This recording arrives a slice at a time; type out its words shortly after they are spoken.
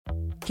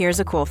Here's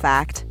a cool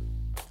fact.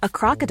 A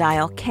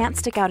crocodile can't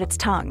stick out its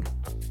tongue.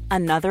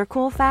 Another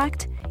cool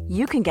fact,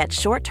 you can get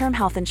short-term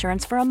health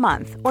insurance for a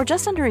month or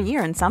just under a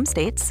year in some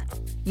states.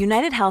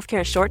 United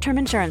Healthcare short-term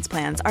insurance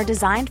plans are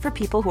designed for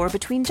people who are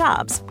between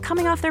jobs,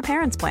 coming off their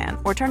parents' plan,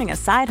 or turning a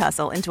side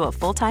hustle into a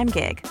full-time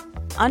gig.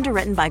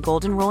 Underwritten by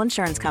Golden Rule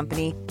Insurance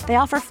Company, they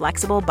offer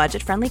flexible,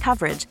 budget-friendly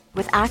coverage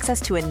with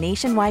access to a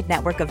nationwide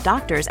network of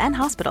doctors and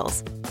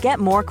hospitals. Get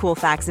more cool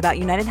facts about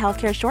United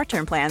Healthcare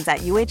short-term plans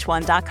at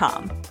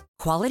uh1.com.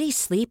 Quality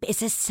sleep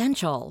is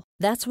essential.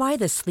 That's why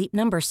the Sleep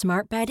Number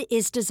Smart Bed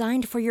is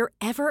designed for your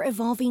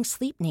ever-evolving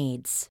sleep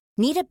needs.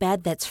 Need a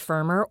bed that's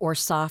firmer or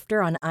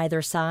softer on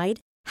either side?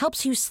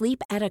 Helps you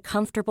sleep at a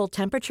comfortable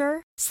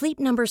temperature? Sleep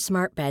Number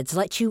Smart Beds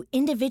let you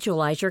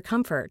individualize your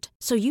comfort,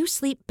 so you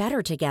sleep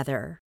better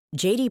together.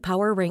 J.D.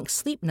 Power ranks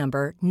Sleep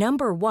Number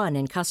number 1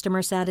 in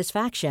customer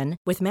satisfaction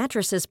with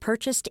mattresses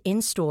purchased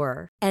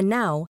in-store. And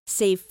now,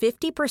 save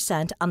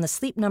 50% on the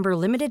Sleep Number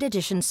Limited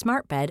Edition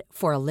Smart Bed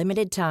for a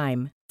limited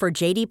time. For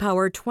J.D.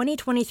 Power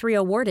 2023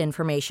 award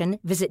information,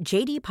 visit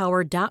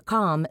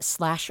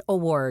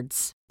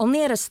jdpower.com/awards.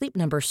 Only at a Sleep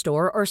Number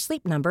store or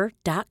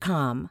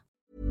sleepnumber.com.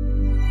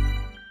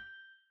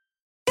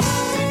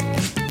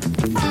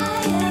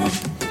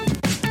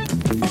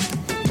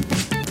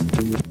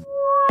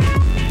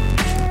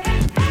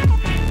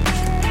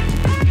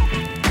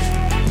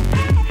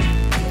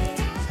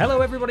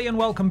 Hello everybody and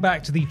welcome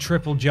back to the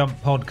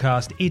TripleJump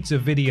podcast. It's a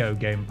video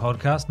game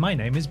podcast. My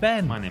name is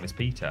Ben. My name is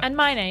Peter. And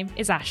my name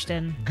is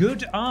Ashton.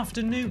 Good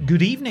afternoon.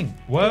 Good evening.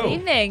 Whoa. Good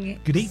evening.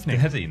 Good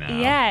evening. Steady now.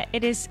 Yeah,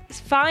 it is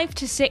 5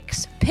 to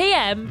 6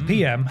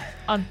 p.m.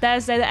 On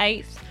Thursday the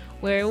 8th.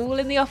 We're all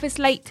in the office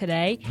late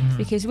today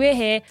because we're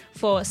here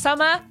for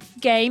Summer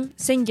Game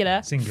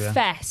Singular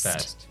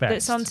Fest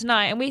that's on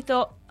tonight. And we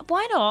thought,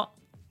 why not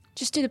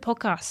just do the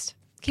podcast?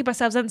 Keep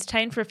ourselves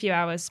entertained for a few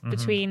hours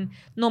between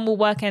normal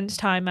work end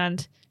time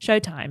and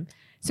showtime.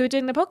 So we're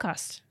doing the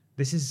podcast.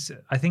 This is,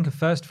 I think, a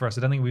first for us.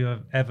 I don't think we've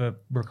ever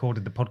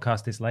recorded the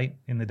podcast this late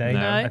in the day.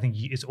 No. I think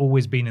it's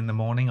always been in the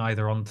morning,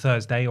 either on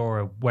Thursday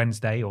or a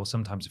Wednesday or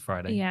sometimes a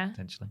Friday,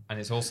 potentially. And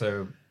it's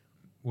also,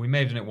 we may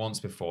have done it once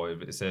before,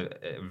 but it's a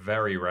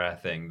very rare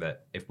thing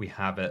that if we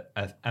have a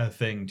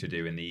thing to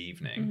do in the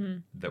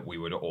evening, that we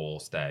would all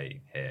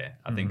stay here.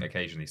 I think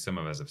occasionally some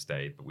of us have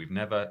stayed, but we've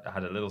never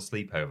had a little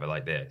sleepover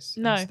like this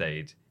and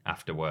stayed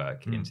after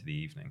work into the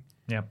evening.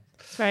 Yeah.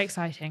 It's very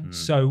exciting.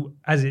 So,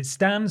 as it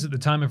stands at the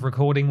time of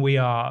recording, we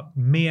are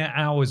mere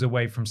hours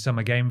away from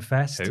Summer Game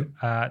Fest. Who?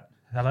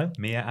 Hello?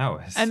 Mere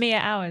hours. Mere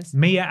hours.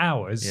 Mere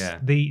hours. Yeah.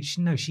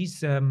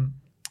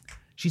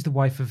 She's the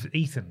wife of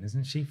Ethan,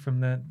 isn't she? From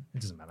the...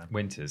 It doesn't matter.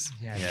 Winters.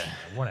 Yeah.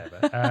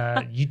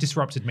 Whatever. You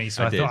disrupted me,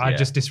 so I thought I I'd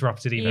just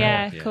disrupted even more.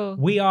 Yeah, cool.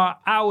 We are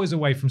hours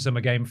away from Summer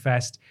Game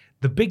Fest.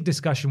 The big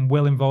discussion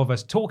will involve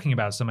us talking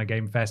about Summer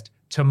Game Fest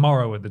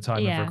tomorrow at the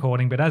time of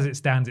recording, but as it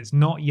stands, it's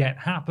not yet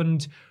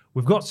happened.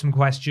 We've got some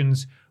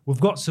questions. We've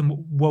got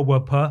some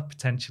WWP,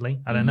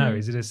 potentially. I don't know.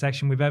 Is it a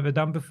section we've ever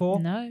done before?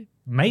 No.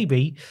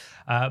 Maybe.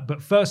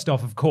 But first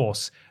off, of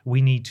course,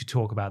 we need to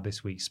talk about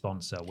this week's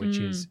sponsor, which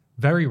is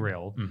very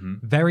real,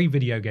 very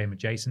video game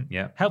adjacent.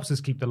 Yeah. Helps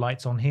us keep the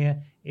lights on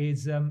here.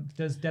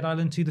 Does Dead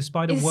Island 2 The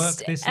Spider work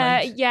this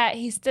late? Yeah,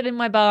 he's still in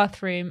my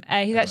bathroom.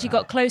 He's actually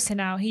got closer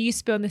now. He used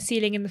to be on the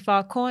ceiling in the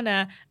far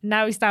corner. And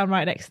now he's down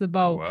right next to the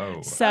bowl.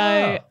 Whoa.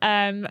 So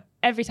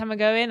every time I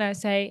go in, I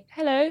say,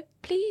 hello,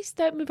 please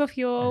don't move off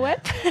your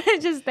web.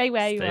 Just stay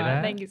where you are. there.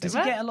 Thank you so Does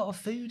much. he get a lot of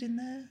food in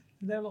there?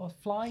 Are there a lot of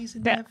flies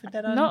in there for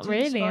Dead Island Not 2 The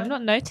really. Spider? I've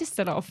not noticed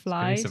a lot of Pretty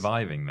flies.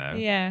 surviving, though.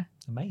 Yeah.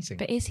 Amazing.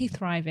 But is he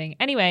thriving?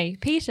 Anyway,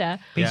 Peter,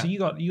 Peter, you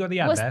got the ad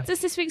there.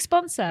 what's this week's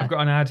sponsor? I've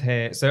got an ad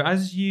here. So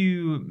as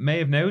you may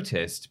have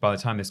noticed by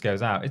the time this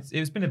goes out,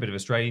 it's been a bit of a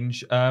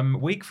strange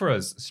week for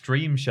us,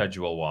 stream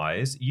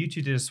schedule-wise. You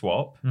two did a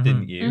swap,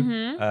 didn't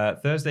you?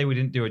 Thursday we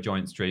didn't do a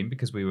joint stream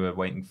because we were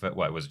waiting for...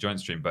 Well, it was a joint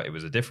stream, but it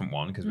was a different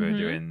one because we were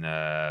doing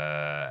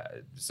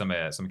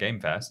some Game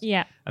Fest.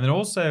 Yeah. And then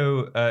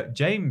also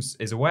James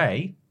is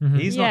away.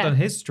 He's not Yeah. done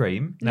his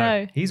stream.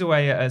 No. He's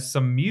away at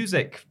some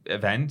music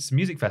events,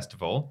 music festival.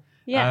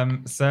 Yeah.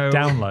 So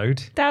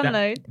Download.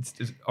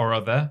 or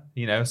other,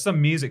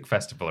 some music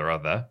festival or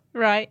other.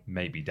 Right.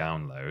 Maybe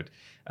download.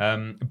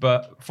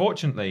 But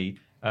fortunately,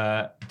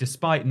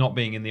 despite not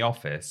being in the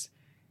office,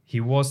 he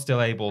was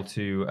still able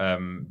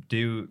to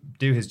do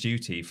his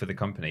duty for the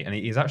company, and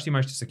he's actually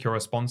managed to secure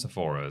a sponsor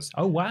for us.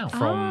 Oh, wow.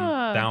 From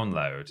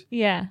Download.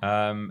 Yeah.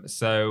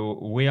 So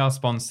we are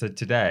sponsored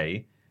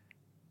today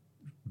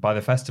by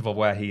the festival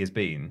where he has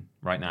been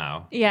right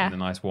now. Yeah. In the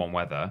nice warm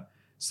weather.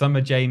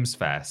 Summer James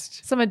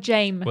Fest. Summer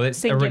Jame. Well, it's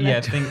singular.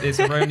 I think it's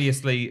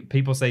erroneously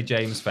people say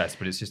James Fest,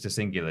 but it's just a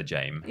singular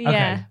Jame.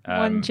 Yeah.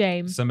 One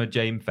James. Summer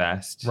Jame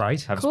Fest.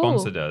 Right. Have Cool.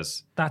 sponsored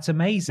us. That's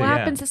amazing. What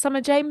happens at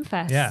Summer Jame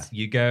Fest? Yeah.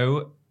 You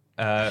go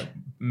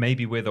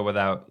maybe with or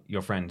without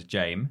your friend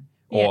Jame,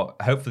 or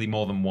hopefully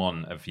more than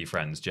one of your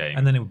friends Jame.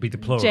 And then it would be the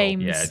plural.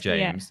 James. Yeah,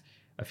 James.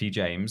 A few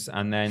James,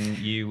 and then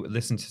you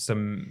listen to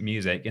some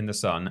music in the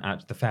sun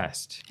at the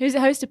fest. Who's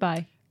it hosted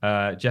by?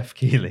 Jeff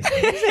Keighley.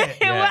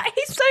 Yeah.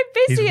 He's so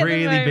busy. He's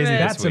really busy.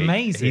 That's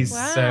amazing.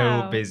 He's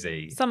so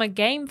busy. Summer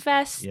Game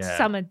Fest,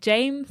 Summer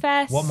Jam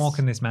Fest. What more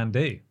can this man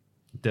do?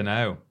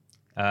 Dunno.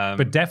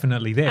 But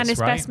definitely this, and his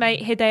right? best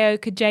mate Hideo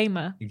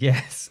Kojima.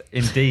 Yes,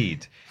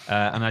 indeed.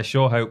 And I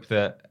sure hope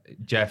that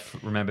Jeff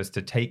remembers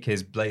to take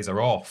his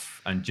blazer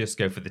off and just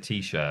go for the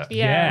t-shirt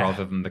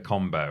rather than the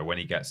combo when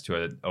he gets to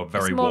a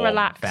very it's more warm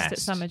relaxed fest. at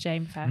Summer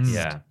Jam Fest.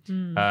 Yeah.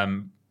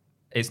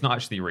 It's not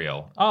actually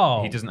real.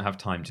 Oh. He doesn't have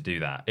time to do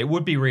that. It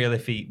would be real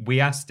if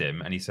we asked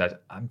him and he said,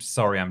 I'm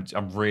sorry, I'm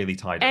really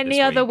tired Any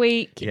other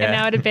week, and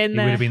I would have been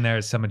there. He would have been there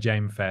at Summer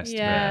Jam Fest.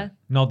 Yeah.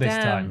 Not this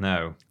time.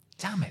 No.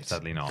 Damn it.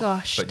 Sadly not.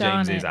 Gosh, but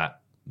darn James it. is at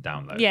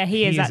download. Yeah,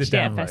 he is actually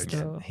a at download.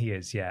 festival. He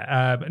is,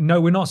 yeah.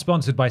 No, we're not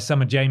sponsored by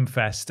Summer Jam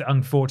Fest,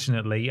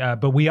 unfortunately,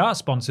 but we are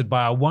sponsored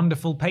by our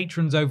wonderful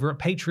patrons over at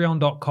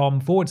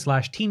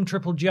patreon.com/Team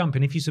TripleJump.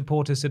 And if you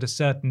support us at a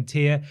certain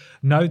tier,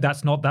 no,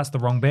 that's the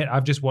wrong bit.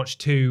 I've just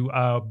watched two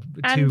of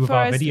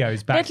our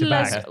videos back to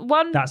back.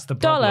 That's the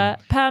problem.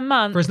 $1 per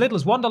month. For as little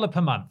as $1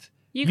 per month,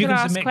 you can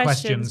ask submit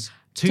questions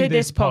to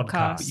this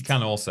podcast. But you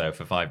can also,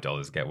 for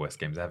 $5, get Worst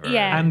Games Ever.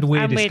 Yeah. And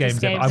weirdest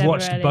games ever. I've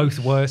watched both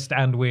Worst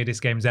and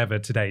Weirdest Games Ever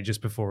today, just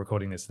before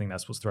recording this thing.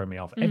 That's what's throwing me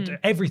off.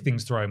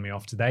 Everything's throwing me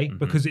off today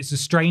because it's a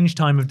strange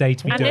time of day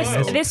to be doing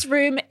this. This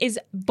room is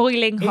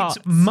boiling hot.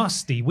 It's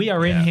musty. We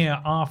are in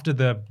here after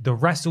the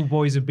Wrestle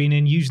Boys have been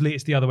in. Usually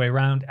it's the other way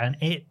around, and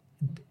it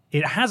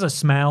has a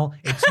smell.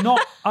 It's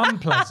not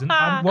unpleasant.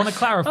 I want to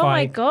clarify. Oh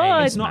my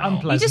God. It's not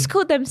unpleasant. You just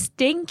called them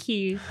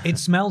stinky. It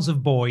smells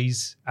of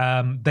boys.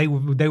 They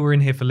were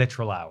in here for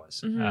literal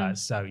hours.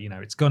 So,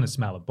 it's going to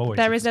smell of boys.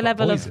 There is a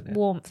level of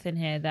warmth in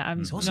here that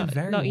I'm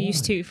not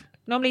used to.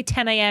 Normally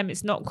 10 a.m.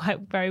 it's not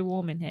quite very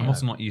warm in here. I'm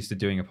also not used to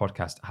doing a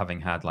podcast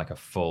having had like a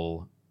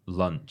full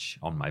lunch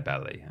on my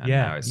belly. And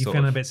now it's you're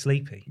feeling a bit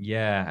sleepy.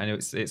 Yeah, and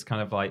it's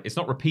kind of like, it's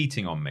not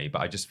repeating on me,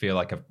 but I just feel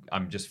like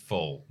I'm just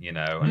full, and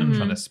I'm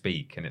trying to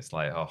speak, and it's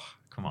like, oh,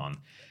 come on.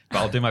 But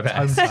I'll do my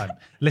best.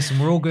 Listen,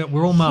 we're all good.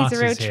 We're all martyrs He's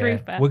a real here.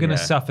 trooper. We're going to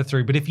suffer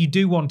through. But if you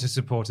do want to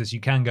support us, you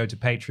can go to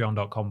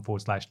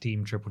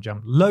patreon.com/Team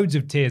TripleJump. Loads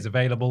of tiers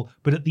available.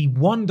 But at the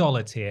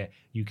 $1 tier,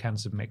 you can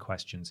submit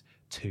questions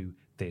to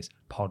this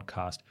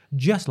podcast.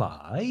 Just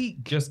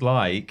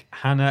like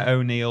Hannah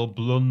O'Neill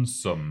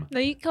Blunsum. No,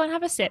 you go and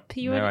have a sip.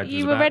 You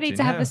were ready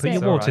to have a sip.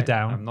 Put your water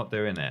down. I'm not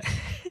doing it.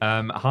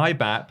 Hi,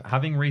 Bap.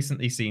 Having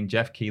recently seen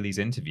Jeff Keighley's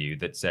interview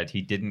that said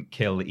he didn't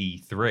kill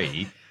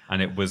E3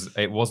 and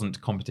it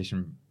wasn't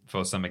competition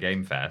for Summer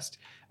Game Fest,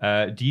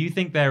 do you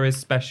think there is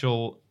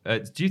special...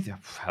 do you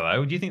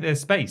think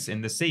there's space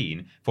in the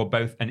scene for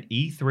both an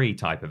E3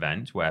 type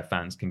event where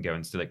fans can go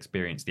and still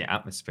experience the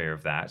atmosphere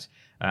of that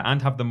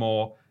and have the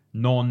more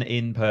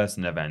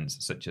non-in-person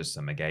events such as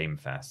Summer Game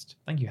Fest?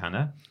 Thank you,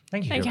 Hannah.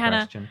 Thank you,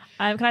 Hannah. Can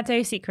I tell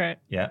you a secret?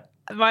 Yeah.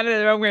 Mine are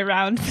the wrong way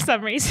around for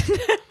some reason.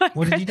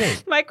 What did you do?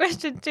 My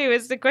question 2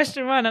 is the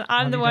question 1, and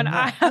I'm the one.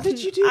 How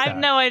did you do that? I have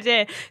no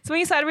idea. So when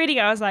you started reading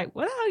it, I was like,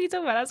 what the hell are you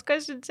talking about? That's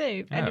question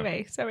 2. Oh.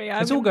 Anyway, sorry.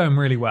 It's all going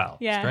really well.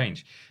 Yeah.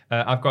 Strange.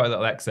 I've got a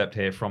little excerpt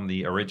here from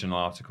the original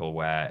article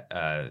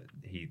where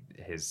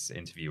his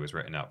interview was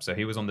written up. So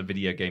he was on the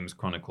Video Games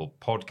Chronicle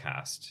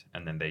podcast,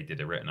 and then they did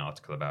a written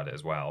article about it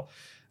as well.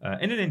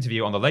 In an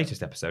interview on the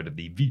latest episode of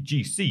the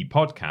VGC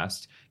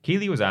podcast,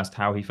 Keighley was asked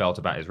how he felt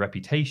about his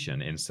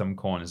reputation in some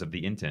corners of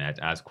the internet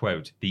as,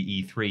 quote,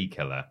 the E3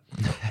 killer.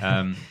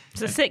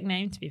 It's a sick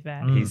name, to be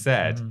fair. He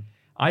said,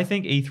 I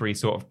think E3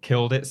 sort of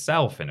killed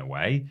itself in a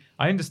way.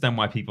 I understand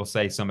why people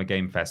say Summer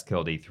Game Fest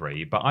killed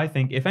E3, but I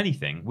think, if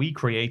anything, we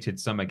created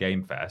Summer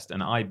Game Fest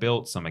and I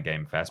built Summer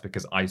Game Fest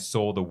because I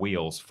saw the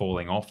wheels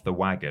falling off the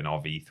wagon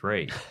of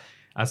E3.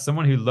 As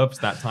someone who loves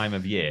that time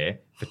of year,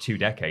 for 2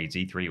 decades,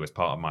 E3 was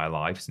part of my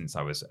life since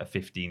I was a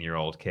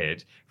 15-year-old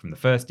kid. From the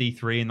first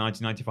E3 in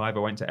 1995, I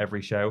went to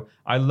every show.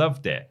 I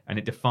loved it, and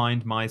it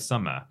defined my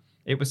summer.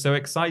 It was so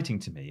exciting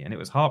to me, and it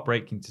was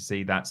heartbreaking to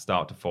see that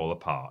start to fall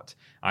apart.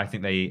 I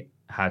think they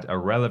had a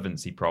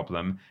relevancy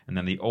problem, and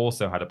then they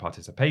also had a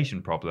participation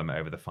problem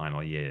over the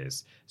final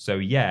years. So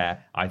yeah,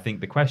 I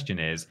think the question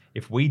is,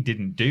 if we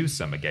didn't do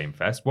Summer Game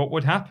Fest, what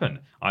would happen?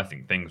 I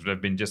think things would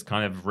have been just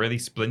kind of really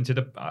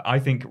splintered. I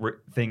think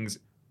things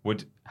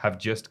would have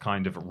just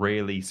kind of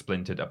really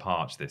splintered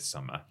apart this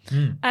summer.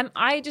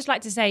 I just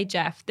like to say,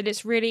 Jeff, that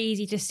it's really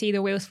easy to see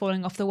the wheels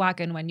falling off the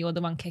wagon when you're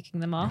the one kicking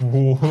them off.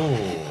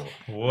 Whoa.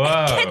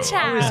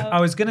 I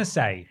was going to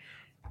say,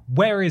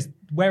 where is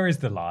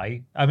the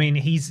lie? I mean,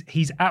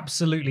 he's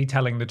absolutely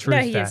telling the truth.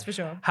 No, he there. is for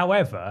sure.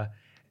 However,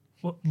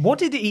 what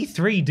did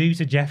E3 do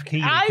to Jeff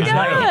Keighley? I know.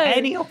 Like,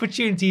 any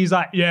opportunity, he's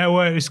like, yeah,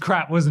 well, it was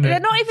crap, wasn't it?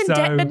 They're not even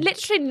dead. They're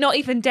literally not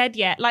even dead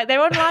yet. Like,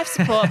 they're on life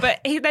support,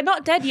 but they're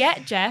not dead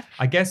yet, Jeff.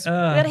 I guess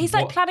he's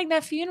like planning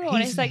their funeral.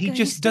 And like, he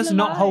just does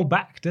not hold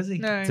back, does he?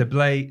 No. To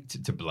play,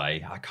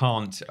 I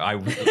can't.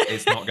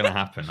 It's not going to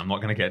happen. I'm not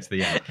going to get to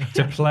the end.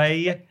 To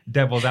play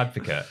devil's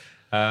advocate,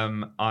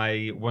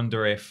 I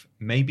wonder if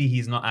maybe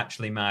he's not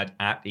actually mad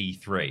at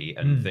E3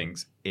 and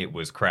thinks it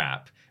was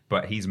crap,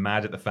 but he's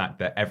mad at the fact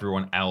that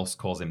everyone else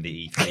calls him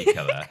the E3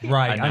 killer.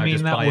 Right. I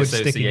mean, that would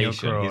stick in your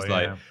craw, he's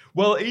like,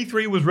 well,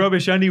 E3 was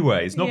rubbish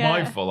anyway. It's not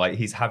my fault. Like,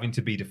 he's having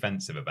to be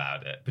defensive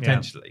about it,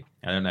 potentially.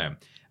 I don't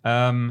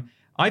know.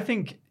 I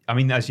think, I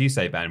mean, as you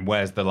say, Ben,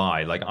 where's the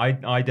lie? Like,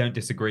 I don't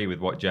disagree with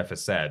what Jeff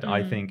has said.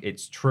 I think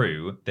it's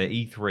true that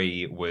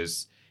E3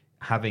 was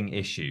having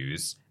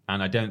issues,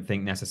 and I don't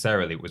think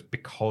necessarily it was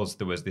because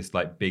there was this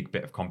like big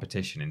bit of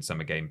competition in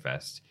Summer Game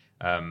Fest.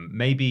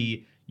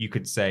 Maybe you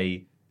could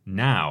say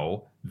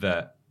now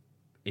that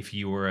if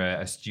you were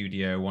a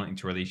studio wanting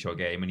to release your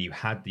game and you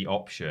had the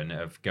option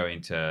of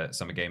going to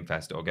Summer Game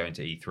Fest or going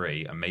to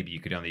E3, and maybe you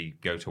could only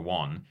go to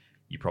one,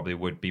 you probably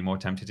would be more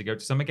tempted to go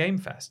to Summer Game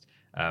Fest.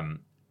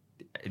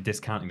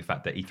 Discounting the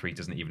fact that E3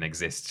 doesn't even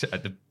exist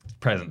at the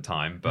present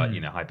time, but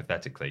you know,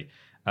 hypothetically.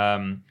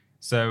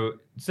 So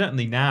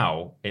certainly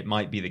now it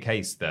might be the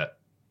case that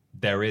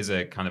there is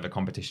a kind of a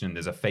competition and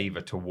there's a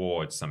favor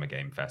towards Summer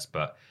Game Fest.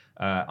 But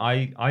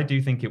I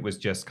do think it was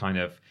just kind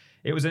of,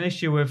 it was an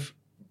issue of,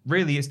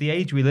 really, it's the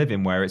age we live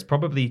in where it's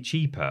probably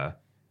cheaper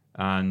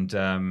and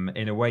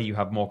in a way you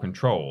have more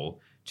control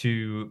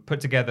to put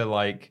together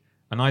like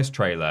a nice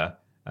trailer,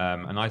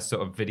 a nice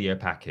sort of video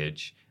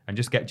package, and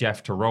just get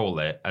Jeff to roll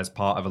it as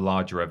part of a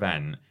larger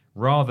event,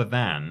 rather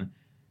than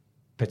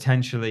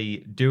potentially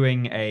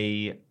doing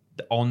a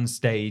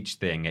on-stage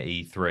thing at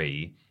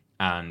E3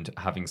 and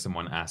having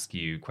someone ask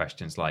you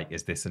questions like,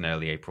 is this an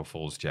early April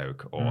Fool's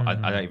joke? Or I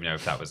don't even know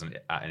if that was at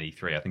an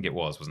E3. I think it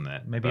was, wasn't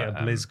it? Maybe at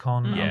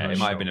BlizzCon. Yeah, it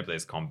might have been a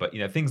BlizzCon. But, you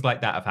know, things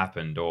like that have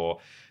happened. Or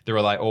there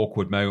are like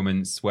awkward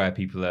moments where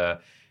people are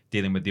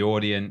dealing with the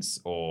audience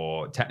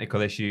or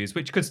technical issues,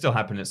 which could still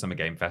happen at Summer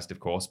Game Fest, of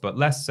course, but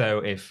less so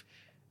if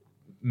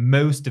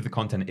most of the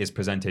content is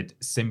presented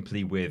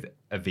simply with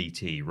a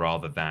VT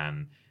rather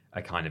than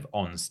a kind of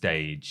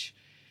on-stage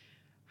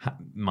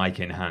mic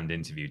in hand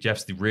interview.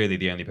 Jeff's really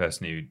the only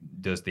person who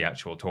does the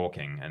actual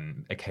talking,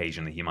 and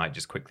occasionally he might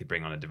just quickly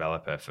bring on a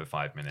developer for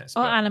 5 minutes.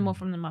 Or Animal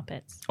from the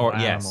Muppets. Or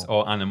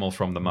Animal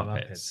from the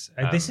Muppets.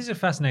 This is a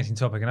fascinating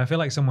topic, and I feel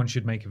like someone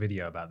should make a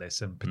video about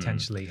this and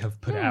potentially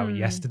have put it out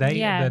yesterday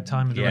at the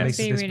time of the release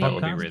of this podcast. That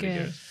would be really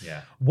good.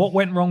 Yeah. What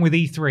went wrong with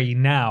E3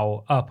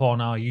 now up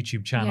on our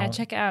YouTube channel? Yeah,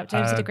 check it out.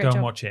 James did a great job. Go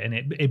and watch it, and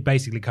it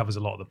basically covers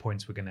a lot of the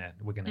points we're gonna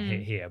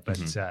hit here, but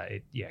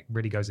it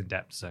really goes in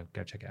depth. So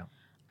go check it out.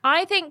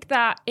 I think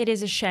that it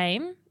is a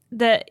shame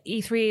that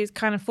E3 is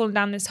kind of fallen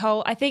down this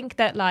hole. I think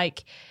that,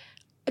 like,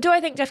 do I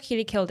think Jeff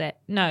Keighley killed it?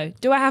 No.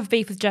 Do I have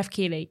beef with Jeff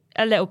Keighley?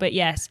 A little bit,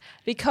 yes.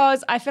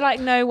 Because I feel like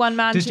no one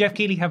man... Does Jeff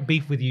Keighley have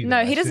beef with you?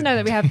 No, he doesn't know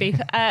that we have beef.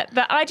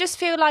 But I just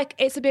feel like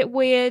it's a bit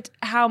weird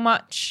how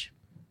much...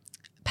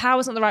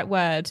 Power's not the right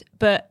word,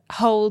 but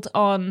hold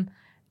on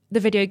the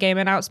video game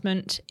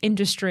announcement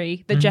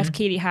industry that Jeff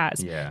Keighley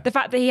has. Yeah. The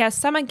fact that he has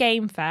Summer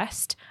Game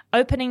Fest,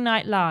 Opening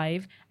Night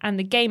Live, and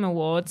the Game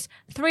Awards,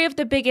 3 of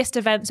the biggest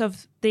events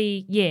of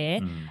the year,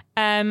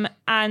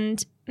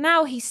 and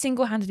now he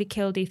single-handedly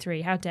killed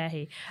E3. How dare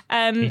he?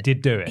 He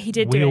did do it. He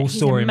did do it. We all He's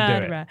saw a him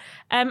murderer.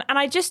 do it. And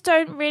I just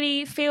don't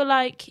really feel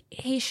like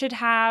he should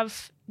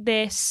have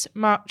this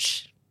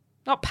much,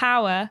 not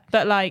power,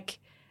 but like,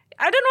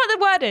 I don't know what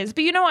the word is,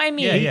 but you know what I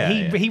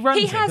mean. He runs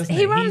it.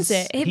 He runs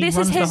it. This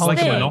is his thing.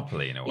 Like a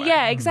monopoly in a way.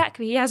 Yeah,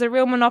 exactly. He has a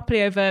real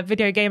monopoly over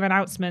video game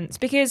announcements,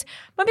 because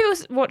when people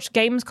watch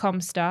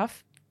Gamescom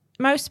stuff,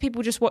 most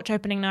people just watch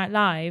Opening Night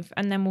Live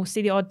and then we'll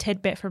see the odd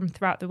tidbit from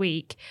throughout the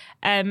week.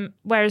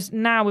 Whereas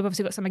now we've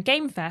obviously got Summer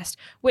Game Fest,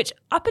 which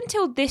up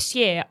until this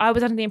year, I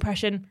was under the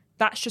impression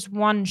that's just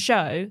one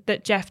show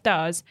that Jeff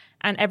does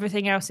and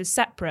everything else is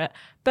separate.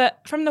 But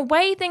from the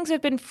way things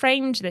have been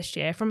framed this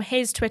year, from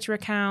his Twitter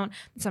account,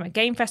 the Summer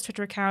Game Fest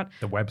Twitter account,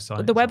 the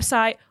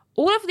website,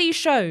 all of these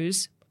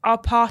shows are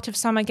part of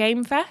Summer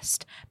Game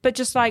Fest, but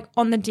just like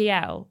on the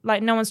DL.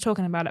 Like no one's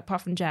talking about it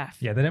apart from Jeff.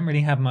 Yeah, they don't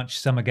really have much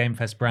Summer Game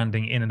Fest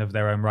branding in and of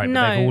their own right,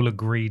 but they've all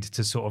agreed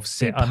to sort of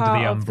sit under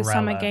the umbrella. The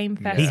Summer Game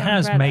Fest He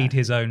has umbrella. made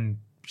his own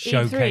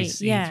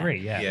showcase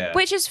E3, yeah.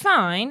 Which is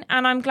fine,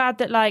 and I'm glad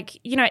that, like,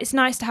 you know, it's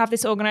nice to have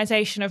this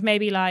organization of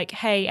maybe like,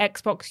 hey,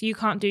 Xbox, you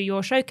can't do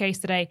your showcase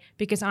today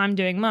because I'm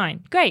doing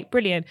mine. Great,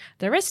 brilliant.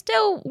 There is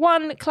still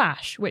one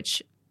clash,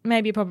 which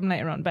may be a problem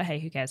later on, but hey,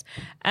 who cares?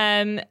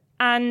 And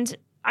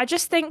I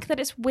just think that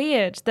it's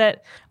weird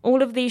that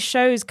all of these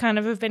shows kind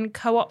of have been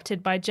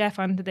co-opted by Jeff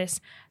under this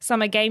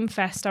Summer Game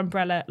Fest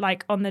umbrella,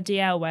 like on the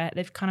DL, where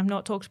they've kind of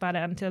not talked about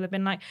it until they've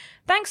been like,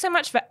 thanks so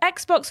much for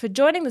Xbox for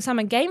joining the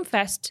Summer Game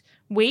Fest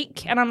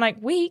week. And I'm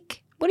like,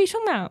 week? What are you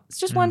talking about? It's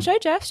just one show,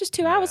 Jeff. It's just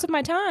 2 hours of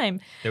my time.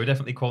 They were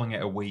definitely calling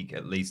it a week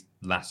at least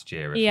last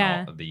year,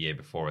 if not the year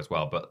before as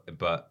well.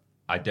 But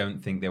I don't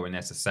think they were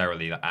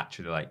necessarily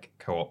actually like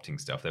co-opting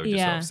stuff. They were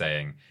just sort of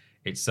saying,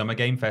 it's Summer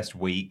Game Fest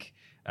week.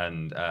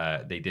 and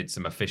they did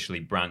some officially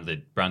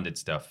branded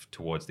stuff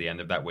towards the end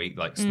of that week,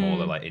 like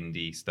smaller, like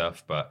indie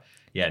stuff. But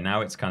yeah,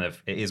 now it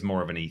is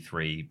more of an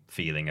E3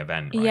 feeling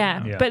event. Right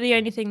now. But the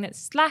only thing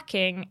that's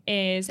lacking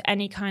is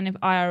any kind of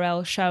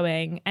IRL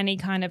showing, any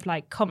kind of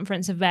like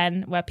conference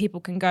event where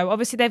people can go.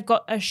 Obviously, they've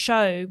got a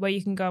show where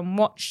you can go and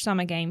watch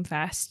Summer Game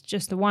Fest,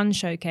 just the one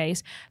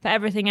showcase, but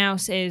everything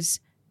else is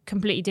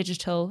completely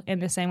digital in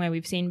the same way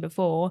we've seen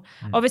before.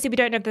 Obviously, we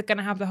don't know if they're going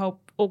to have the whole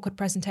awkward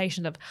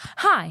presentation of,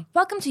 hi,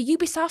 welcome to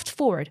Ubisoft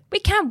Forward. We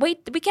can't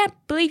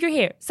believe you're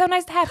here. So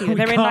nice to have you. We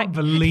can't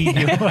believe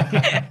you're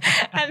here.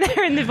 And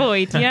they're in the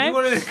void, you know? You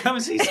wanted to come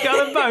and see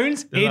Skull and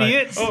Bones?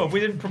 Idiots. Like, we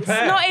didn't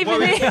prepare. It's not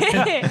even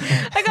here.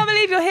 I can't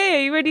believe you're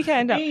here. You really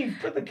can't. Eve,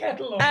 put the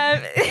kettle on.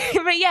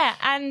 But yeah,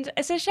 and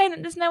it's a shame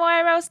that there's no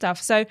IRL stuff.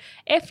 So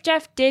if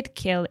Jeff did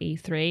kill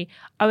E3,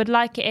 I would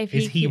like it if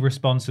Is he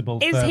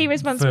responsible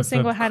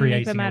single-handedly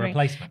creating a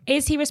replacement?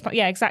 Is he responsible?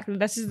 Yeah, exactly.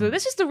 This is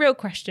the real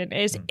question.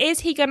 Is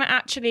he going to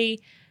actually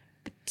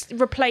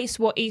replace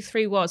what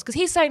E3 was? Because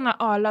he's saying like,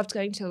 oh, I loved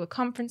going to all the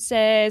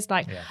conferences.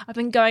 Like I've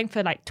been going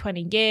for like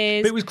 20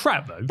 years. But it was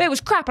crap though. But it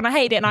was crap, and I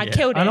hated it, and I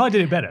killed it. And I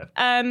did it better.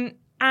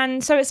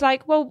 And so it's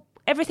like, well,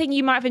 everything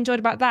you might have enjoyed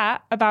about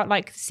that, about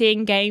like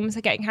seeing games,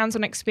 getting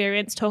hands-on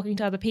experience, talking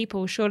to other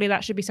people, surely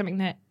that should be something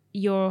that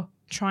you're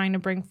trying to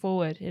bring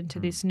forward into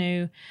this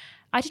new.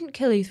 I didn't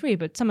kill E3,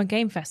 but Summer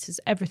Game Fest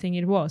is everything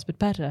it was, but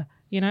better,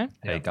 you know?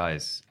 Hey,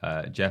 guys,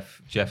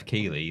 Jeff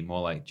Keighley,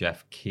 more like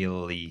Jeff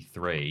Keighley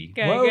 3.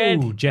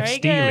 Good. Jeff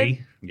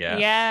Steely.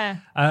 Yeah.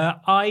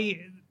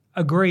 I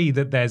agree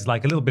that there's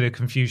like a little bit of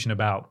confusion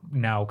about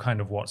now kind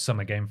of what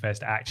Summer Game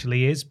Fest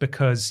actually is,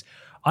 because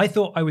I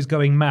thought I was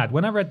going mad.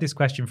 When I read this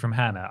question from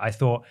Hannah, I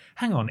thought,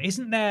 hang on,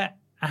 isn't there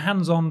a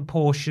hands-on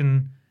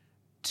portion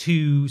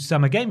to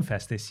Summer Game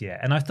Fest this year?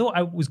 And I thought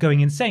I was going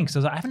insane because I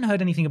was like, I haven't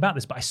heard anything about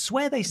this, but I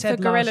swear they said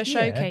for Gorilla last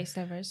year Showcase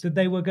there is. That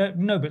they were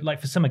no, but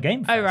like for Summer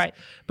Game Fest. Oh, right.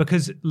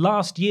 Because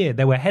last year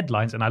there were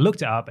headlines, and I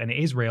looked it up, and it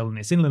is real, and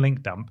it's in the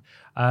link dump.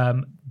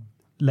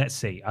 Let's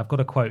see. I've got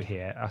a quote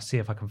here. I'll see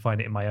if I can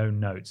find it in my own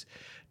notes.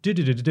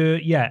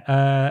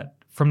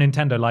 From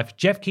Nintendo Life,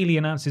 Jeff Keighley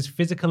announces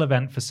physical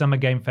event for Summer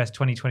Game Fest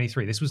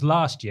 2023. This was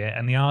last year,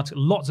 and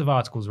lots of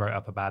articles wrote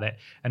up about it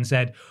and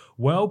said,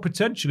 well,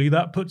 potentially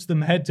that puts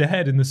them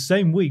head-to-head in the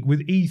same week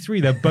with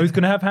E3. They're both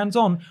going to have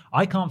hands-on.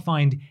 I can't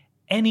find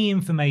any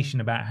information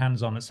about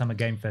hands-on at Summer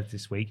Game Fest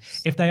this week.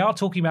 If they are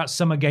talking about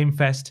Summer Game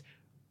Fest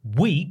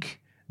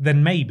week,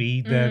 then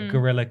maybe the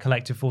Guerrilla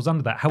Collective falls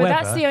under that. However,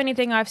 but that's the only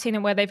thing I've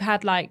seen where they've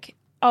had like,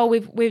 oh,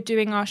 we're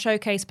doing our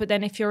showcase, but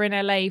then if you're in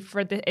LA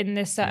in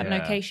this certain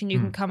location, you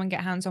can come and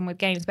get hands-on with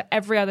games. But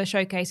every other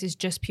showcase is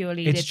just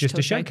purely digital. It's just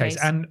a showcase.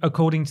 And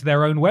according to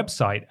their own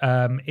website,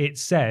 it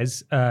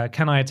says,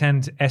 can I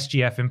attend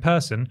SGF in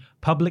person?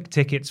 Public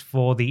tickets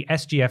for the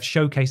SGF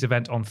Showcase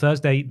event on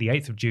Thursday, the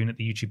 8th of June at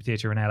the YouTube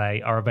Theatre in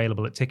LA are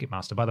available at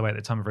Ticketmaster. By the way, at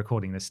the time of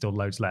recording, there's still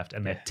loads left,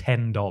 and they're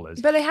 $10.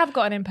 But they have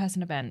got an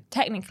in-person event,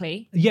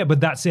 technically. Yeah,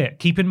 but that's it.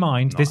 Keep in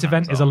mind, this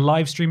event is a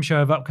live stream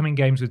show of upcoming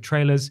games with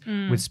trailers,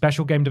 with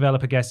special game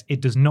developer guests. It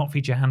does not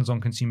feature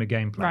hands-on consumer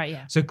gameplay. Right,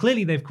 yeah. So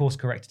clearly they've course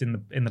corrected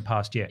in the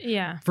past year.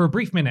 Yeah. For a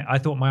brief minute, I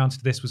thought my answer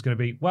to this was going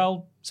to be,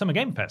 well, Summer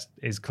Game Fest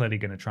is clearly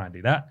going to try and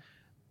do that.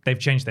 They've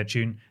changed their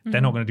tune.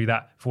 They're not going to do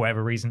that for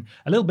whatever reason.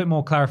 A little bit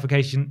more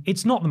clarification.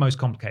 It's not the most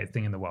complicated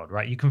thing in the world,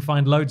 right? You can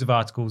find loads of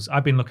articles.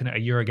 I've been looking at a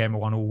Eurogamer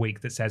one all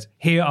week that says,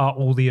 here are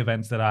all the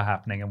events that are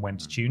happening and when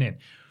to tune in.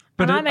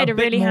 But I made a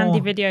really handy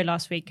video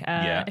last week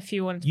if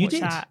you wanted to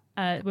watch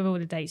that with all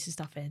the dates and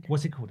stuff in.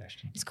 What's it called,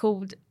 Ashton? It's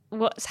called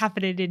What's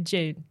Happening in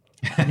June.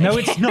 No,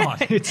 it's not.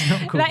 It's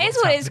not called. That is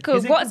what it's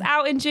called. What's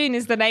out in June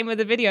is the name of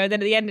the video. And then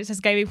at the end it says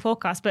gaming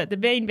forecast. But the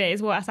main bit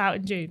is what's out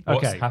in June.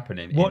 What's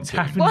happening? What's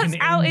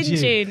out in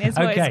June is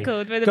what it's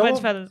called. With a bunch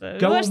of others.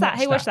 Watch that.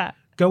 Hey, watch that.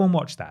 Go and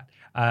watch that.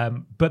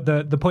 But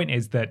the point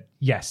is that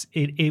yes,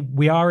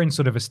 we are in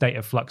sort of a state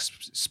of flux,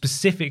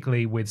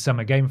 specifically with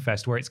Summer Game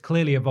Fest, where it's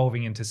clearly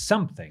evolving into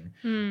something,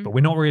 but we're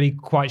not really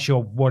quite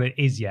sure what it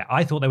is yet.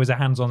 I thought there was a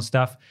hands-on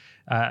stuff,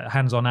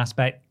 hands-on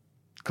aspect.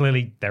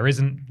 Clearly, there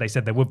isn't. They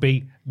said there would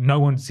be. No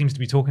one seems to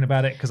be talking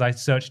about it because I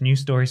searched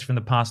news stories from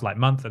the past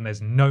month and there's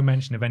no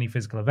mention of any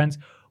physical events.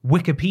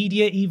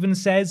 Wikipedia even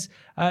says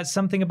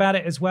something about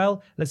it as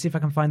well. Let's see if I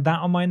can find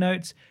that on my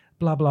notes.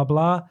 Blah, blah,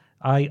 blah.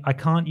 I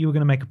can't. You were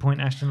going to make a point,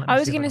 Ashton. I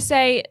was going to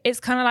say it's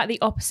kind of like the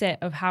opposite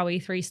of how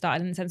E3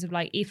 started in the sense of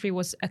like E3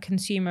 was a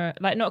consumer,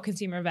 like not a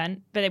consumer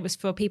event, but it was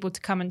for people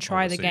to come and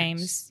try the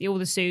games, all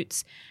the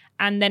suits.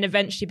 And then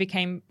eventually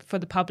became for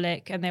the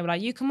public. And they were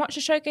like, you can watch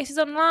the showcases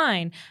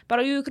online,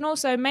 but you can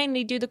also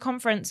mainly do the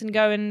conference and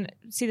go and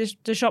see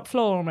the shop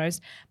floor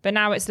almost. But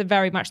now it's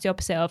very much the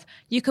opposite of,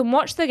 you can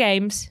watch the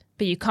games,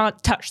 but you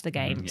can't touch the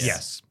games.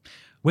 Yes.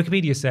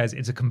 Wikipedia says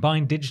it's a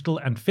combined digital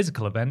and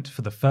physical event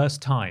for the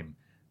first time.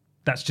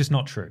 That's just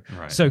not true.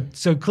 Right.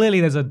 So clearly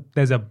there's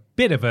a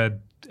bit of a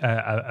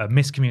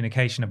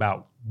miscommunication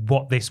about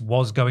what this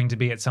was going to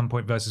be at some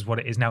point versus what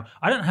it is now.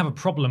 I don't have a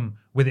problem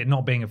with it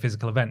not being a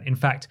physical event. In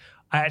fact,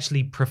 I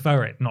actually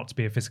prefer it not to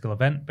be a physical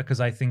event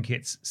because I think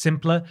it's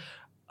simpler.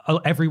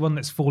 everyone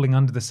that's falling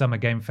under the Summer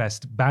Game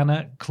Fest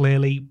banner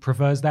clearly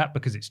prefers that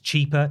because it's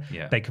cheaper.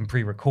 Yeah. They can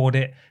pre-record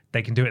it.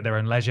 They can do it at their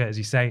own leisure, as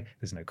you say.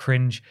 There's no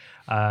cringe,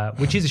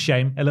 which is a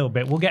shame a little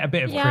bit. We'll get a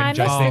bit of cringe.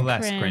 I think.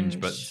 Less cringe,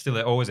 but still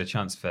always a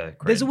chance for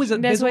cringe.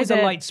 There's always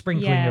a light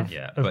sprinkling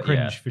of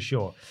cringe for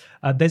sure.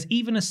 There's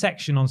even a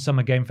section on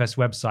Summer Game Fest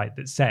website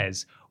that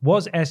says,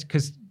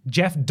 because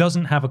Jeff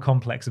doesn't have a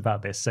complex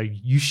about this, so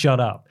you shut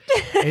up.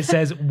 It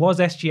says, was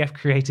SGF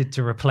created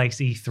to replace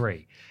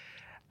E3?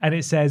 And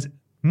it says,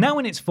 now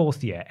in its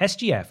fourth year,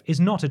 SGF is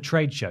not a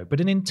trade show,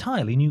 but an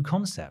entirely new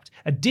concept,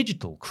 a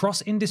digital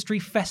cross-industry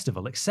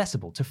festival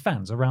accessible to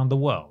fans around the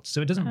world.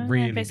 So it doesn't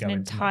really go it's an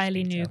into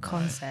entirely much new detail.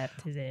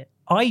 concept, is it?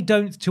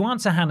 To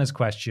answer Hannah's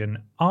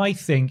question, I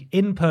think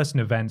in-person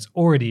events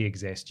already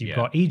exist. You've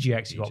got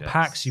EGX, you've got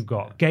PAX, you've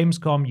got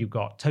Gamescom, you've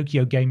got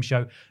Tokyo Game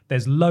Show.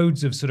 There's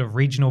loads of sort of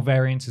regional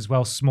variants as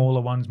well,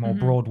 smaller ones, more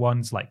broad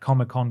ones like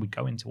Comic-Con. We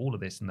go into all of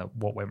this in the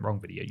What Went Wrong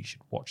video. You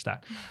should watch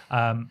that.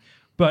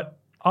 But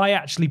I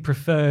actually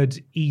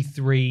preferred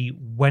E3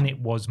 when it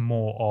was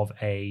more of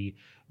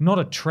not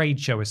a trade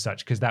show as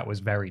such, because that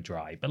was very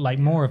dry, but like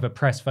more of a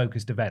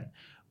press-focused event.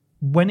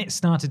 When it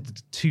started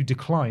to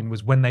decline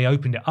was when they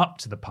opened it up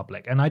to the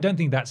public. And I don't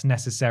think that's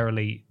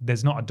necessarily,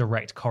 there's not a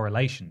direct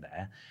correlation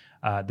there.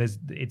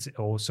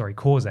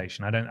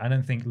 Causation. I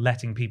don't think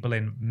letting people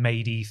in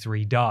made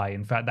E3 die.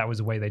 In fact, that was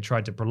the way they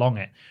tried to prolong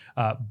it.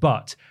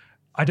 But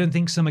I don't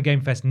think Summer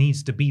Game Fest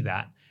needs to be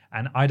that.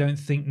 And I don't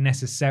think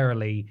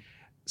necessarily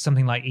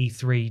something like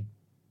E3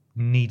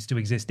 needs to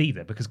exist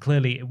either, because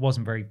clearly it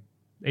wasn't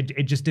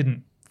it just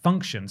didn't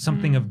function.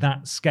 Something of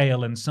that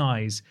scale and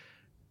size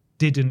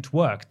didn't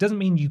work. Doesn't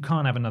mean you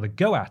can't have another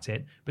go at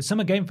it, but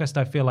Summer Game Fest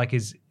I feel like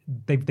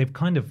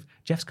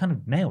Jeff's kind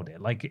of nailed it.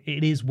 Like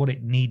it is what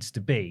it needs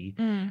to be.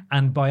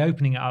 And by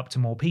opening it up to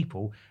more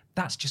people,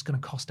 that's just going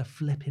to cost a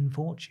flipping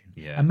fortune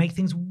and make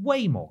things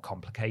way more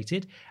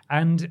complicated.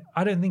 And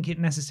I don't think it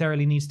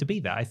necessarily needs to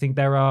be that. I think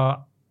there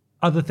are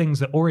other things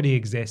that already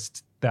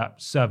exist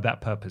that serve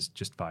that purpose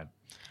just fine.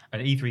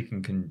 And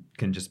E3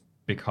 can just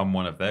become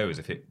one of those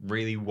if it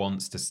really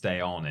wants to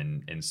stay on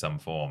in some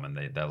form, and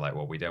they're like,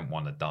 well, we don't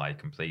want to die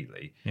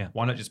completely.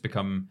 Why not just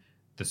become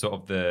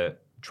the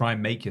try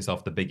and make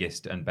yourself the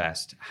biggest and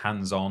best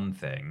hands-on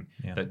thing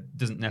that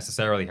doesn't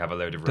necessarily have a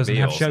load of doesn't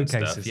reveals have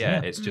showcases. and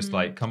stuff. It's just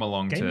like come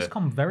along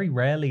Gamescom very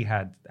rarely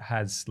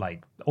has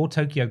like, or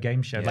Tokyo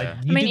Game Show. Like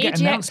you do get EGX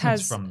announcements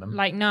has from them.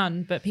 like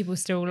none, but people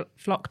still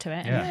flock to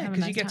it.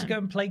 Because you get to go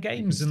and play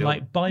games and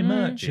like buy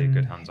merch. And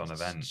a good hands-on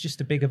event. It's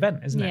just a big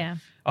event, isn't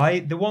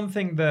it? The one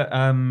thing that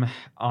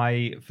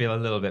I feel a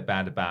little bit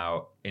bad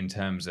about in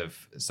terms of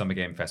Summer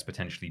Game Fest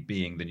potentially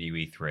being the new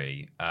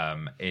E3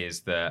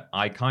 is that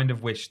I kind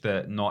of wish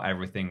that not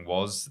everything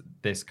was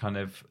this kind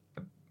of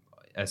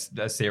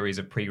a series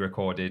of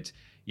pre-recorded,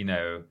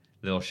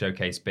 little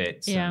showcase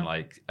bits. And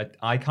like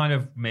I kind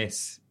of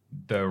miss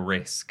the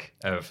risk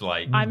of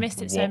like I missed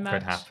it what so much.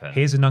 could happen.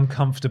 Here's an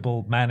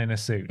uncomfortable man in a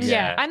suit.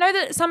 Yeah, I know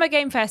that Summer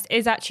Game Fest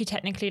is actually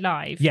technically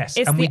live. Yes,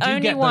 it's and we the do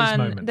only get those one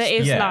moments. that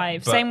is Yeah,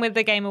 live. but- Same with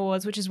the Game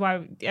Awards, which is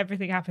why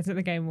everything happens at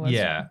the Game Awards.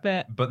 Yeah,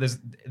 but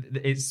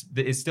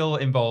it still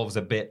involves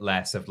a bit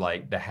less of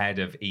like the head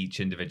of each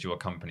individual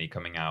company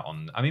coming out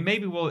on. I mean,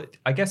 maybe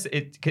I guess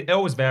it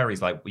always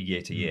varies like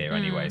year to year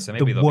anyway. So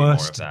maybe The there'll be more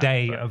worst of that,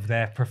 day but- of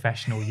their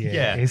professional year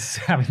Yeah. is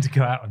having to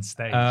go out on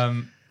stage.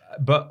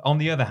 But on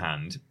the other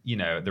hand,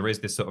 there is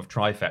this sort of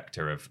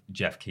trifecta of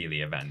Jeff Keighley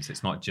events.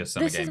 It's not just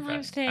Summer This is Game my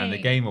Fest. And the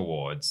thing. Game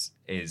Awards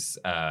is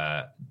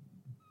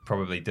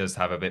probably does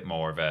have a bit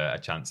more of a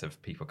chance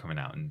of people coming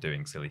out and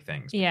doing silly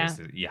things.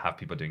 Because you have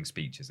people doing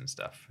speeches and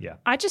stuff. Yeah.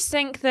 I just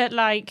think that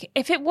like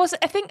if it was,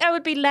 I think I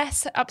would be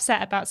less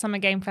upset about Summer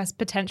Game Fest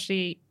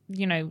potentially,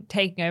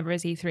 taking over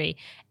as E3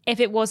 if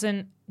it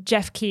wasn't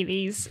Jeff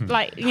Keighley's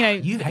like,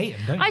 You hate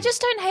him, don't you? I just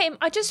don't hate him.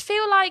 I just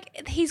feel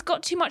like he's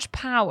got too much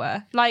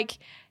power. Like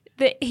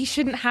that he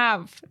shouldn't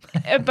have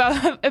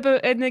above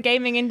in the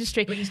gaming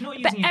industry. But he's not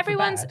using it for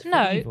everyone's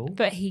bad, for evil.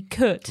 but he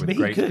could. With But he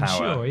great could,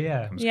 power sure,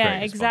 yeah. comes Yeah,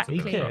 great exactly.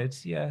 He responsibility.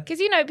 could, yeah. Because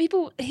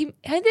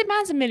the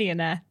man's a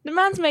millionaire. The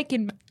man's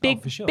making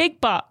for sure.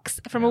 big bucks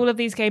from all of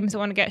these games that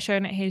want to get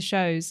shown at his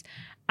shows,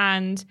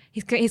 and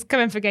he's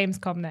coming for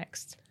Gamescom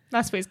next.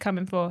 That's what he's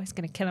coming for. He's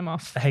going to kill him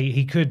off. Hey,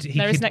 he could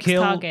his next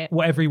kill target.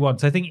 whatever he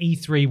wants. I think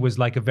E3 was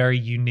like a very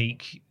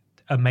unique,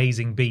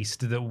 amazing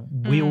beast that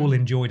we all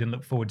enjoyed and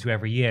look forward to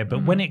every year.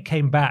 But when it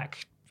came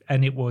back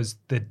and it was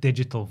the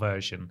digital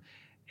version,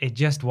 it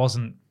just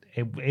wasn't.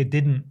 It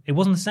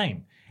wasn't the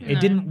same.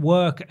 It didn't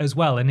work as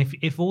well. And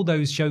if all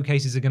those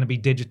showcases are going to be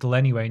digital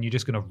anyway, and you're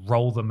just going to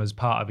roll them as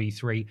part of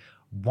E3,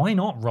 why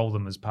not roll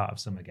them as part of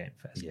Summer Game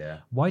Fest? Yeah.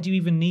 Why do you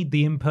even need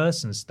the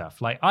in-person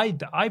stuff? Like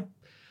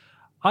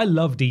I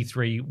loved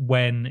E3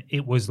 when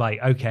it was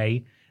like,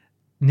 okay,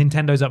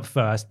 Nintendo's up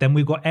first, then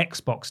we've got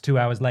Xbox 2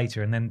 hours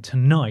later, and then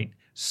tonight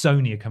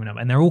Sony are coming up,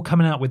 and they're all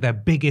coming out with their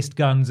biggest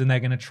guns, and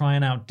they're going to try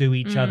and outdo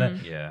each other.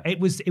 Yeah. It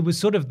was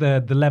sort of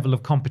the level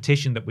of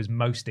competition that was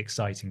most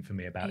exciting for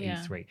me about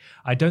E3.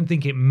 I don't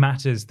think it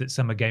matters that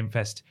Summer Game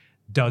Fest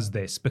does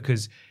this,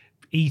 because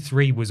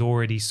E3 was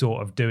already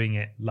sort of doing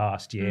it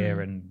last year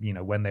and,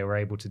 when they were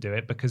able to do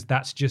it, because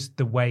that's just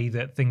the way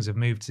that things have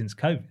moved since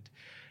COVID.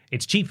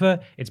 It's cheaper,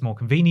 it's more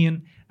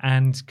convenient,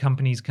 and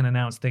companies can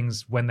announce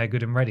things when they're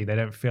good and ready. They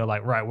don't feel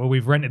like, right, well,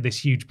 we've rented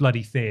this huge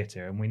bloody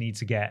theater and we need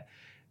to get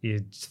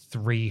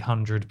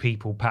 300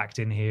 people packed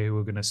in here who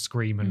are going to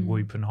scream and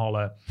whoop and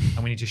holler,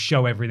 and we need to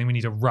show everything. We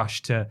need to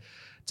rush to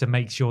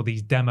make sure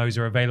these demos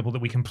are available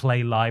that we can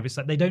play live. It's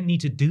like they don't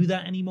need to do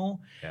that anymore.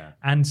 Yeah.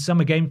 And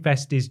Summer Game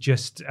Fest is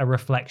just a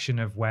reflection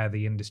of where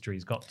the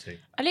industry's got to.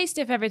 At least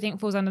if everything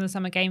falls under the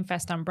Summer Game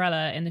Fest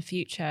umbrella in the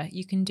future,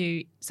 you can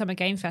do Summer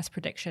Game Fest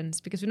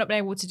predictions, because we've not been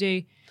able to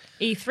do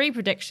E3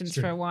 predictions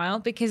for a while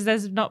because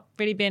there's not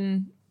really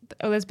been,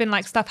 there's been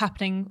like stuff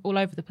happening all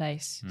over the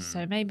place.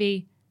 So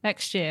maybe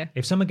next year.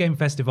 If Summer Game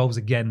Fest evolves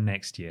again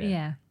next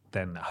year,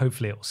 then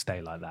hopefully it will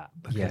stay like that,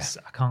 because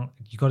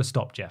you got to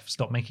stop, Jeff.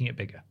 Stop making it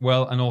bigger.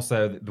 Well, and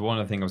also the one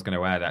other thing I was going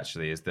to add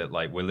actually is that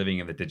like we're living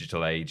in the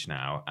digital age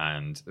now,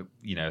 and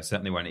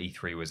certainly when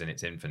E3 was in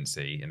its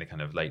infancy in the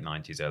kind of late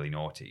 90s, early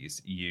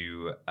noughties,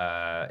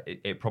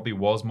 it probably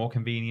was more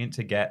convenient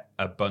to get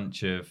a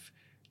bunch of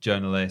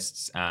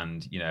journalists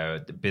and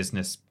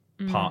business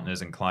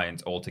partners and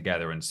clients all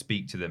together and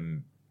speak to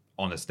them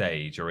on a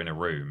stage or in a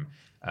room.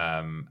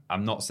 I'm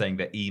not saying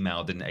that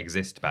email didn't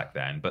exist back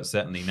then, but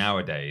certainly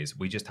nowadays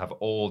we just have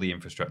all the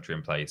infrastructure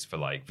in place for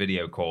like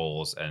video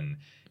calls and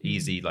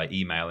easy like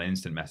email and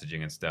instant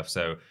messaging and stuff.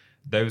 So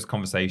those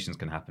conversations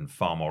can happen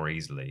far more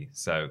easily.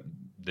 So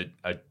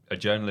a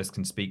journalist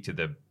can speak to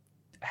the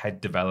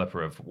head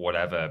developer of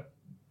whatever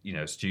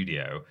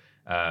studio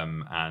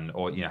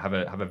or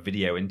have a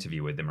video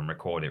interview with them and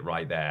record it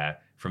right there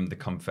from the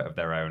comfort of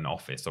their own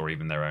office or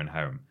even their own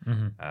home.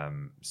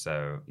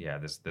 So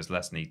there's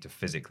less need to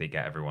physically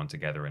get everyone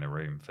together in a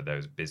room for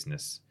those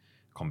business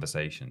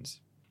conversations.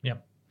 Yeah,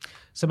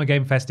 Summer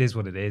Game Fest is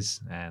what it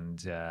is,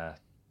 and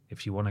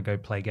if you want to go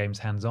play games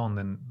hands-on,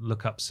 then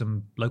look up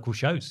some local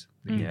shows.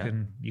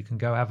 You can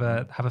go have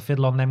a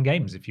fiddle on them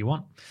games if you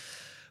want.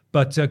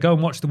 But go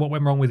and watch the What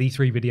Went Wrong with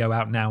E3 video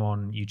out now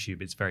on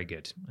YouTube. It's very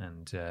good,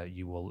 and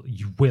you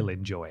will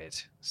enjoy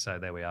it. So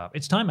there we are.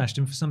 It's time,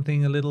 Ashton, for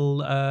something a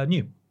little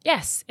new.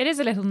 Yes, it is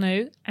a little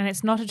new, and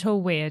it's not at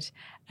all weird.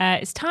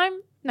 It's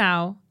time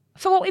now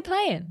for What We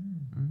Playing.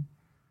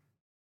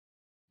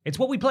 It's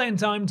What We Playing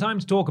time. Time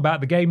to talk about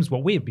the games,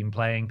 what we have been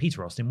playing.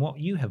 Peter Austin, what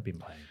you have been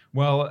playing.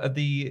 Well, at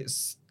the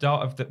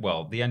start of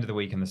the end of the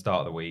week and the start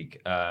of the week,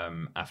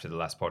 after the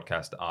last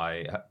podcast,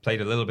 I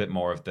played a little bit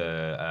more of the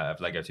of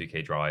Lego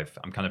 2K Drive.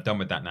 I'm kind of done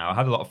with that now. I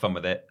had a lot of fun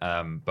with it,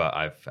 but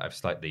I've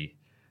slightly,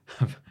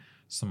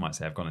 some might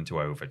say, I've gone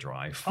into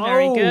overdrive.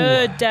 Very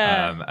good.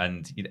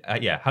 And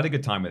had a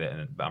good time with it,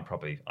 and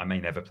I may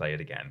never play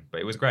it again,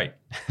 but it was great.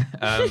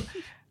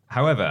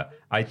 However,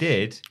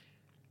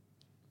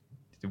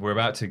 we're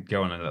about to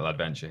go on a little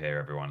adventure here,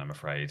 everyone, I'm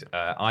afraid.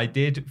 I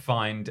did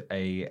find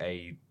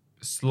a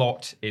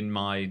slot in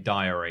my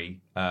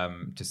diary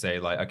to say,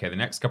 like, okay, the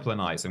next couple of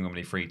nights I'm going to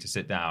be free to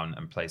sit down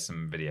and play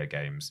some video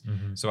games.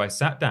 So I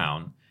sat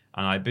down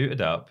and I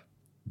booted up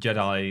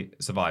Jedi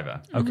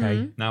Survivor.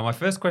 Okay. Now, my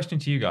first question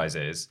to you guys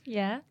is,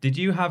 did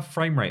you have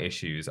frame rate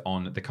issues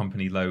on the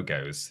company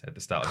logos at the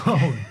start of the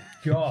game? Oh,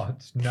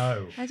 God,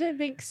 no. I don't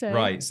think so.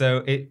 Right,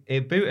 so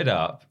it booted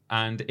up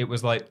and it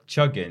was like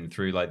chugging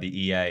through like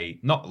the EA,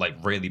 not like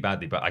really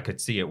badly, but I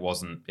could see it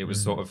was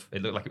sort of,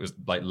 it looked like it was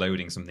like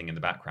loading something in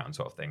the background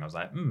sort of thing. I was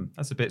like,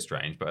 that's a bit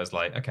strange, but I was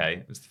like, okay,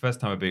 it was the first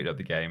time I booted up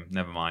the game,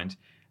 never mind.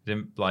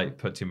 Didn't like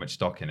put too much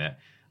stock in it.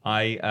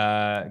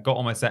 I got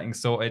all my settings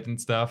sorted and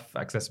stuff,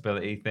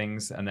 accessibility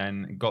things, and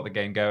then got the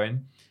game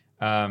going.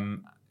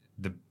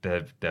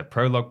 The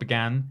prologue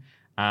began,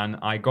 and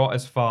I got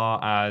as far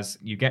as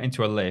you get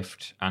into a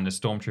lift, and a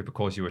stormtrooper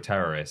calls you a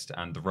terrorist,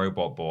 and the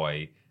robot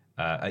boy,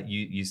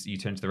 you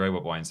turn to the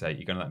robot boy and say,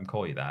 "You're going to let him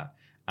call you that?"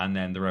 And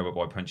then the robot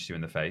boy punched you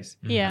in the face,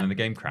 and then the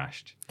game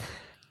crashed.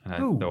 And I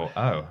thought,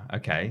 oh,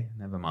 okay,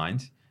 never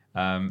mind.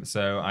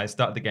 So I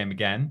started the game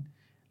again.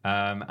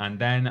 And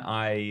then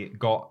I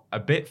got a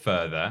bit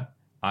further.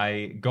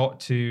 I got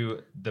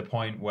to the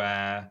point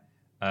where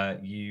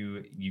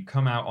you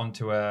come out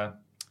onto a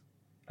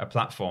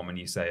platform and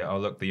you say, "Oh,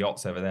 look, the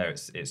yacht's over there.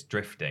 It's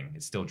drifting.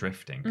 It's still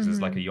drifting because there's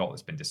like a yacht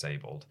that's been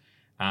disabled."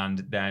 And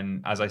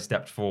then as I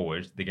stepped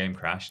forward, the game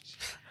crashed.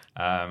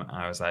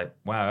 I was like,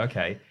 "Wow,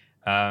 okay."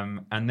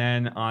 And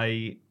then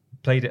I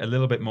played it a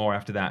little bit more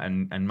after that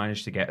and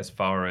managed to get as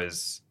far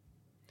as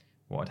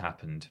what had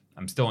happened.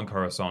 I'm still on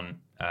Coruscant.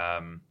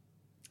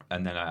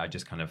 And then I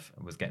just kind of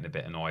was getting a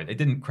bit annoyed. It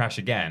didn't crash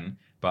again,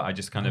 but I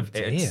just kind of,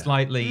 it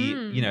slightly,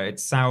 it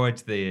soured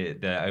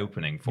the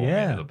opening for me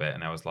a little bit.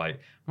 And I was like,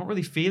 I'm not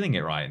really feeling it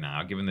right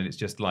now, given that it's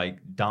just like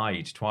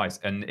died twice.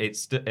 And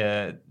it's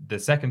the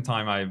second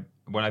time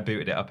when I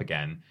booted it up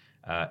again,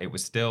 it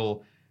was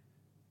still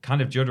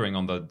kind of juddering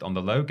on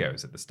the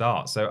logos at the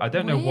start. So I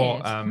don't know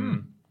what, I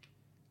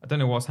don't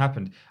know what's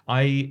happened.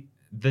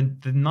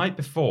 The night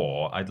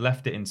before, I'd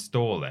left it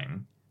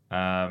installing,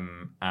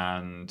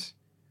 and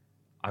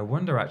I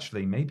wonder,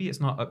 actually, maybe it's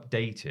not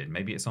updated.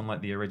 Maybe it's on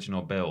like the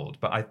original build.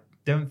 But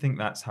don't think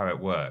that's how it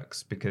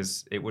works,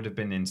 because it would have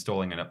been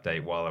installing an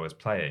update while I was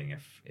playing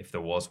if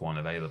there was one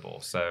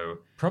available. So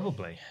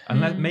probably.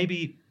 Unless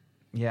maybe,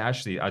 yeah,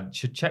 actually, I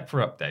should check for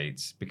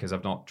updates because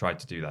I've not tried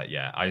to do that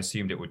yet. I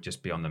assumed it would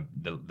just be on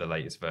the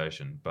latest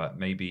version, but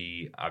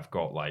maybe I've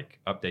got like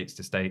updates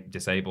to stay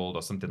disabled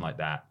or something like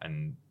that,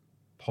 and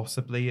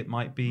possibly it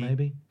might be.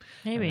 Maybe.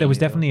 There was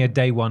definitely a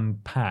day one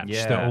patch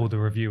that all the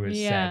reviewers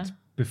said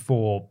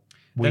before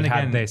we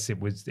had this. It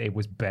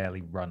was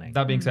barely running.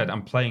 That being said,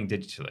 I'm playing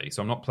digitally,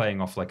 so I'm not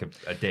playing off like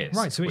a disc.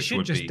 Right, so it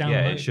should just download.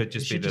 Yeah, it should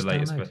just be the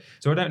latest.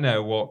 So I don't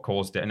know what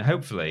caused it, and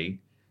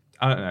hopefully,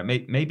 I don't know.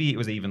 Maybe it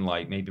was even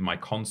like maybe my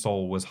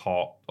console was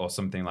hot or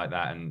something like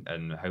that,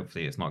 and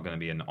hopefully it's not going to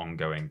be an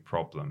ongoing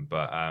problem.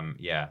 But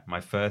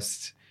my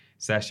first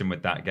session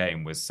with that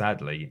game was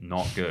sadly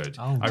not good.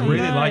 I really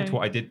liked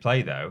what I did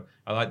play though.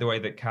 I like the way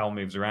that Cal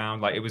moves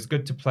around. Like it was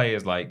good to play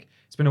as like,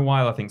 it's been a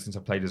while I think since I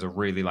played as a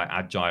really like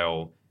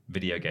agile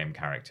video game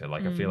character.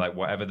 Like I feel like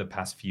whatever the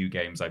past few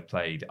games I've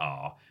played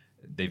are,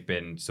 they've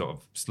been sort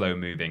of slow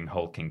moving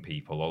hulking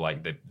people, or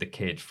like the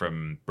kid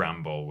from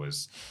Bramble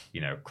was,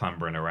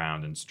 clambering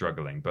around and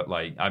struggling, but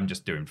like I'm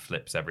just doing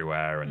flips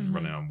everywhere and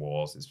running on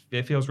walls.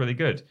 It feels really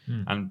good.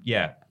 And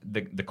yeah,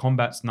 the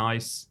combat's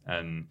nice,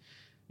 and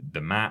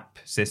the map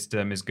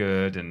system is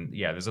good, and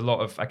there's a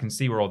lot of, I can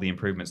see where all the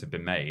improvements have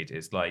been made.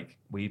 It's like,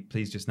 will you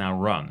please just now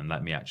run and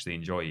let me actually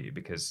enjoy you,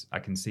 because I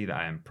can see that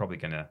I am probably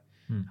gonna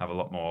have a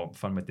lot more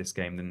fun with this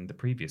game than the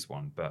previous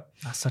one. But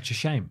that's such a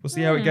shame. We'll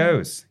see how it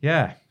goes.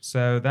 Yeah,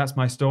 so that's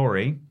my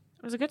story.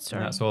 It was a good story.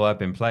 And that's all I've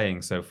been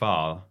playing so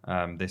far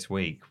this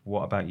week.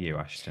 What about you,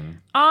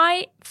 Ashton?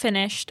 I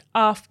finished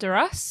After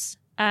Us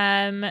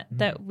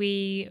that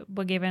we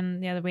were given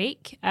the other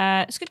week.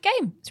 It's a good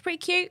game. It's pretty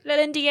cute,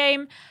 little indie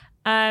game.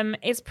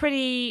 It's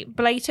pretty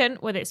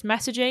blatant with its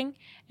messaging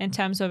in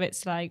terms of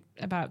it's like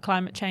about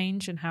climate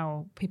change and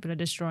how people are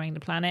destroying the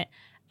planet.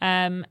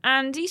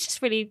 And it's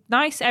just really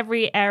nice.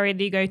 Every area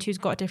that you go to has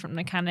got different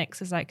mechanics.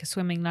 There's like a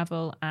swimming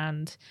level,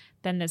 and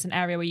then there's an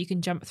area where you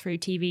can jump through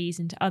TVs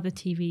into other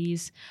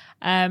TVs.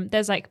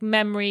 There's like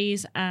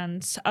memories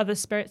and other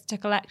spirits to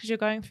collect as you're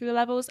going through the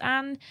levels.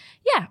 And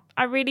yeah,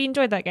 I really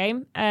enjoyed that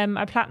game.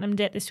 I platinumed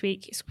it this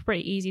week. It's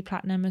pretty easy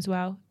platinum as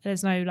well.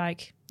 There's no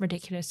like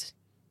ridiculous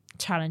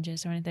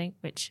challenges or anything,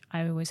 which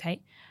I always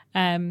hate.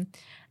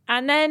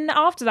 And then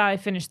after that, I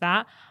finished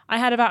that. I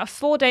had about a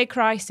 4-day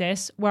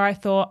crisis where I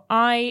thought,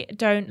 I'm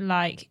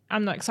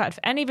not excited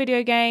for any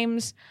video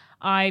games.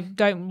 I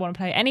don't want to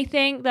play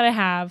anything that I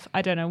have.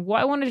 I don't know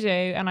what I want to do.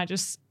 And I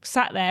just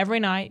sat there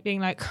every night being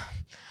like,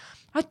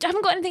 I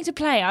haven't got anything to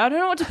play. I don't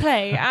know what to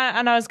play.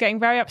 And I was getting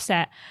very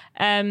upset.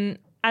 And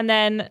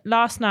then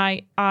last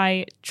night,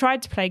 I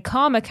tried to play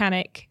Car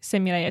Mechanic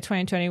Simulator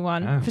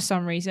 2021 for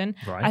some reason.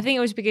 Right. I think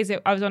it was because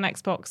I was on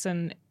Xbox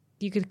and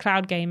you could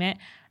cloud game it.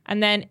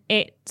 And then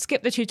it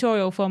skipped the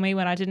tutorial for me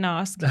when I didn't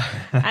ask.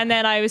 And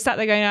then I was sat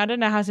there going, I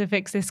don't know how to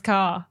fix this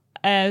car.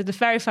 The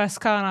very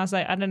first car, and I was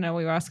like, I don't know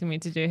what you're asking me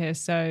to do here.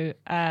 So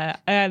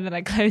and then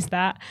I closed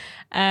that.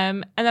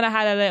 And then I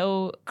had a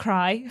little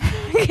cry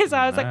because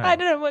I was like, I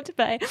don't know what to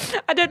play.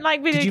 I don't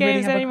like video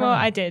games anymore.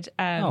 I did.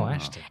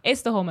 Ashton.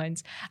 It's the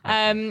hormones.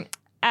 Then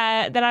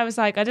I was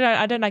like,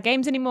 I don't like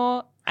games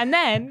anymore. And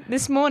then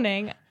this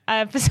morning,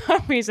 for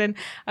some reason,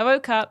 I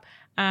woke up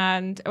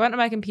and I went on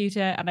my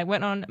computer and I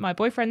went on my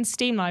boyfriend's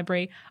Steam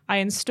library. I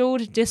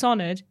installed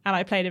Dishonored and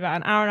I played about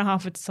an hour and a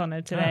half of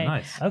Dishonored today. Oh,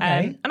 nice.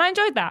 Okay. And I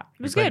enjoyed that.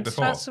 It was good.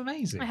 That's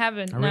amazing. I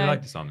haven't. I really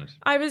like Dishonored.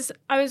 I was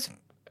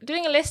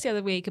doing a list the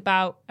other week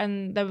about,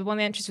 and there was one of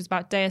the entries was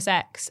about Deus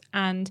Ex,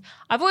 and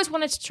I've always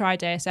wanted to try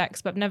Deus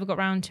Ex, but never got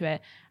around to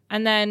it.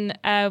 And then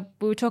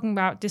we were talking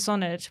about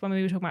Dishonored when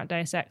we were talking about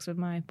Deus Ex with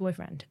my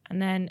boyfriend. And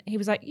then he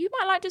was like, you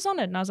might like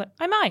Dishonored. And I was like,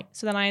 I might.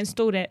 So then I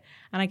installed it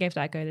and I gave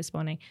that a go this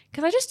morning.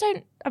 Because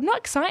I'm not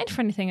excited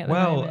for anything at the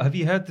moment. Well, have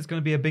you heard there's going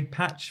to be a big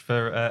patch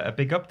for a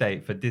big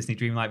update for Disney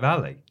Dreamlight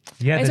Valley?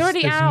 Yeah, it's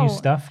already out. New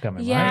stuff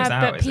coming, yeah,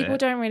 right? But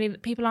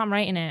people aren't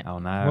rating it. Oh,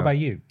 no. What about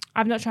you?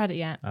 I've not tried it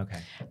yet. Okay.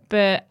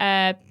 But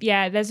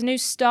there's a new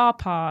Star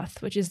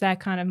Path, which is their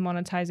kind of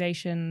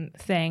monetization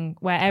thing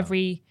where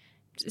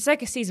it's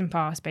like a season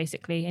pass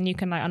basically, and you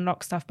can like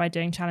unlock stuff by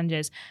doing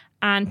challenges,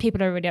 and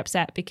people are really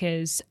upset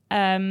because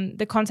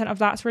the content of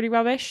that's really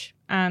rubbish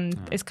and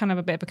it's kind of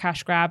a bit of a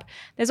cash grab.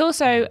 There's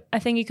also a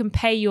thing you can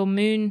pay your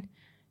moon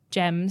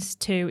gems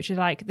to, which is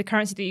like the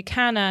currency that you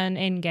can earn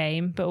in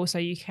game but also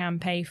you can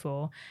pay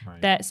for.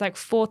 There's like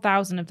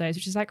 4,000 of those,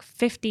 which is like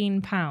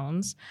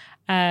 £15,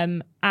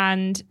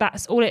 and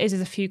that's all it is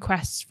a few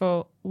quests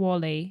for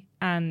Wally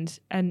and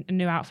a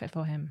new outfit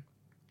for him.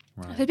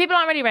 Right. So people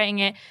aren't really rating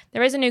it.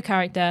 There is a new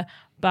character,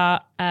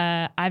 but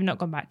I've not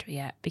gone back to it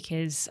yet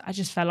because I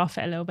just fell off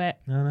it a little bit.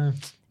 No.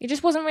 It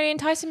just wasn't really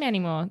enticing me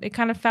anymore. It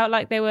kind of felt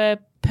like they were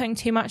putting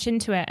too much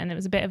into it, and it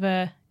was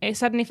it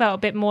suddenly felt a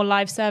bit more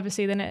live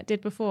servicey than it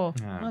did before.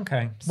 Yeah.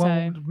 Okay.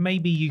 Well,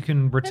 maybe you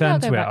can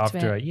return to it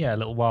after a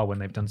little while when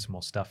they've done some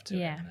more stuff to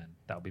it, and then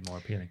that'll be more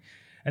appealing.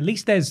 at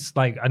least there's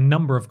like a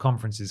number of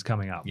conferences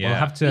coming up. Yeah. We'll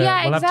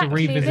have to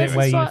revisit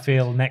where you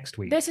feel next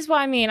week. This is what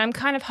I mean. I'm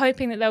kind of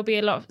hoping that there'll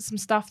be some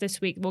stuff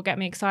this week that will get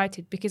me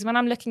excited, because when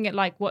I'm looking at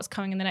like what's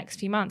coming in the next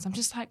few months, I'm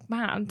just like,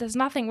 man, there's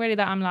nothing really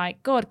that I'm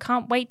like, God,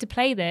 can't wait to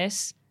play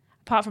this.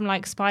 Apart from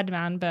like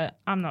Spider-Man, but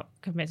I'm not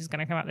convinced it's going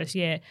to come out this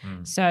year.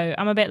 So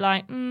I'm a bit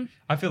like,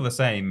 I feel the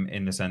same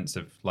in the sense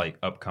of like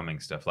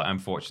upcoming stuff. Like I'm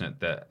fortunate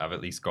that I've at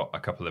least got a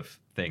couple of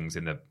things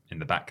in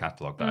the back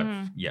catalogue that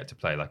I've yet to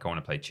play. Like I want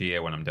to play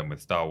Chia when I'm done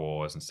with Star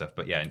Wars and stuff.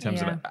 But yeah, in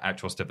terms of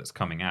actual stuff that's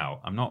coming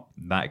out, I'm not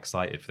that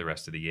excited for the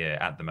rest of the year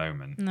at the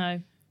moment.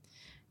 No.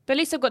 But at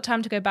least I've got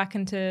time to go back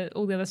into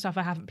all the other stuff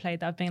I haven't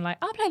played that I've been like,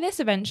 I'll play this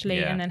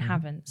eventually, and then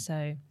haven't.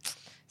 So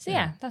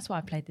yeah, that's what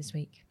I played this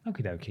week.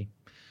 Okie dokie.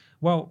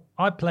 Well,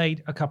 I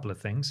played a couple of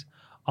things.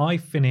 I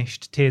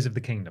finished Tears of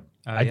the Kingdom.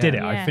 I did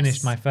it. Yes. I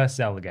finished my first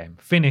Zelda game.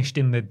 Finished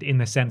in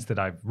the sense that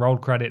I've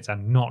rolled credits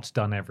and not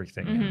done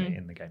everything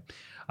in the game.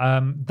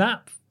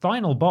 That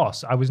final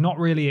boss, I was not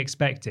really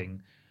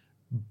expecting,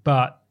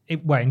 but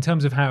in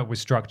terms of how it was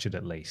structured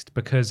at least,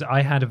 because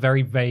I had a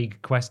very vague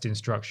quest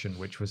instruction,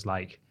 which was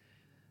like,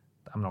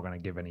 I'm not going to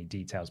give any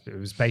details, but it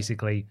was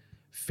basically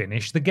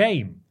finish the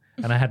game.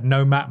 And I had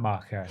no map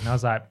marker. And I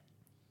was like,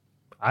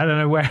 I don't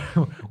know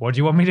what do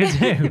you want me to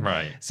do?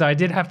 Right. So I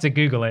did have to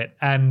Google it.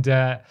 And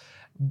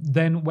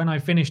then when I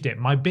finished it,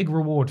 my big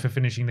reward for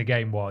finishing the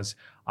game was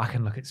I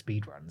can look at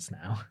speedruns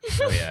now.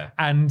 Oh, yeah.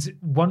 And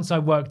once I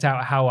worked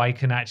out how I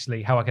could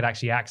actually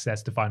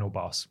access the final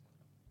boss,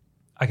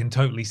 I can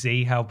totally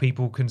see how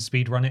people can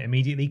speedrun it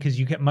immediately, because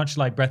you get, much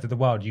like Breath of the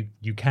Wild,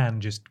 you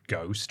can just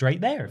go straight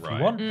there if you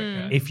want,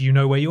 if you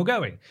know where you're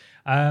going.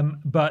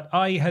 But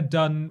I had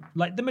done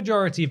like the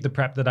majority of the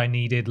prep that I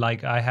needed.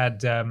 Like I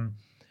had...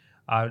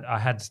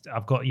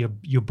 I've got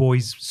your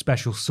boy's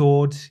special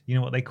sword. You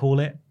know what they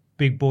call it?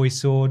 Big boy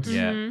sword.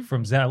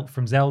 From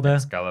Zelda.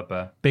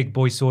 Excalibur. Big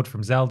boy sword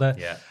from Zelda.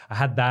 Yeah. I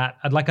had that.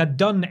 I'd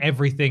done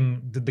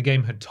everything that the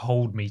game had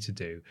told me to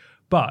do.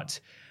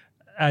 But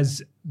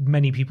as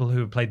many people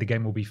who have played the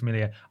game will be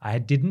familiar, I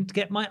didn't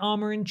get my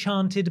armor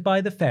enchanted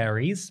by the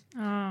fairies,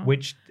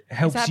 which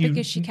helps you. Is that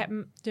because she kept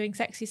doing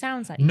sexy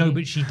sounds at you? No,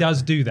 but she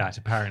does do that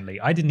apparently.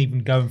 I didn't even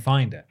go and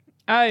find her.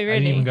 Oh, really? I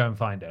didn't even go and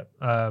find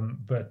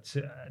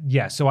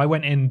it. So I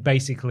went in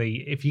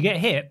basically, if you get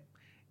hit,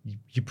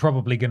 you're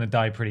probably going to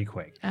die pretty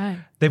quick. Oh.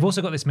 They've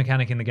also got this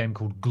mechanic in the game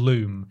called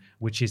gloom,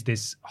 which is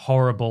this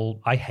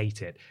horrible, I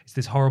hate it. It's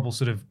this horrible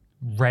sort of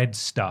red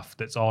stuff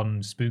that's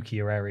on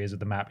spookier areas of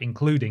the map,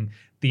 including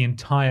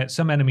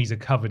some enemies are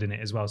covered in it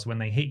as well. So when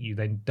they hit you,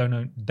 they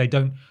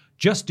don't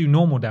just do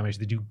normal damage,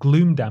 they do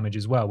gloom damage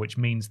as well, which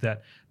means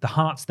that the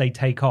hearts they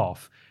take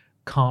off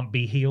can't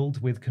be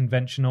healed with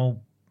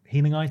conventional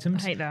healing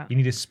items. I hate that. You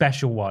need a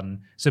special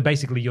one. So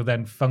basically you're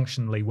then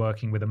functionally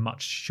working with a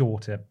much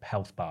shorter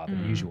health bar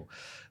than usual.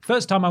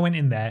 First time I went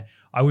in there,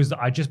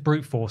 I just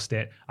brute forced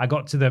it. I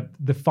got to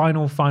the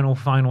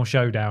final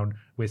showdown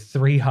with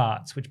 3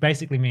 hearts, which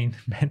basically meant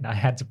I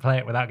had to play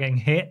it without getting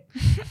hit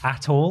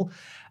at all.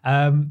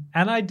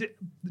 And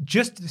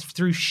just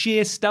through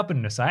sheer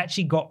stubbornness, I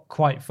actually got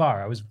quite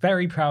far. I was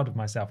very proud of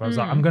myself. I was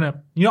like,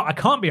 I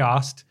can't be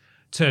asked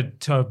to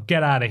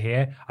get out of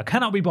here. I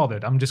cannot be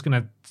bothered. I'm just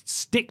going to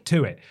stick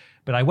to it.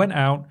 But I went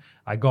out.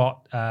 I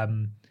got.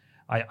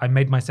 I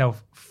made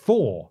myself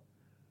 4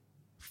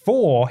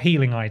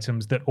 healing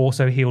items that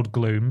also healed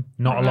gloom.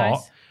 Not a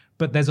lot,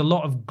 but there's a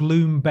lot of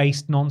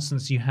gloom-based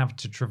nonsense you have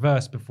to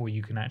traverse before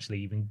you can actually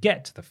even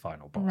get to the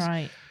final boss.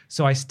 Right.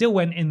 So I still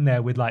went in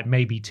there with like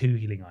maybe 2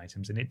 healing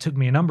items, and it took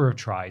me a number of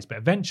tries, but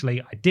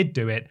eventually I did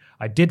do it.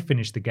 I did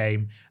finish the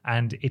game,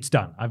 and it's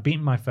done. I've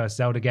beaten my first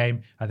Zelda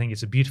game. I think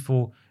it's a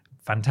beautiful,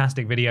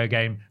 fantastic video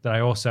game that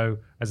I also,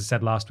 as I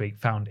said last week,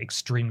 found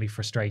extremely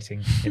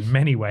frustrating in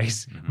many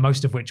ways,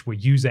 most of which were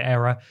user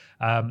error.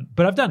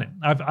 But I've done it.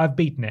 I've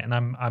beaten it,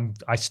 and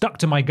I stuck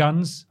to my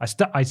guns.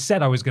 I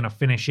said I was going to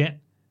finish it,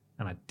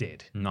 and I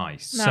did.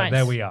 Nice. So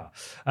there we are.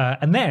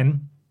 And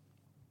then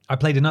I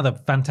played another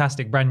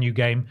fantastic brand new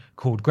game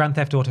called Grand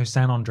Theft Auto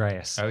San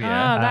Andreas. Oh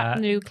yeah, that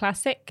new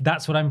classic.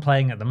 That's what I'm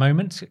playing at the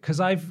moment, because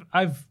I've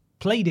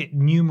played it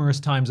numerous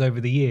times over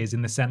the years,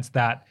 in the sense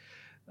that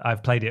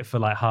I've played it for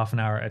like half an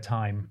hour at a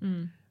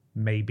time,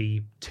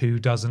 maybe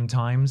 24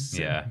 times.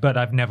 Yeah. But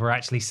I've never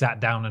actually sat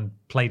down and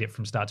played it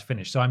from start to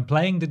finish. So I'm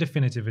playing the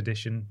definitive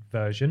edition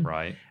version.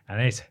 Right.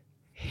 And it's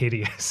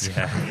hideous.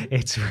 Yeah.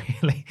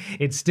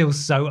 It's still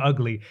so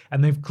ugly.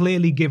 And they've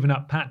clearly given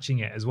up patching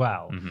it as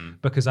well,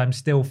 because I'm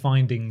still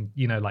finding,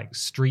 like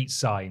street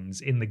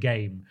signs in the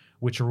game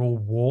which are all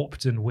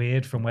warped and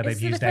weird from where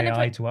they've used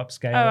AI to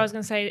upscale. Oh, I was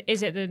going to say,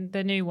 is it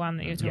the new one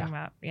that you're talking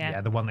about?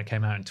 Yeah, the one that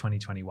came out in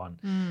 2021.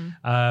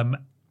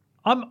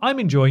 I'm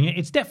enjoying it.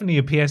 It's definitely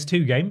a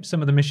PS2 game.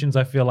 Some of the missions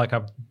I feel like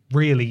are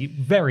really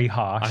very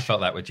harsh. I felt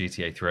that with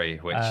GTA 3,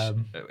 which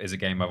is a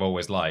game I've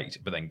always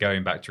liked. But then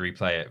going back to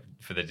replay it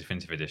for the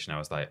definitive edition, I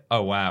was like,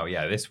 oh, wow,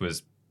 yeah, this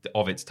was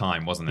of its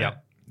time, wasn't it?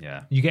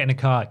 Yeah. You get in a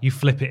car, you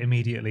flip it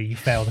immediately, you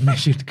fail the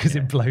mission because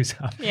it blows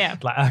up. Yeah.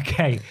 Like,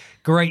 okay,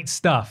 great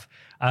stuff.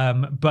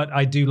 But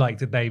I do like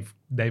that they've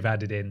they've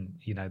added in,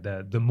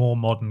 the more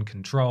modern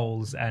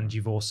controls, and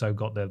you've also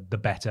got the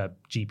better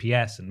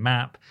GPS and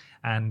map,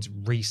 and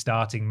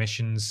restarting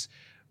missions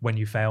when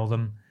you fail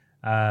them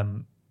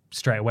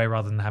straight away,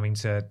 rather than having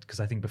to, because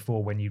I think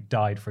before, when you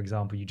died, for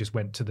example, you just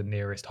went to the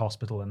nearest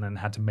hospital and then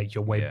had to make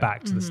your way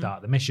back to the start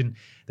of the mission.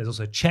 There's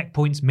also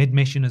checkpoints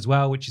mid-mission as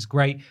well, which is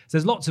great. So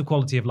there's lots of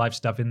quality of life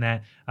stuff in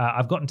there.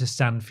 I've gotten to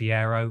San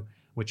Fierro,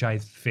 which I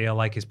feel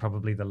like is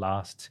probably the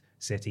last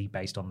city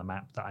based on the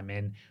map that I'm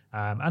in,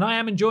 and I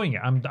am enjoying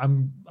it.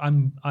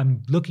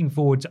 I'm looking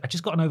forward to. I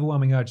just got an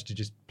overwhelming urge to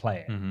just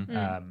play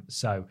it.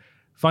 So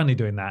finally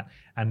doing that,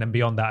 and then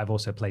beyond that, I've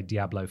also played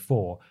Diablo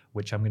 4,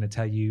 which I'm going to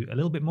tell you a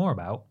little bit more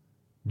about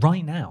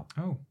right now.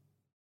 Oh,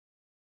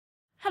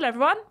 hello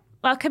everyone!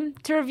 Welcome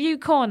to Review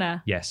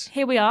Corner. Yes,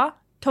 here we are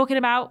talking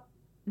about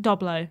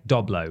Doblo.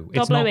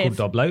 It's not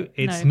called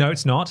Doblo. No,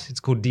 it's not. It's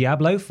called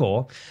Diablo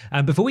 4.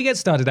 And before we get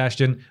started,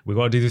 Ashton, we've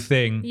got to do the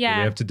thing that we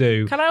have to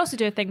do. Can I also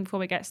do a thing before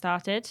we get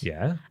started?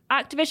 Yeah.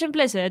 Activision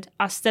Blizzard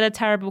are still a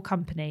terrible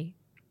company.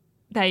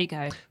 There you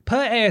go.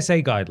 Per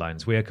ASA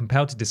guidelines, we are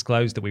compelled to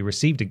disclose that we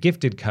received a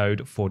gifted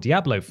code for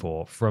Diablo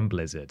 4 from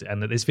Blizzard,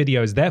 and that this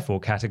video is therefore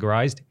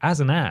categorized as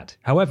an ad.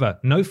 However,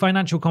 no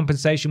financial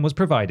compensation was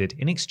provided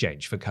in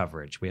exchange for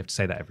coverage. We have to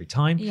say that every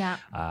time. Yeah.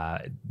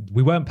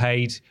 We weren't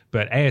paid,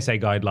 but ASA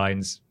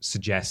guidelines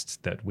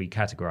suggest that we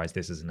categorize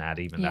this as an ad,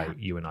 even though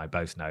you and I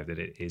both know that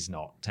it is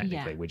not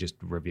technically. We're just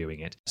reviewing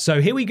it. So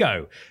here we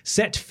go.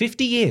 Set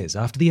 50 years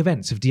after the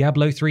events of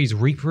Diablo 3's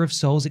Reaper of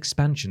Souls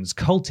expansions,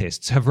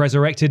 cultists have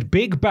resurrected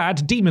big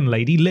bad demon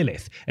lady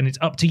Lilith, and it's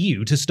up to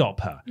you to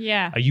stop her.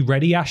 Yeah. Are you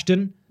ready,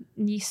 Ashton?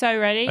 You so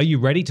ready? Are you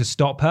ready to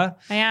stop her?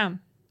 I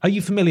am. Are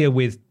you familiar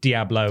with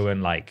Diablo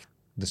and like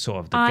the sort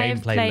of the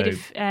gameplay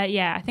loop?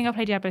 I think I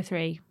played Diablo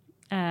 3.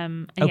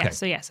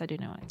 Okay. Yes, I do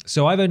know it.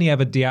 So I've only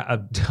ever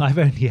dabbled.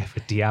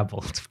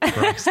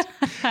 Christ.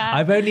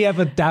 I've only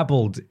ever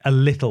dabbled a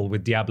little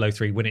with Diablo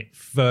 3 when it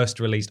first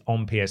released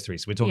on PS3.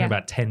 So we're talking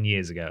about 10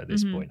 years ago at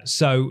this point.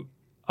 So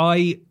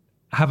I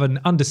have an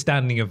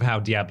understanding of how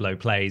Diablo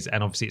plays,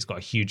 and obviously it's got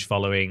a huge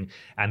following,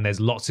 and there's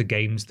lots of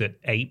games that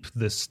ape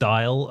the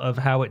style of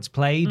how it's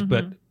played,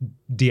 but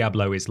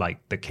Diablo is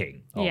like the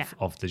king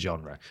of the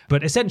genre.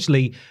 But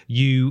essentially,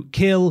 you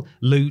kill,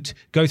 loot,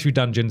 go through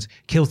dungeons,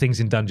 kill things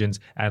in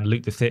dungeons, and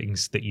loot the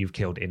things that you've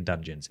killed in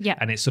dungeons. Yeah.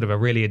 And it's sort of a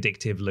really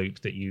addictive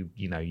loop that you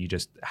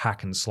just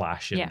hack and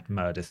slash and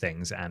murder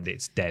things, and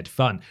it's dead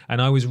fun.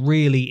 And I was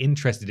really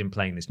interested in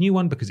playing this new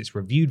one because it's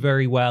reviewed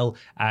very well,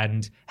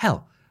 and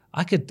hell,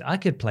 I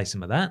could play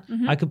some of that.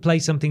 I could play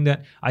something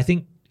that I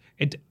think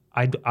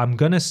I'm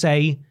gonna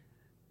say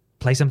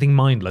play something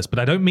mindless, but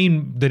I don't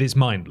mean that it's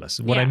mindless.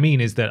 What I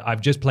mean is that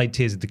I've just played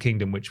Tears of the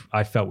Kingdom, which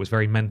I felt was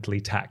very mentally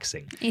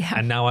taxing. Yeah.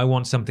 And now I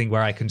want something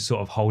where I can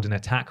sort of hold an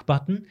attack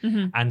button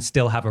and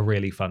still have a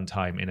really fun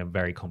time in a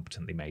very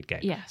competently made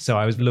game. Yes. So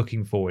I was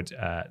looking forward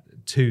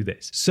to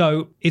this.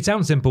 So it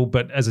sounds simple,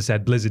 but as I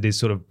said, Blizzard is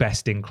sort of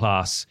best in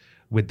class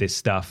with this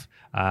stuff.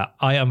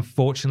 I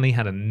unfortunately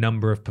had a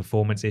number of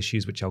performance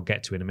issues, which I'll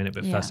get to in a minute,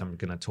 but first I'm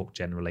going to talk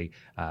generally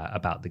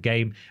about the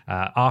game.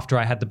 After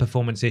I had the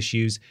performance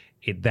issues,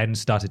 it then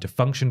started to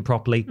function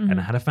properly, and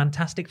I had a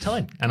fantastic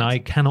time, and I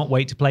cannot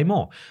wait to play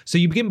more. So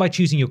you begin by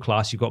choosing your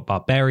class. You've got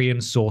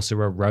Barbarian,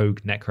 Sorcerer, Rogue,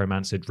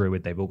 Necromancer,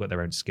 Druid. They've all got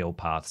their own skill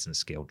paths and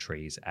skill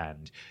trees,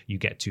 and you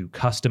get to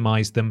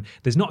customize them.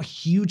 There's not a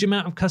huge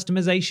amount of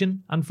customization,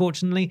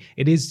 unfortunately.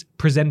 It is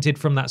presented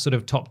from that sort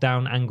of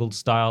top-down angled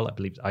style, I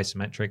believe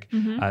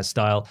isometric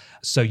style,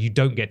 so you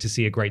don't get to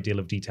see a great deal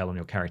of detail on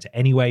your character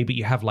anyway, but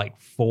you have like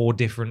 4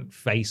 different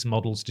face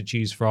models to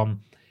choose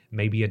from,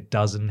 maybe a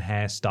dozen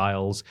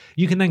hairstyles.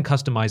 You can then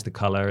customize the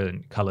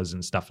colors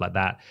and stuff like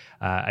that,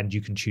 and you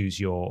can choose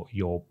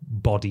your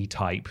body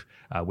type,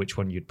 which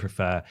one you'd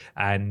prefer,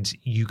 and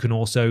you can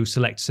also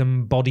select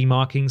some body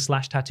markings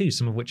 / tattoos,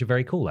 some of which are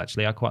very cool.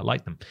 Actually, I quite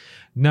like them.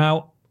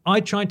 Now,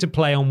 I tried to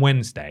play on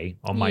Wednesday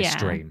on my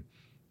stream,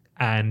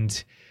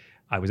 and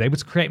I was able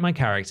to create my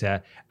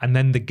character, and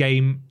then the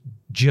game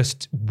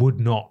just would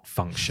not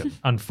function,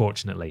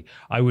 unfortunately.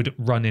 I would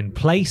run in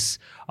place,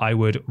 I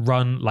would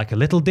run like a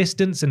little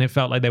distance, and it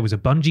felt like there was a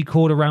bungee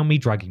cord around me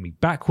dragging me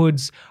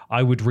backwards.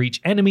 I would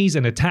reach enemies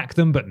and attack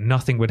them, but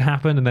nothing would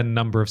happen, and then a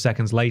number of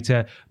seconds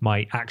later,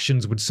 my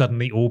actions would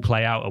suddenly all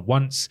play out at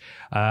once.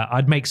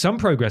 I'd make some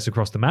progress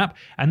across the map,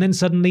 and then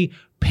suddenly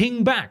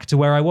ping back to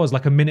where I was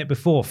like a minute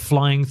before,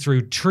 flying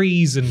through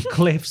trees and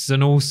cliffs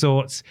and all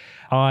sorts.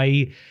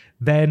 I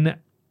then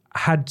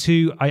tried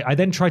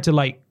to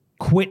like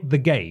quit the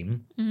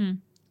game,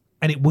 and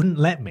it wouldn't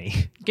let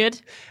me.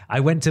 Good. I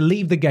went to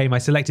leave the game. I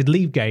selected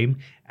leave game,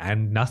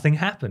 and nothing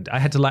happened. I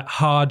had to like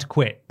hard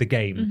quit the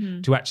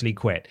game to actually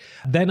quit.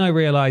 Then I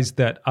realized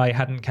that I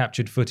hadn't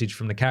captured footage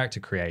from the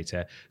character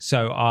creator,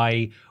 so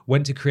I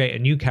went to create a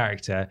new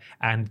character,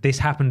 and this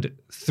happened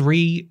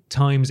 3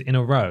 times in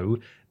a row.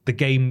 The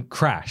game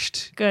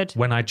crashed. Good.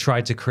 When I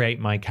tried to create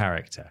my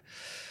character.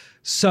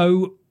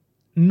 So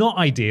not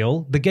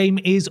ideal. The game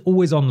is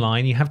always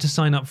online. You have to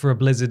sign up for a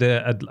Blizzard,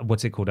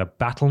 what's it called, a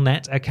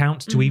Battle.net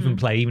account to even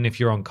play, even if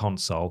you're on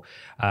console.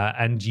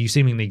 And you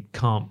seemingly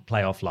can't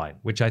play offline,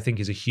 which I think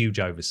is a huge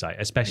oversight,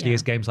 especially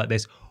as games like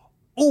this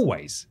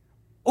always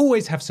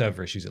have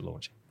server issues at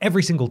launch.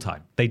 Every single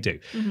time they do.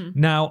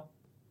 Now,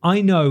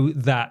 I know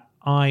that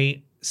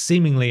I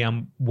seemingly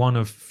am one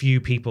of few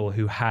people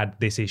who had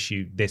this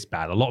issue this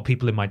bad. A lot of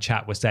people in my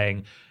chat were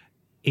saying,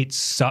 it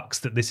sucks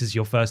that this is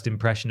your first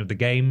impression of the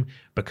game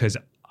because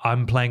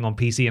I'm playing on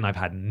PC and I've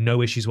had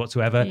no issues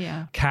whatsoever.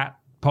 Yeah. Kat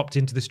popped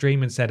into the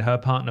stream and said her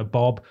partner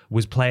Bob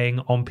was playing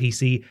on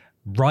PC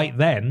right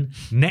then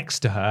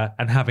next to her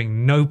and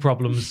having no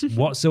problems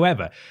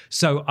whatsoever.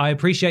 So I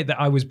appreciate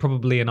that I was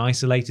probably an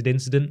isolated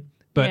incident,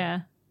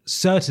 but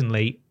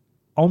certainly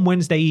on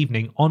Wednesday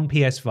evening on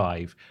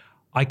PS5,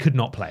 I could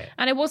not play it.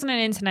 And it wasn't an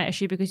internet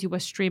issue because you were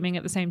streaming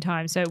at the same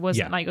time. So it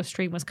wasn't like your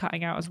stream was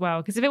cutting out as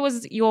well. Because if it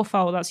was your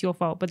fault, that's your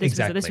fault. But this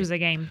was a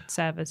game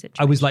server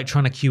situation. I was like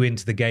trying to queue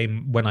into the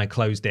game when I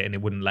closed it and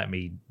it wouldn't let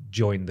me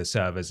join the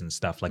servers and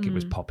stuff. Like it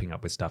was popping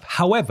up with stuff.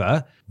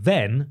 However,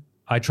 then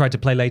I tried to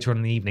play later on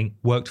in the evening,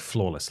 worked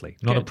flawlessly,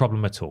 not a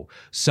problem at all.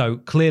 So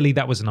clearly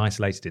that was an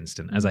isolated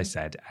incident, as I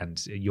said,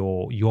 and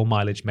your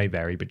mileage may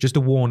vary, but just a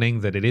warning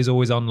that it is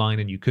always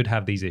online and you could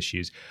have these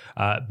issues.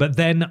 But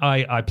then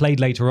I played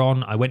later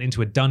on, I went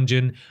into a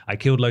dungeon, I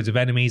killed loads of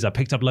enemies, I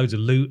picked up loads of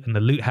loot, and the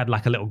loot had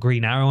like a little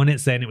green arrow on it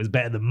saying it was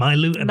better than my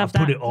loot, and I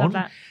put it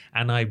on.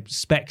 And I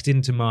spec'd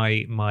into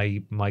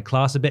my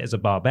class a bit as a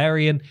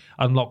barbarian,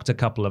 unlocked a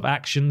couple of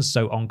actions.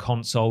 So on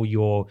console,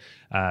 your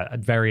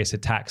various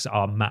attacks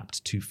are mapped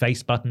to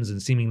face buttons,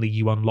 and seemingly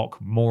you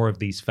unlock more of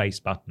these face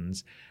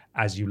buttons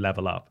as you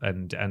level up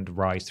and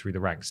rise through the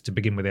ranks. To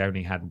begin with, I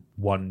only had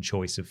one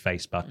choice of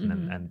face button,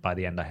 and by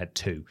the end I had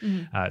two.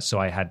 So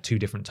I had two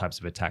different types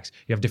of attacks.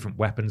 You have different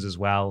weapons as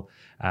well.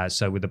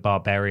 So with the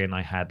barbarian,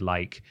 I had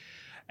like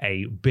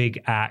a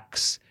big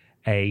axe,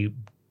 a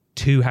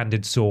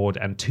two-handed sword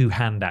and two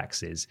hand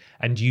axes,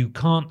 and you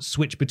can't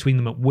switch between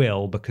them at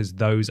will because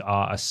those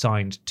are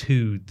assigned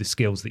to the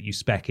skills that you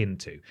spec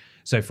into.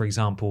 So for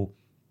example,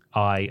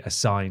 I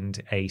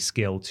assigned a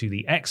skill to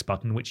the X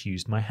button which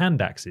used my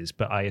hand axes,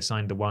 but I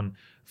assigned the one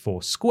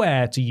for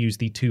square to use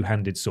the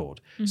two-handed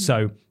sword.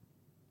 So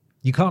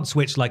you can't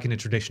switch like in a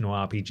traditional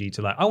RPG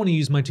to like, I want to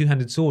use my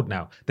two-handed sword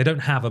now. They don't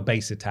have a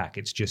base attack.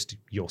 It's just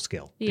your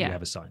skill that you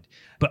have assigned.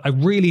 But I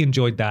really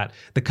enjoyed that.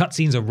 The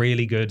cutscenes are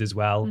really good as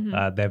well.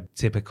 They're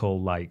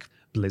typical like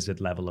Blizzard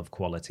level of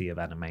quality of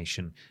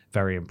animation.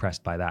 Very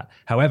impressed by that.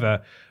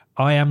 However,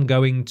 I am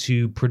going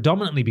to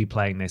predominantly be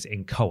playing this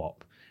in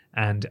co-op.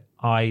 And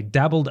I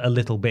dabbled a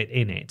little bit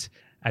in it.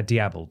 A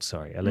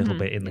little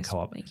bit in the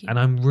co-op. And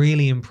I'm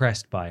really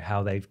impressed by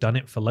how they've done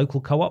it for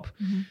local co-op.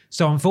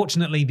 So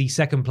unfortunately, the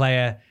second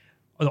player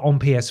on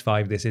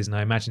PS5, this is, and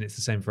I imagine it's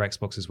the same for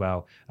Xbox as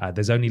well.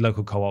 There's only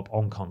local co-op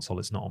on console.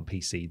 It's not on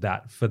PC.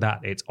 For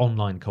that, it's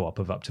online co-op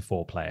of up to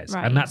 4 players.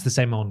 And that's the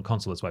same on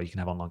console as well. You can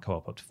have online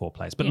co-op up to 4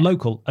 players. But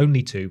local,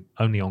 only 2,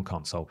 only on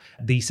console.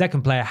 The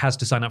second player has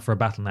to sign up for a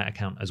Battle.net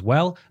account as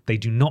well. They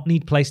do not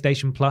need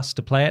PlayStation Plus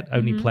to play it.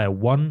 Only player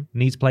 1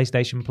 needs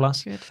PlayStation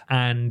Plus.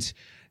 And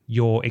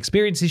your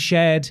experience is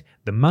shared,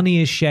 the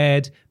money is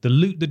shared, the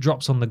loot that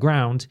drops on the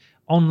ground.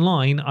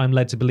 Online, I'm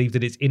led to believe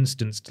that it's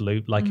instanced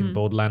loot, like in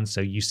Borderlands, so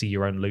you see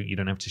your own loot, you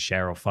don't have to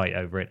share or fight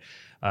over it.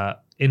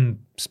 In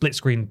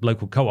split-screen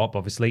local co-op,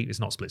 obviously, it's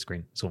not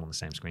split-screen, it's all on the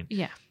same screen.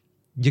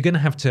 You're going to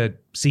have to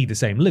see the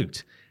same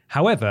loot.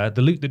 However,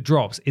 the loot that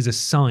drops is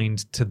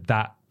assigned to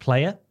that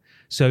player.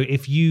 So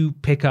if you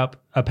pick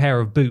up a pair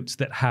of boots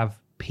that have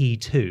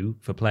P2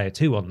 for player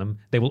 2 on them,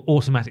 they will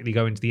automatically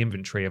go into the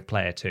inventory of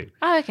player 2.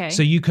 Oh, okay.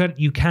 So you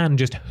can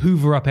just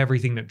hoover up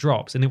everything that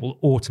drops and it will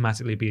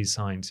automatically be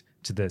assigned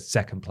to the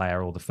second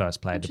player or the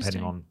first player,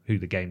 depending on who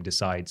the game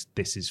decides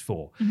this is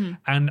for.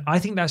 And I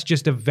think that's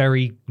just a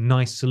very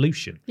nice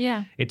solution.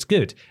 Yeah. It's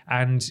good.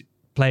 And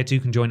player 2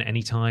 can join at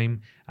any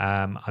time.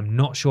 I'm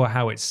not sure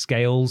how it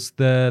scales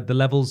the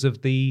levels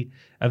of the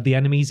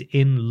enemies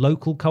in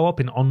local co-op.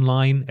 In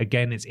online,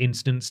 again, it's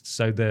instanced,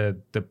 so the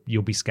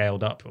you'll be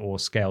scaled up or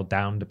scaled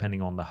down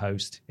depending on the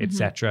host,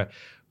 etc.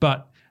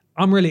 But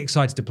I'm really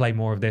excited to play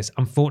more of this.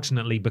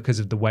 Unfortunately, because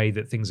of the way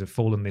that things have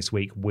fallen this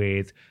week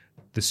with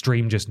the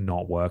stream just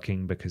not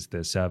working because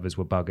the servers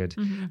were buggered.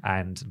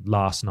 And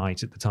last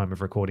night at the time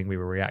of recording, we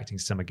were reacting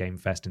to Summer Game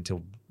Fest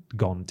until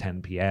gone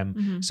 10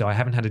 p.m. So I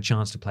haven't had a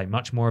chance to play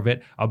much more of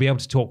it. I'll be able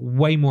to talk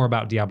way more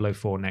about Diablo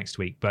 4 next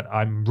week, but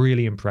I'm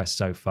really impressed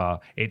so far.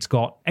 It's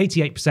got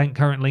 88%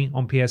 currently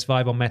on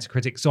PS5 on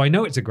Metacritic, so I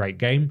know it's a great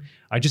game.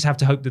 I just have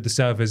to hope that the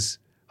servers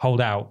hold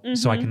out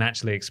so I can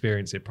actually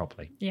experience it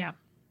properly. Yeah.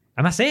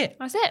 And that's it.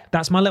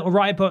 That's my little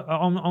write-up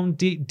on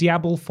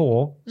Diablo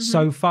 4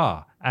 so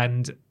far.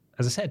 And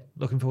as I said,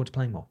 looking forward to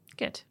playing more.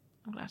 Good.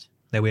 I'm glad.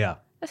 There we are.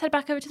 Let's head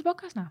back over to the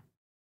podcast now.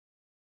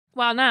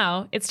 Well,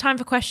 now it's time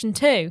for question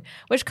 2,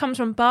 which comes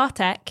from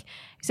Bartek,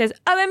 He says,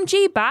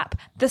 OMG BAP,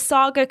 the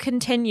saga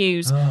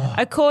continues.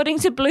 According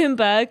to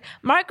Bloomberg,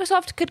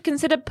 Microsoft could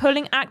consider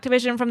pulling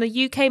Activision from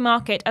the UK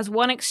market as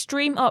one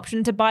extreme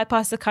option to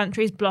bypass the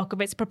country's block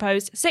of its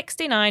proposed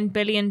 $69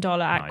 billion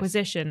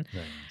acquisition.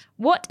 Nice.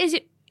 What is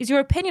your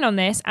opinion on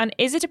this, and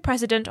is it a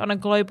precedent on a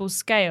global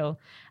scale?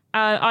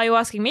 Are you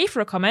asking me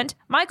for a comment?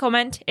 My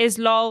comment is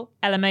lol,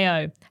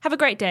 LMAO. Have a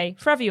great day.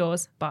 Forever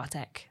yours,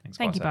 Bartek.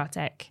 Thank you,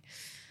 Bartek.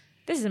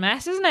 This is a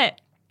mess, isn't it?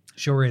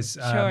 Sure is.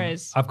 Sure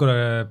is. I've got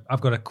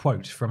a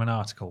quote from an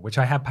article, which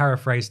I have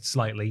paraphrased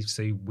slightly,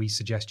 so we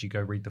suggest you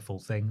go read the full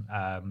thing.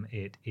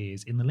 It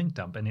is in the link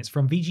dump, and it's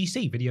from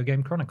VGC, Video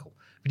Game Chronicle.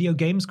 Video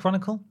Games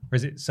Chronicle? Or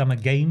is it Summer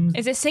Games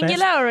Is it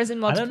singular Fest? or is it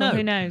multiple? I don't know.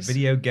 Who knows?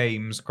 Video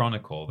Games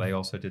Chronicle. They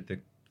also did the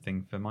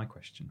thing for my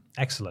question.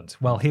 Excellent.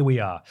 Well, here we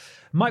are.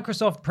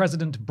 Microsoft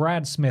President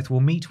Brad Smith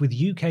will meet with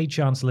UK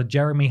Chancellor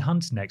Jeremy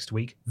Hunt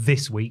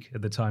this week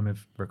at the time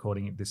of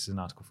recording. This is an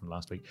article from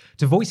last week,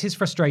 to voice his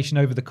frustration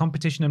over the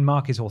Competition and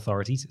Market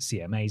Authority's,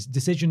 CMA's,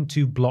 decision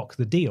to block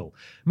the deal.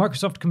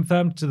 Microsoft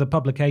confirmed to the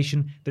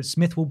publication that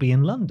Smith will be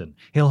in London.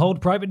 He'll hold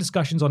private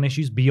discussions on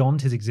issues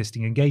beyond his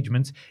existing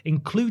engagements,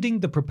 including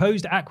the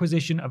proposed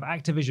acquisition of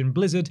Activision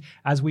Blizzard,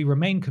 as we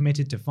remain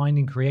committed to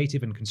finding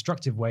creative and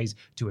constructive ways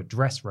to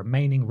address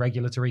remaining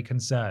regulatory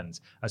concerns,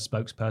 a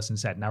spokesperson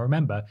said. Now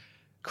remember,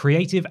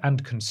 creative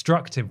and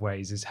constructive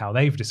ways is how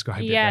they've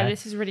described it. Yeah,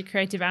 this is really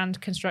creative and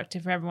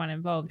constructive for everyone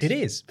involved. It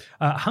is.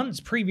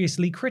 Hunt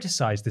previously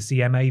criticised the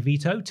CMA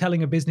veto,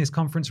 telling a business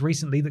conference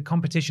recently that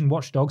competition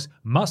watchdogs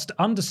must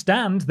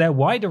understand their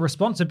wider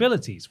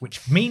responsibilities,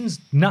 which means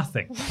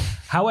nothing.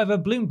 However,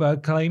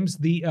 Bloomberg claims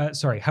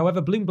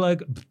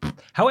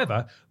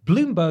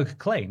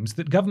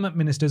that government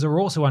ministers are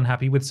also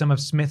unhappy with some of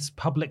Smith's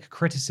public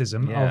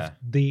criticism of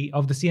the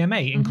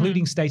CMA,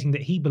 including stating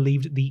that he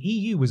believed the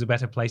EU was a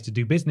better place to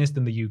do business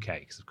than the UK,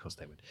 because of course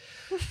they would.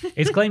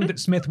 It's claimed that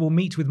Smith will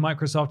meet with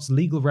Microsoft's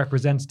legal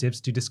representatives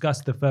to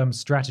discuss the firm's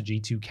strategy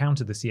to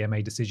counter the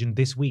CMA decision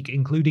this week,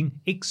 including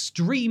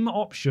extreme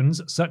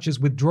options such as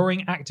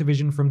withdrawing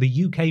Activision from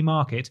the UK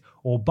market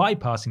or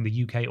bypassing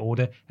the UK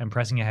order and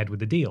pressing ahead with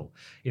the deal.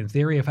 In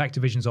theory, if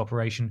Activision's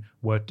operation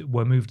were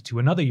moved to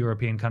another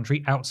European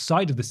country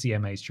outside of the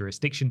CMA's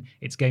jurisdiction,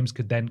 its games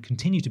could then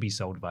continue to be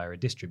sold via a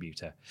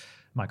distributor.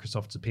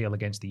 Microsoft's appeal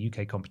against the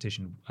UK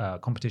competition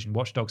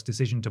watchdog's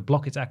decision to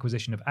block its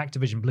acquisition of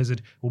Activision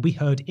Blizzard will be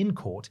heard in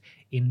court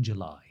in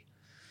July.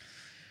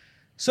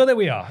 So there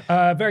we are.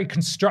 Very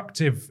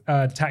constructive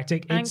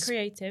tactic. And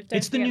creative.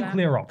 It's the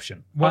nuclear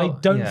option. Well, I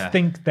don't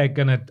think they're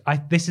going to...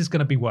 This is going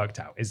to be worked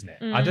out, isn't it?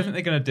 I don't think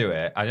they're going to do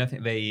it. I don't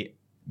think they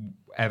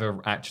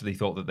ever actually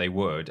thought that they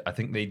would. I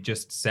think they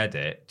just said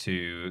it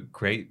to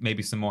create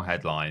maybe some more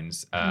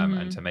headlines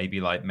and to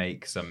maybe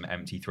make some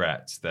empty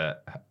threats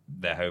that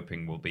they're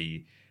hoping will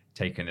be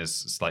taken as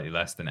slightly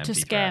less than empty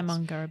threats. To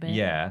scaremonger a bit.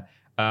 Yeah.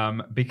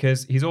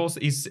 Because he's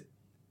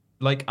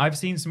I've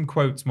seen some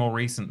quotes more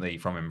recently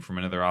from him from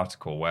another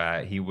article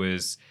where he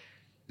was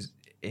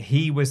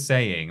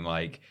saying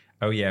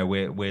oh yeah,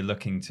 we're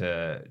looking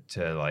to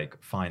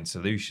find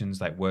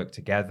solutions, work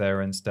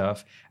together and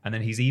stuff. And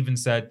then he's even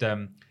said,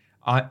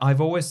 I've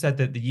always said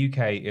that the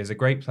UK is a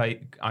great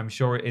place. I'm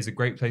sure it is a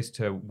great place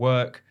to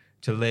work,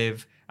 to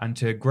live, and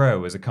to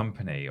grow as a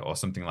company, or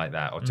something like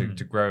that, or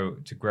to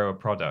grow a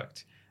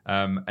product.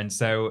 And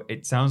so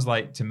it sounds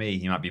like to me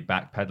he might be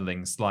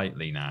backpedaling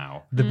slightly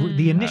now.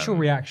 The initial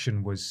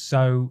reaction was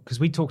because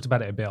we talked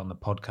about it a bit on the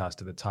podcast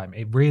at the time.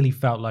 It really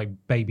felt like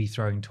baby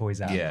throwing toys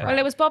out. Yeah. Well,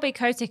 it was Bobby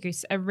Kotick who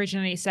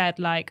originally said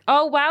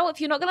oh well, if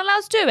you're not going to allow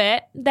us to do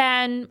it,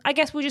 then I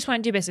guess we just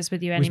won't do business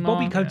with you anymore. It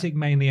was Bobby Kotick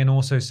mainly, and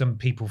also some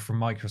people from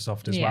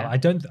Microsoft as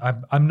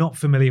well. I'm not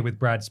familiar with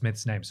Brad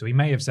Smith's name, so he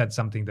may have said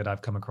something that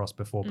I've come across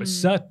before. But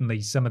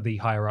certainly some of the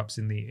higher ups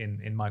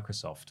in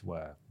Microsoft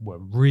were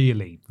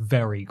really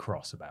very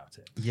cross about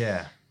it.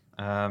 Yeah.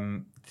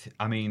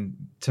 I mean,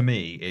 to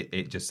me,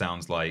 it just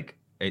sounds like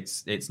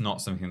it's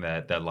not something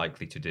they're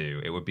likely to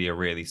do. It would be a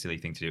really silly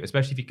thing to do,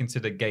 especially if you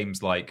consider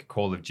games like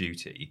Call of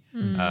Duty,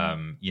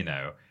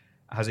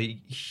 has a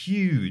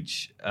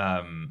huge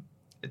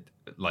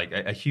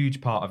a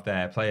huge part of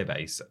their player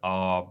base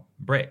are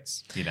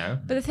Brits,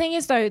 But the thing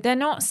is, though, they're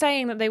not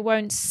saying that they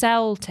won't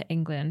sell to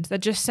England. They're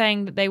just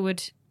saying that they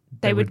would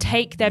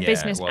take their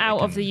business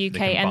out of the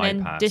UK and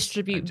then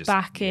distribute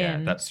back in.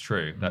 Yeah, that's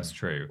true. That's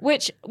true.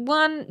 Which,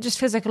 just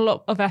feels like a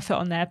lot of effort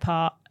on their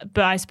part.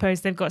 But I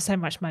suppose they've got so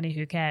much money,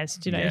 who cares?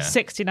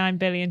 $69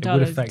 billion, do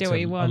what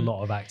you want. A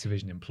lot of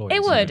Activision employees.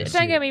 It would.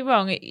 Don't get me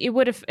wrong. It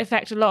would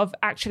affect a lot of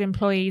actual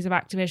employees of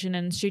Activision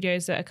and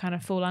studios that kind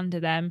of fall under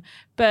them.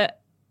 But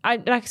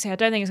like I say, I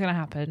don't think it's going to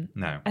happen.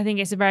 No. I think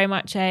it's very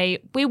much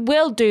we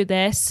will do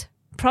this,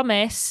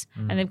 promise.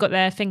 And they've got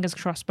their fingers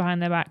crossed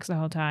behind their backs the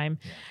whole time.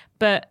 Yeah.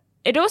 But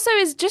it also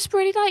is just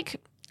really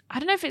I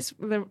don't know if I just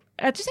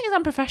think it's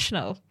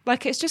unprofessional.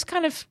 It's just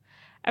kind of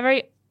a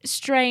very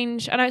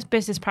strange, I know it's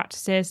business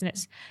practices and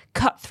it's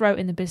cutthroat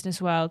in the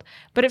business world,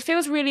 but it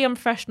feels really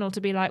unprofessional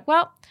to be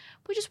well,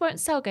 we just won't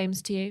sell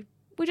games to you.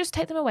 We'll just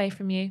take them away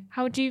from you.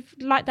 How would you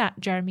like that,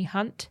 Jeremy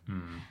Hunt?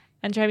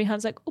 And Jeremy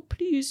Hunt's oh,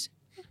 please,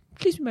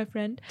 please be my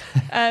friend.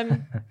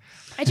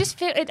 I just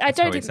feel it. I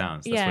don't. That's what it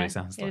sounds like.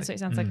 That's what it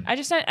sounds like. I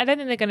don't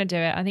think they're going to do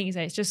it. I think you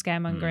say it's just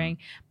scaremongering,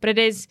 but it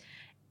is.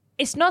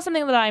 It's not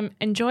something that I'm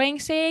enjoying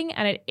seeing,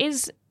 and it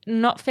is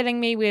not filling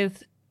me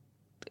with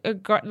I'm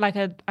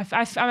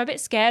a bit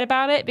scared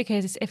about it,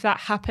 because if that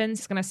happens,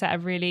 it's going to set a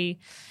really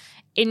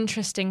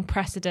interesting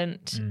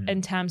precedent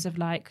in terms of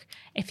like,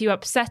 if you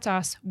upset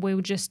us, we'll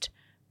just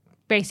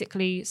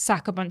basically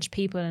sack a bunch of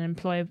people and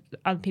employ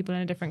other people in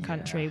a different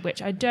country,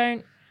 which I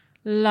don't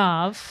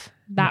love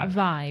that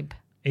vibe.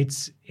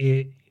 It's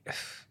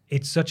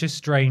such a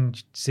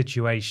strange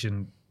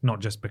situation, not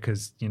just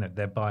because, you know,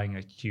 they're buying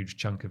a huge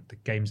chunk of the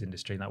games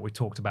industry, like we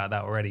talked about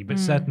that already, but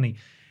certainly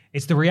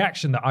it's the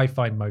reaction that I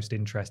find most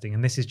interesting.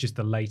 And this is just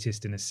the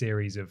latest in a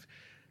series of,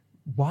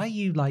 why are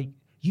you like,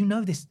 you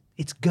know this,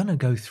 it's gonna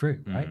go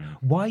through, right?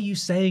 Why are you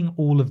saying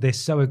all of this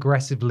so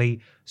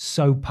aggressively,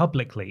 so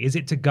publicly? Is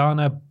it to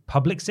garner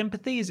public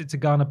sympathy? Is it to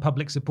garner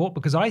public support?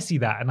 Because I see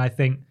that and I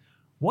think,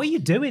 what are you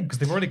doing? Because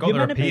they've already got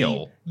their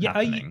appeal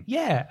happening.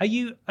 Are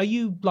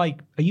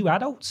you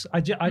adults? I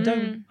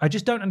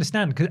just don't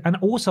understand. And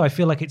also I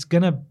feel like it's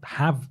going to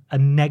have a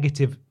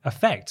negative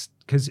effect,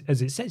 because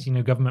as it says, you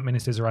know, government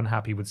ministers are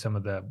unhappy with some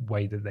of the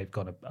way that they've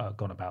gone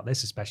about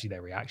this, especially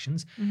their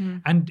reactions.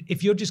 And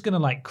if you're just going to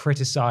like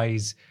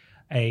criticize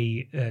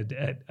a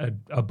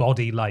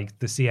body like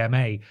the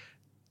CMA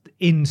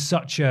in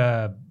such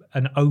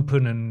an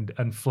open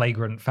and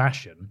flagrant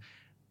fashion,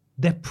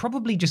 they're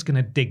probably just going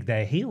to dig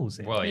their heels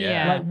in. Well,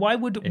 yeah. Like, why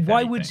would?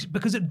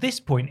 Because at this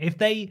point, if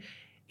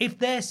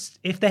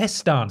their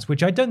stance,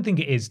 which I don't think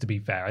it is, to be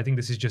fair, I think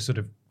this has just sort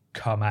of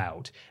come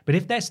out. But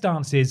if their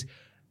stance is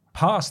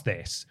pass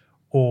this,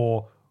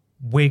 or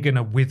we're going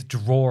to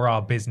withdraw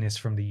our business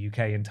from the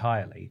UK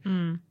entirely,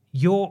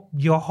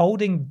 you're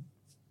holding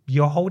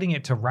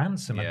it to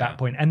ransom at that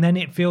point. And then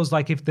it feels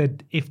like if the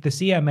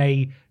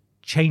CMA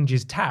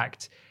changes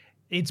tact,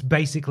 it's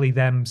basically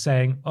them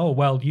saying, oh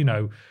well, you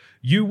know,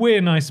 you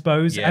win, I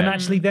suppose. And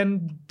actually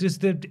then is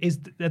the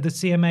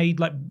CMA,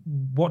 like,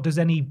 what does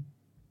any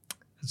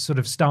sort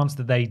of stance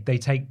that they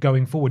take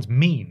going forwards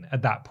mean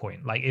at that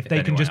point? Like, if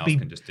they can just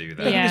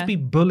be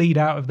bullied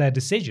out of their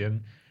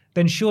decision,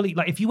 then surely,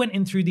 like, if you went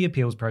in through the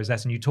appeals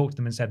process and you talked to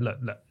them and said, look,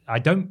 I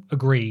don't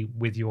agree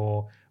with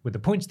the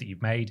points that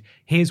you've made.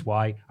 Here's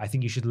why I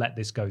think you should let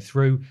this go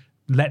through.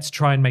 Let's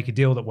try and make a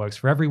deal that works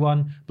for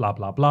everyone, blah,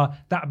 blah, blah.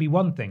 That'd be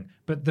one thing.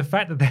 But the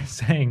fact that they're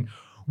saying,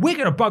 we're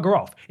going to bugger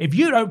off if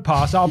you don't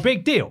pass our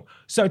big deal,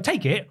 so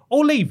take it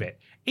or leave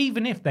it.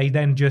 Even if they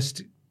then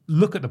just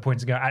look at the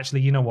points and go,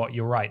 actually, you know what,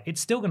 you're right. It's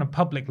still going to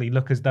publicly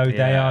look as though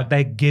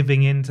they're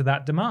giving in to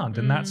that demand,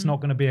 and that's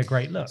not going to be a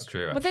great look. That's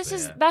true. But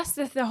that's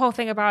the whole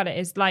thing about it,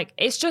 is like,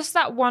 it's just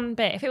that one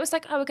bit. If it was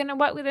like, oh, we're going to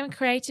work with them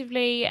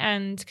creatively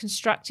and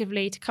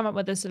constructively to come up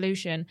with a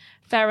solution,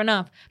 fair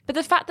enough. But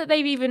the fact that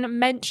they've even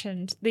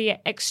mentioned the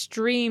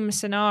extreme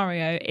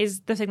scenario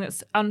is the thing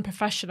that's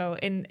unprofessional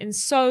in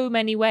so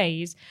many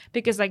ways,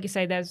 because like you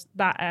say, there's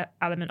that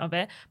element of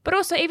it. But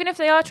also, even if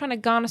they are trying to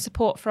garner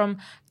support from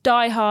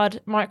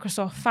diehard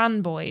Microsoft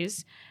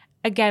fanboys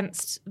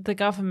against the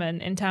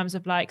government in terms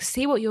of like,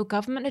 see what your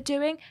government are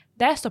doing,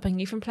 they're stopping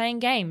you from playing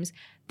games.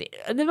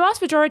 The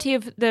vast majority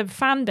of the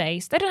fan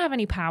base, they don't have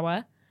any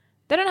power.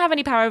 They don't have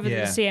any power over the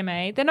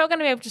CMA. They're not going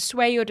to be able to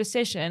sway your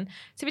decision.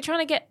 So if you're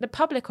trying to get the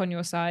public on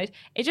your side,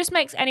 it just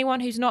makes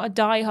anyone who's not a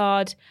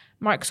diehard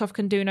Microsoft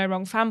can do no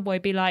wrong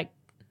fanboy be like,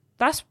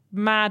 that's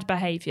mad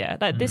behavior.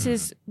 Like, this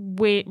is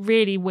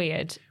really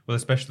weird. Well,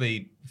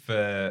 especially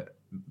for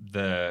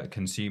the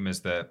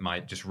consumers that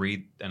might just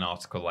read an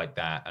article like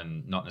that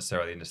and not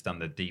necessarily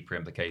understand the deeper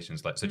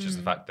implications, like such as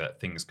the fact that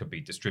things could be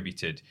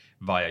distributed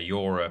via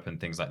Europe and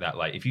things like that.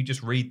 Like, if you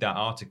just read that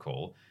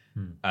article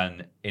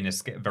and in a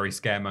very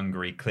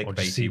scaremongery,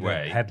 clickbaity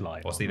way,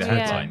 headline, or see the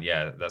headline,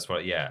 that's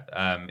what.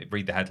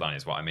 Read the headline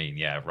is what I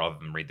mean. Rather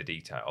than read the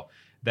detail,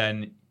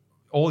 then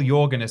all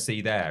you're going to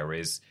see there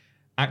is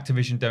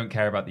Activision don't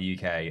care about the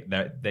UK.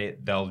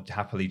 They'll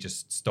happily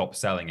just stop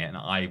selling it, and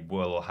I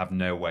will have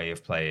no way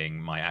of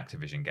playing my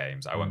Activision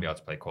games. I won't be able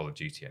to play Call of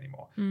Duty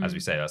anymore. As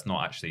we say, that's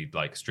not actually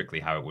like strictly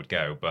how it would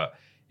go. But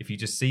if you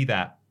just see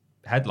that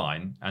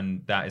headline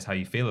and that is how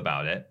you feel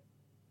about it,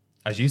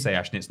 as you say,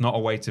 Ashton, it's not a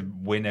way to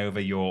win over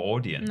your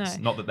audience.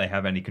 No. Not that they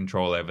have any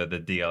control over the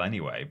deal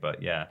anyway,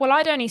 but yeah. Well,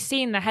 I'd only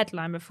seen the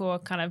headline before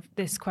kind of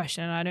this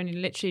question, and I'd only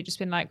literally just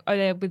been like, oh,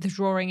 they're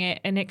withdrawing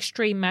it in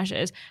extreme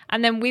measures.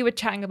 And then we were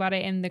chatting about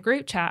it in the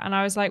group chat, and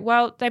I was like,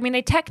 well, I mean,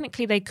 they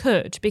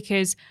could,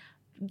 because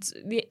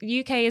the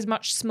UK is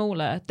much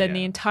smaller than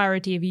the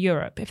entirety of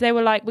Europe. If they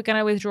were like, we're going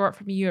to withdraw it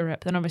from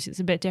Europe, then obviously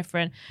it's a bit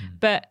different.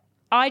 But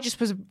I just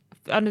was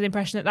under the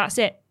impression that that's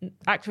it,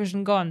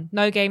 Activision gone,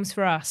 no games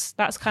for us.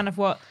 That's kind of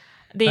what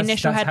the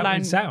initial headline.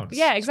 How it sounds.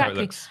 Yeah,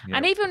 exactly. Looks,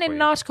 and even in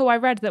an article I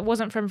read that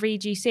wasn't from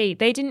VGC,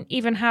 they didn't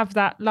even have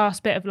that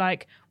last bit of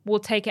like, we'll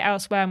take it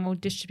elsewhere and we'll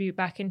distribute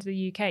back into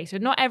the UK. So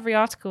not every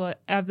article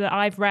that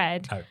I've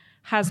read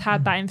has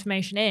had that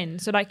information in.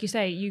 So like you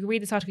say, you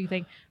read this article, you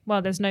think,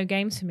 well, there's no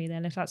games for me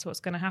then if that's what's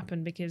going to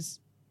happen, because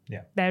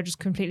they're just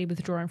completely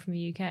withdrawing from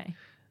the UK.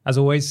 As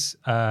always,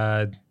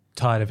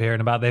 tired of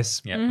hearing about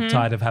this. Yeah.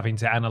 Tired of having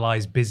to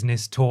analyze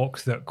business talk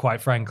that,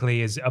 quite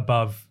frankly, is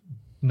above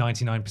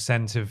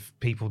 99% of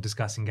people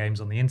discussing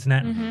games on the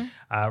internet.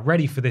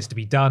 Ready for this to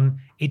be done.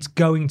 It's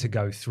going to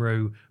go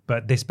through,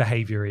 but this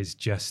behavior is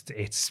just,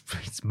 it's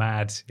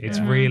mad. It's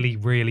really,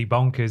 really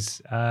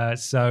bonkers.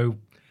 So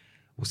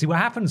we'll see what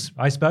happens,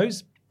 I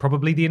suppose.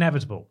 Probably the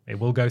inevitable. It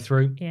will go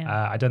through.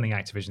 Yeah. I don't think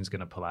Activision's going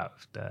to pull out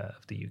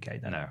of the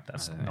UK. No,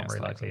 that's not very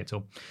likely at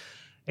all.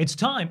 It's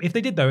time. If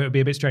they did, though, it would be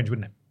a bit strange,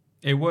 wouldn't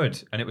it? It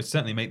would, and it would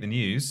certainly make the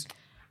news.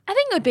 I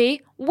think it would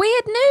be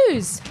weird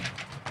news.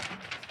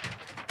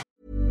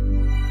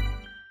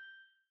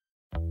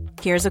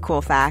 Here's a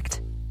cool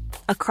fact.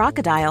 A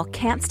crocodile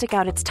can't stick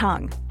out its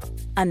tongue.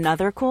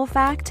 Another cool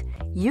fact,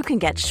 you can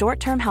get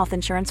short-term health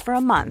insurance for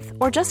a month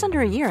or just under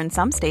a year in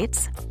some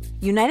states.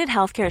 United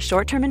Healthcare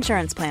short-term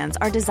insurance plans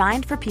are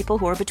designed for people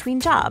who are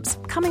between jobs,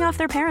 coming off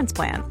their parents'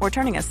 plan, or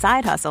turning a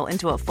side hustle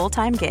into a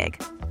full-time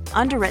gig.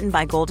 Underwritten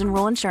by Golden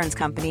Rule Insurance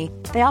Company,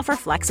 they offer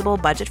flexible,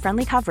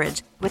 budget-friendly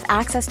coverage with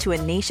access to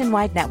a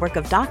nationwide network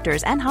of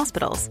doctors and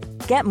hospitals.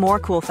 Get more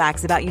cool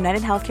facts about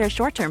United Healthcare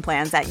short-term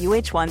plans at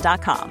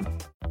uh1.com.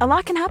 A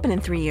lot can happen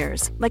in 3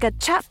 years, like a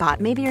chatbot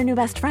may be your new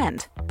best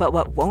friend. But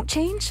what won't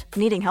change?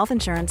 Needing health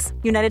insurance.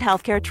 United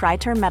Healthcare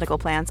Tri-Term Medical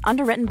Plans,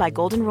 underwritten by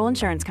Golden Rule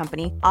Insurance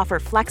Company, offer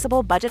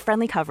flexible,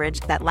 budget-friendly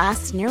coverage that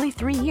lasts nearly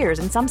 3 years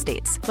in some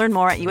states. Learn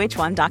more at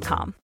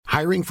uh1.com.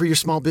 Hiring for your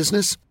small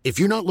business? If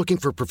you're not looking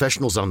for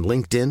professionals on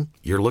LinkedIn,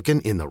 you're looking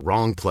in the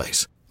wrong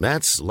place.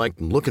 That's like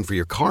looking for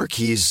your car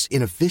keys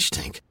in a fish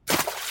tank.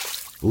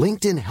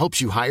 LinkedIn helps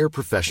you hire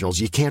professionals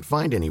you can't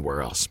find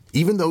anywhere else,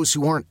 even those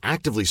who aren't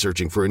actively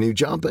searching for a new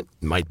job but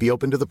might be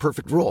open to the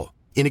perfect role.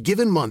 In a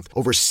given month,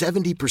 over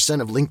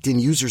 70% of LinkedIn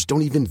users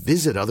don't even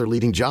visit other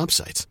leading job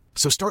sites.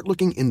 So start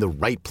looking in the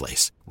right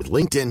place. With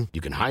LinkedIn,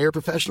 you can hire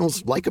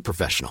professionals like a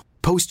professional.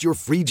 Post your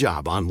free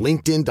job on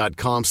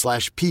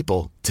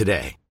linkedin.com/people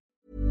today.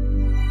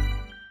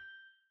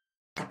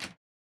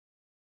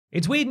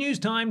 It's weird news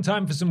time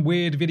for some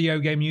weird video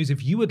game news.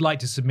 If you would like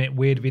to submit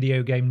weird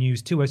video game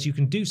news to us, you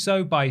can do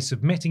so by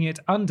submitting it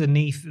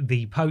underneath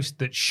the post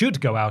that should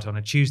go out on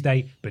a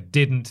Tuesday, but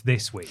didn't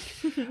this week.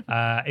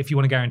 If you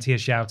want to guarantee a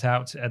shout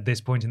out at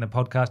this point in the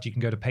podcast, you can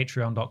go to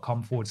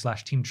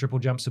patreon.com/Team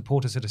TripleJump,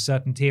 support us at a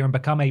certain tier, and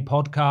become a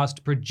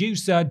podcast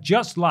producer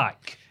just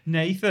like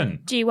Nathan,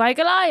 GY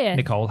Goliath,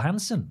 Nicole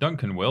Hansen,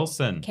 Duncan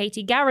Wilson,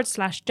 Katie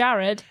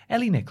Garrett/Jared,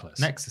 Ellie Nicholas,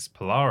 Nexus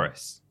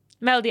Polaris,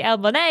 Melody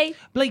Elbonet,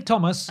 Blake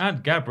Thomas,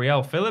 and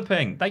Gabrielle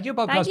Philipping. Thank you,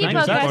 podcast Thank you,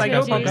 producers. podcast Thank you,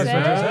 podcast producers.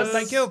 producers.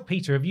 Thank you.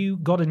 Peter, have you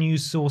got a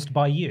news sourced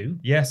by you?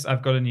 Yes,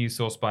 I've got a news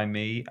source by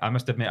me. I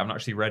must admit, I've not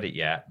actually read it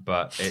yet,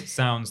 but it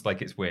sounds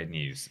like it's weird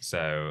news,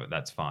 so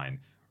that's fine.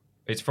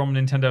 It's from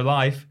Nintendo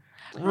Life.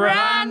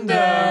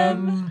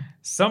 Random!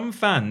 Some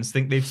fans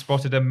think they've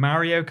spotted a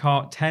Mario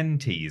Kart 10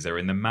 teaser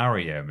in the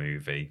Mario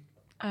movie.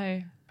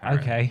 Oh,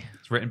 Apparently. Okay.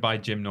 It's written by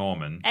Jim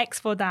Norman. X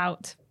for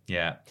doubt.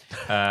 Yeah.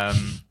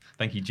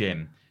 Thank you,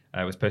 Jim.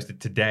 It was posted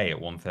today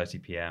at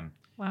 1:30 p.m.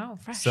 Wow,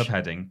 fresh.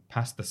 Subheading,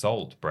 pass the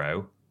salt,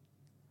 bro.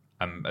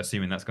 I'm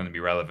assuming that's going to be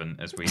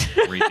relevant as we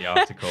read the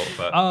article.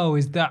 But Oh,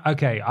 is that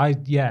okay?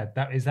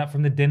 Is that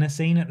from the dinner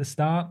scene at the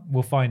start?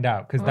 We'll find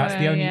out because that's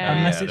the only yeah.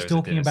 unless Yeah, it's there was a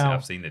talking dinner scene. about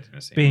I've seen the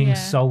dinner scene. being Yeah.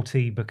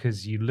 salty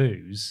because you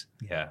lose.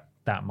 Yeah.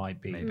 That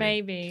might be.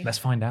 Maybe. Let's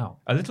find out.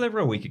 A little over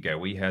a week ago,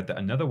 we heard that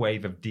another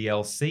wave of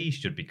DLC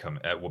would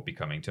be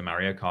coming to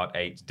Mario Kart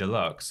 8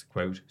 Deluxe,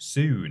 quote,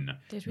 soon.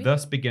 Did we?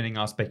 Thus beginning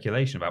our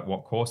speculation about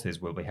what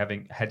courses will be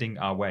heading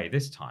our way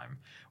this time.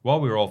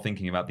 While we were all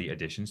thinking about the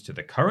additions to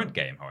the current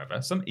game,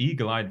 however, some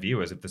eagle-eyed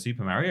viewers of the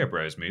Super Mario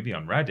Bros. Movie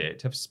on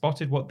Reddit have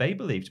spotted what they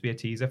believe to be a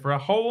teaser for a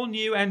whole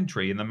new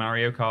entry in the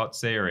Mario Kart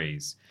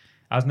series.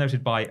 As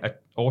noted by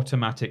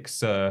Automatic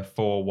Sir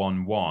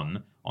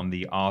 411 on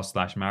the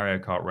r/Mario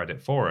Kart Reddit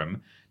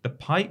forum, the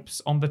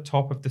pipes on the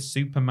top of the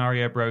Super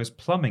Mario Bros.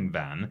 Plumbing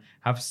van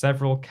have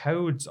several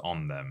codes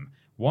on them,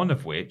 one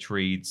of which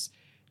reads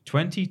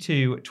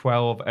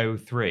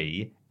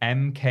 221203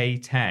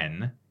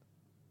 MK10,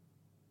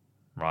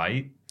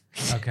 right?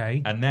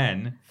 Okay. And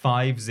then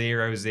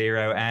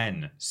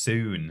 500N,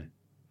 soon.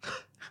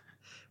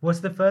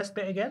 What's the first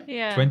bit again?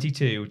 Yeah.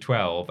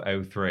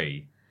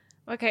 221203.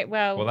 Okay,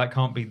 well. Well, that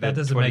can't be the That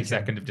doesn't make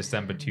 22nd of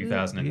December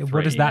 2003.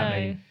 What does that No.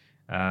 mean?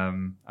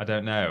 I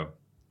don't know.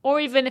 Or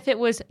even if it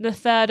was the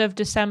 3rd of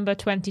December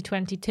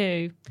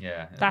 2022.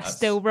 Yeah, That's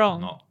still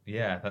wrong.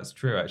 Yeah, that's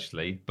true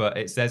actually. But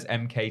it says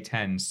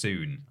MK10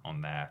 soon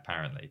on there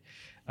apparently.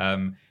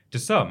 To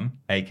some,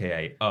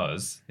 aka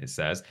us, it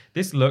says,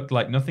 this looked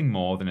like nothing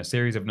more than a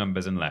series of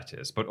numbers and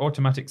letters, but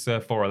Automatic Sir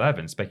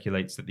 411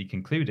 speculates that the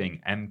concluding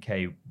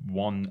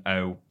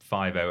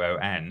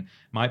MK10500N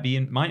might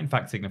in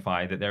fact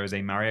signify that there is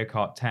a Mario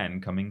Kart 10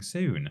 coming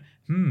soon.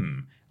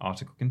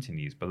 Article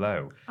continues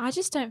below. I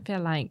just don't feel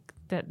like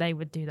that they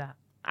would do that.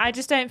 I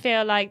just don't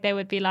feel like they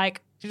would be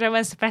like, do you know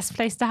where's the best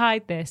place to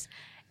hide this?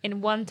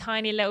 in one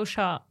tiny little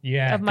shot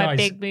of my guys,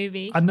 big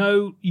movie. I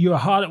know you're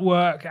hard at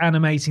work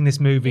animating this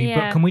movie,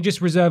 but can we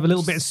just reserve a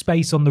little bit of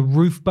space on the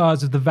roof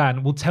bars of the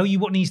van? We'll tell you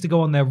what needs to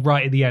go on there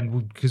right at the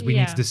end because we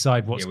need to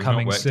decide what's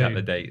coming we've not soon. worked out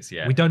the dates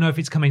yet. We don't know if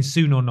it's coming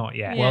soon or not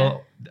yet.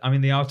 Well, I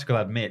mean, the article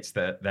admits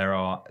that there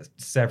are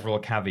several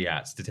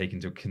caveats to take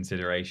into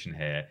consideration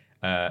here.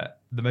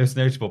 The most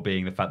notable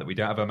being the fact that we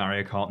don't have a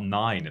Mario Kart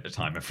 9 at the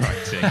time of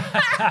writing.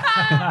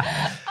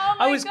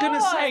 I was going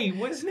to say,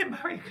 wasn't it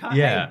Mario Kart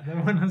 8? The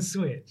one on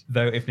Switch.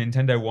 Though if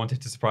Nintendo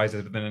wanted to surprise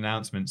us with an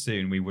announcement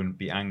soon, we wouldn't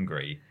be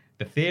angry.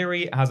 The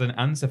theory has an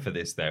answer for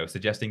this, though,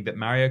 suggesting that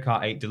Mario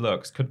Kart 8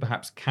 Deluxe could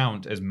perhaps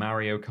count as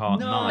Mario Kart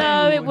 9.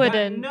 No, it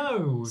wouldn't.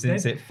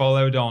 Since it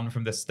followed on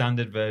from the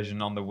standard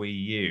version on the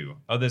Wii U.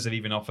 Others have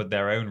even offered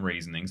their own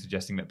reasoning,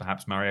 suggesting that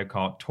perhaps Mario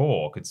Kart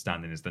Tour could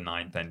stand in as the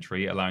 9th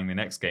entry, allowing the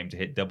next game to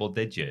hit double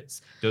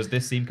digits. Does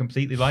this seem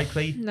completely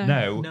likely?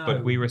 No,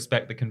 but we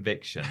respect the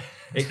conviction.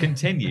 It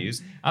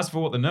continues. As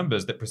for what the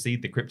numbers that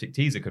precede the cryptic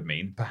teaser could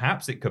mean,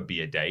 perhaps it could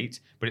be a date,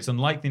 but it's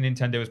unlikely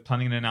Nintendo is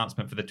planning an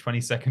announcement for the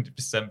 22nd of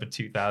December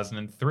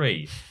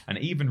 2003, and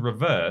even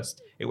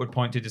reversed, it would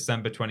point to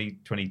December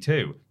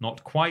 2022.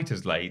 Not quite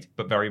as late,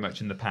 but very much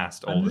in the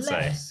past, all the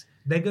same.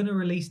 They're going to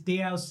release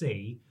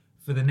DLC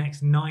for the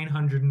next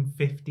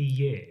 950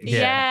 years.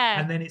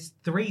 Yeah. And then it's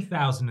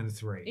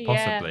 3003.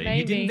 Possibly. Maybe.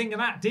 You didn't think of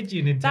that, did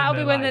you, Nintendo? That'll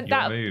be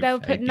when they'll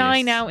put 9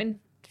 Atheist. out in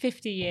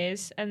 50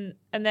 years, and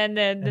then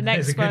the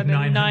next There's a good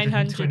one in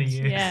 900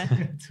 years Yeah.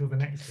 till the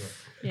next one.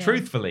 Yeah.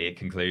 Truthfully, it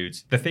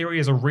concludes, the theory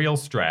is a real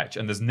stretch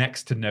and there's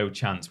next to no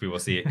chance we will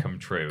see it come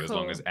true as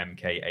long as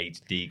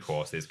MK8D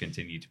courses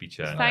continue to be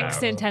churned Thanks,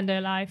 out.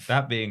 Nintendo Life.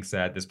 That being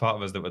said, there's part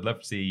of us that would love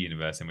to see a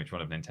universe in which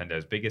one of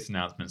Nintendo's biggest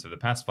announcements of the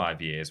past 5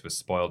 years was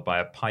spoiled by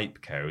a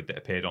pipe code that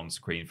appeared on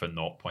screen for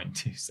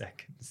 0.2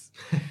 seconds.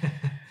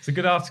 It's a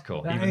good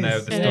article,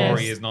 though the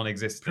story is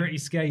non-existent. Pretty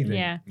scathing.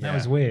 Yeah. That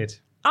was weird.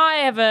 I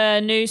have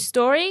a news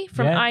story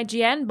from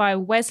IGN by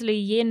Wesley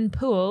Yin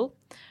Poole.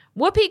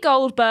 Whoopi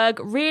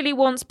Goldberg really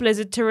wants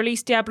Blizzard to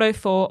release Diablo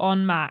 4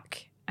 on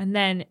Mac. And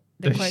then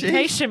the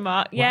quotation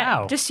mark.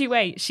 Yeah, just you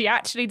wait. She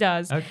actually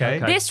does. Okay.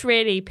 This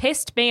really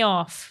pissed me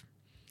off.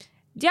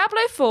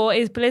 Diablo 4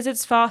 is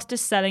Blizzard's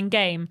fastest selling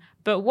game,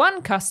 but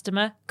one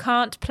customer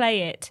can't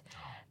play it.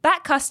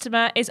 That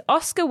customer is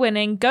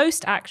Oscar-winning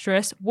ghost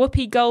actress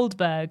Whoopi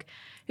Goldberg,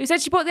 who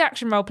said she bought the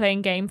action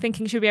role-playing game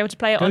thinking she'd be able to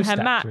play it on her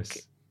Mac.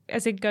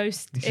 As a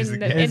ghost in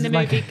the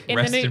movie.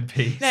 Rest in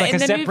peace. No, it's like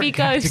in a the movie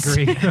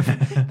category.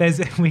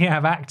 Ghost. We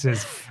have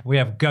actors, we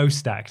have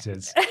ghost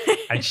actors,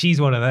 and she's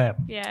one of them.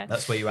 Yeah.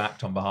 That's where you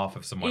act on behalf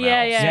of someone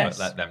else, but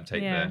let them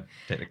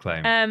take the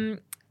claim.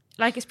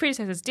 Like its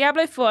predecessors,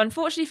 Diablo 4,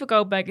 unfortunately for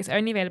Goldberg, is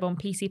only available on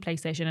PC,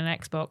 PlayStation,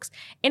 and Xbox.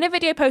 In a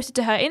video posted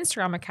to her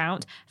Instagram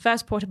account,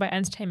 first reported by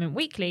Entertainment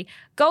Weekly,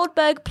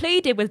 Goldberg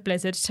pleaded with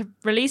Blizzard to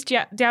release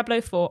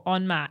Diablo 4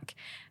 on Mac.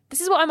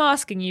 This is what I'm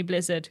asking you,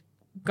 Blizzard,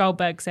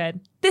 Goldberg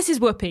said. This is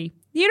Whoopi.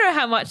 You know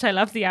how much I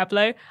love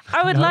Diablo.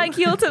 I would like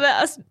you all to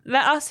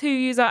let us who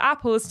use our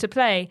apples to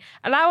play.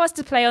 Allow us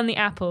to play on the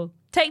Apple.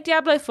 Take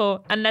Diablo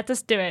 4 and let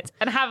us do it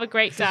and have a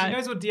great time. She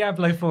knows what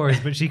Diablo 4 is,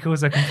 but she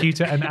calls her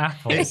computer an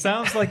Apple. It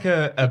sounds like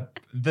the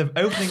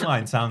opening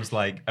line sounds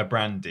like a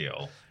brand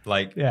deal.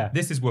 Like,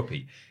 this is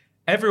Whoopi.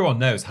 Everyone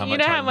knows how much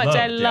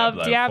I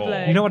love Diablo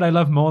 4. You know what I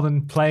love more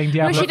than playing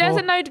Diablo 4? Well, she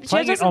doesn't know.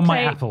 Playing it on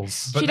my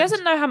apples. She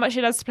doesn't know how much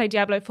she loves to play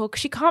Diablo 4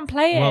 because she can't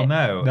play it. Well,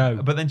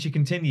 no. But then she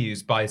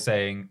continues by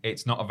saying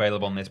it's not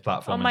available on this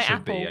platform and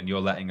should be, and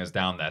you're letting us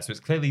down there. So it's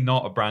clearly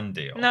not a brand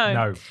deal.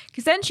 No.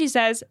 Because then she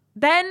says,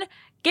 then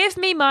give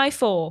me my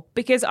 4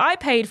 because I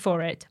paid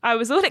for it. I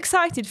was all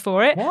excited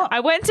for it. What? I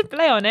went to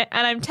play on it,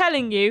 and I'm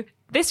telling you,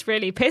 this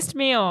really pissed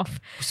me off.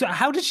 So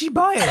how did she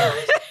buy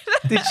it?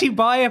 Did she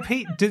buy a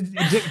piece? Did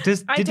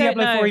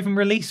Diablo 4 even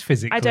release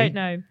physically? I don't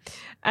know.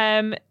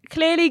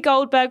 Clearly,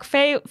 Goldberg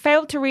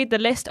failed to read the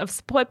list of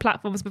supported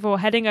platforms before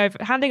handing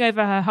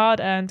over her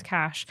hard-earned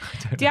cash.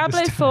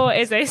 Diablo 4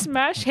 is a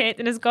smash hit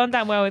and has gone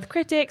down well with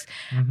critics,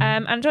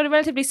 and on a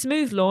relatively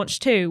smooth launch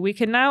too. We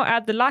can now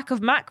add the lack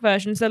of Mac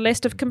versions to the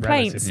list of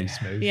complaints. Relatively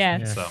smooth.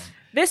 Yeah.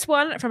 This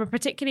one from a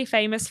particularly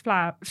famous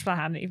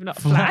flan, even not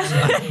flan.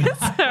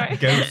 Sorry.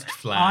 Ghost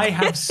flan. I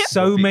have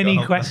so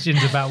many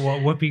questions about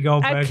what Whoopi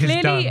Goldberg has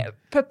done. Clearly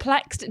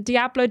perplexed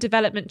Diablo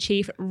development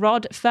chief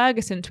Rod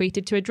Ferguson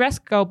tweeted to address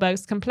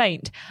Goldberg's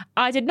complaint.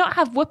 I did not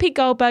have Whoopi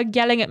Goldberg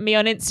yelling at me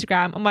on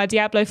Instagram on my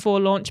Diablo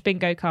 4 launch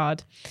bingo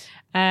card.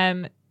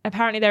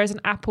 Apparently there is an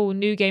Apple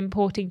new game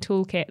porting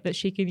toolkit that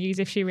she can use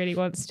if she really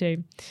wants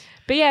to.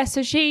 But yeah,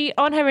 so she,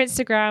 on her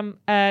Instagram,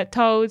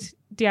 told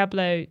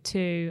Diablo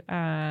to...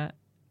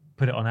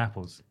 put it on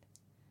apples.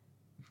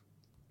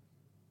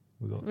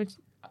 Where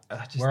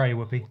are you,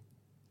 Whoopi?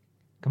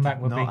 Come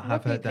back, Whoopi. Not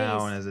have her Whoopi, down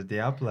please. as a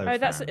Diablo Oh,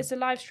 fan. it's a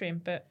live stream,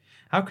 but...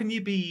 How can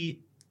you be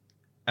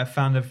a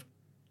fan of...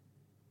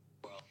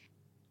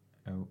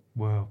 Oh,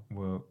 whoa.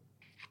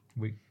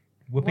 Whoopi?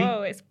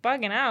 Whoa, it's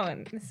bugging out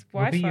and this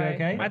Wi-Fi. Whoopi, you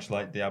okay? Much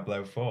like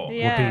Diablo 4.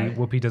 Yeah.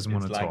 Whoopi doesn't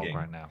want to It's talk lagging.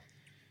 right now.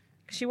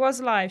 She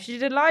was live. She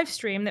did a live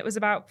stream that was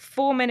about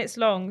 4 minutes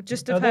long.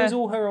 Just of her. Are those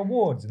all her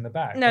awards in the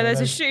back? No, those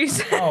are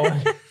shoes.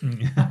 Oh.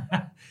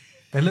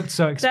 They looked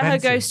so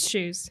expensive. They're her ghost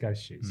shoes.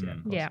 Ghost shoes, yeah.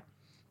 Yeah.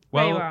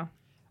 Well,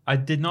 I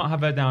did not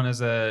have her down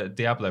as a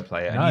Diablo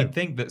player. No. And you'd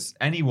think that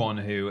anyone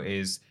who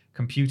is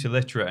computer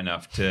literate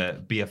enough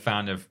to be a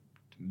fan of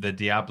the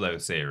Diablo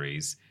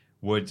series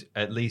would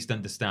at least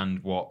understand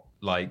what,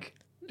 like,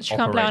 she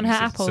can't play on her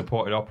Apple.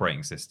 Supported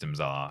operating systems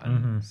are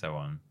and so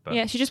on. But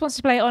yeah, she just wants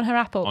to play it on her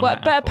Apple.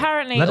 But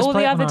apparently all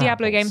the other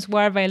Diablo games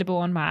were available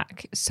on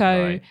Mac.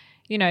 So,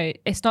 you know,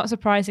 it's not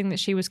surprising that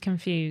she was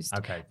confused.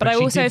 Okay. But I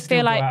also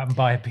feel like... go out and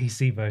buy a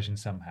PC version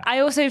somehow. I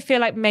also feel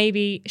like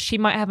maybe she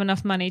might have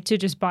enough money to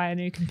just buy a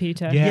new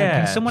computer.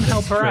 Yeah. Can someone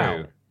help her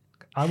out?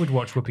 I would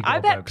watch Whoopi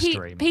Goldberg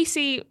stream.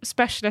 PC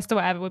specialist or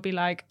whatever would be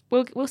like,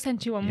 we'll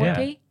send you one,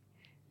 Whoopi.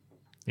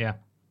 Yeah.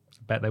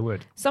 I bet they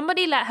would.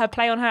 Somebody let her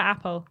play on her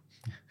Apple.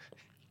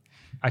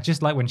 I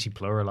just like when she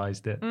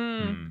pluralized it.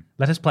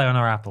 Let us play on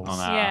our apples. On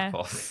our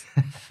apples.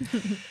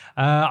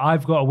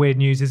 I've got a weird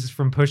news. This is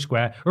from Push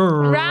Square.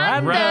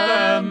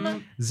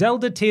 Random.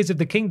 Zelda Tears of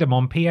the Kingdom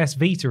on PS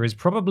Vita is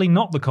probably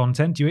not the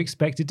content you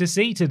expected to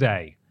see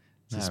today.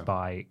 This is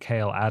by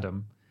Kale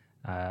Adam.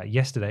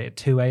 Yesterday at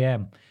 2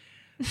 a.m.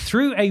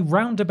 Through a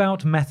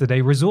roundabout method,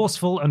 a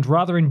resourceful and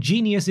rather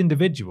ingenious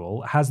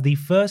individual has the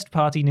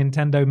first-party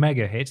Nintendo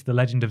mega hit, The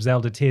Legend of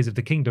Zelda Tears of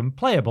the Kingdom,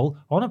 playable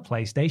on a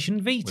PlayStation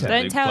Vita.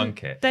 Don't tell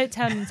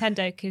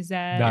Nintendo because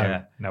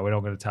no, we're not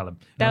going to tell them.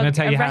 They'll I'm going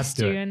to tell arrest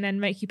you you and then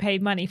make you pay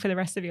money for the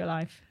rest of your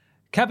life.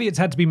 Caveats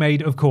had to be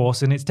made, of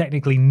course, and it's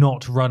technically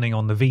not running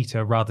on the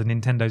Vita. Rather,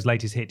 Nintendo's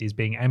latest hit is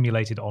being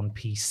emulated on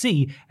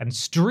PC and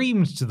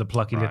streamed to the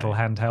plucky little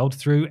handheld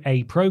through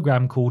a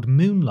program called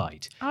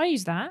Moonlight. I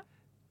use that.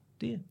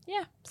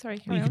 Yeah, sorry.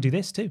 Well, you could do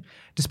this too.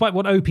 Despite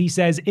what OP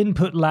says,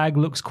 input lag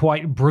looks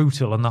quite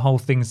brutal and the whole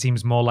thing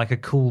seems more like a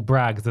cool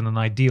brag than an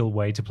ideal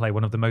way to play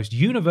one of the most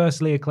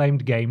universally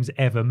acclaimed games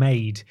ever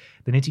made.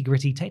 The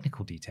nitty-gritty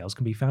technical details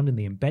can be found in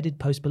the embedded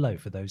post below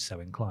for those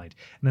so inclined.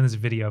 And then there's a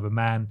video of a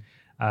man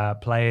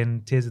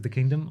playing Tears of the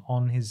Kingdom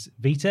on his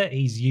Vita.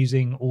 He's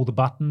using all the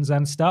buttons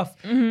and stuff.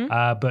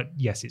 But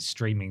yes, it's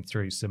streaming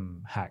through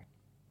some hacked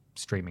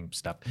streaming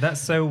stuff.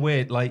 That's so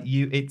weird. Like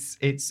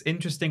it's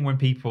interesting when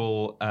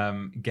people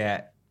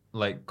get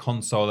like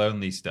console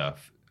only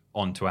stuff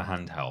onto a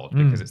handheld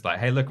because it's like,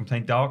 hey, look, I'm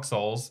playing Dark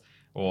Souls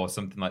or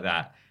something like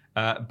that.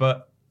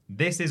 But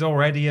this is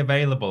already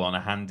available on a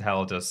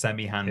handheld or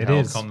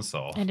semi-handheld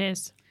console. It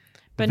is,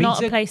 but Vita,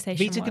 not a PlayStation.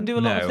 Vita can do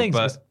a lot of things,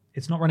 but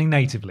it's not running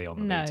natively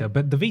on the Vita.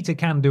 But the Vita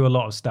can do a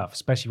lot of stuff,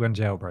 especially when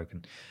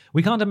jailbroken.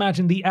 We can't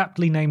imagine the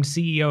aptly named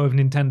CEO of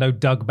Nintendo,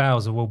 Doug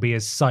Bowser, will be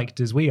as psyched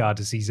as we are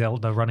to see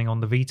Zelda running on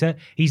the Vita.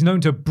 He's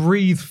known to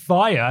breathe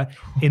fire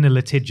in a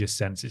litigious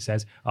sense, it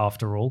says,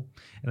 after all.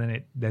 And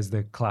then there's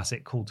the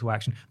classic call to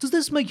action. Does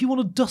this make you want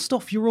to dust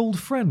off your old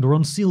friend or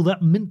unseal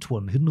that mint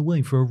one hidden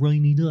away for a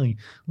rainy day?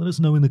 Let us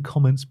know in the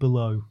comments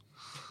below.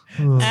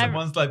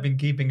 Someone's like been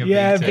keeping a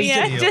Vita.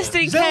 Yeah, just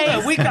in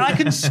Zelda, case. I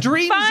can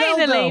stream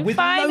Zelda with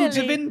loads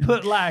of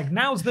input lag.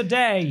 Now's the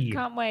day.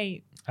 Can't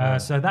wait.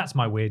 So that's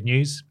my weird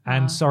news.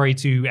 And sorry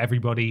to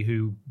everybody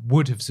who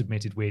would have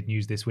submitted weird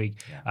news this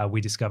week. We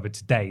discovered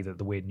today that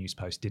the weird news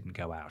post didn't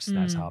go out. So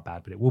that's our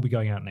bad. But it will be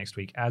going out next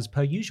week as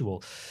per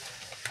usual.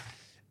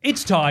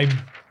 It's time.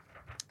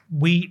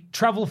 We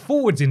travel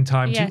forwards in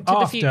time to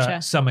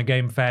after Summer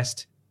Game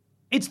Fest.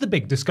 It's the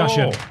big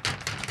discussion.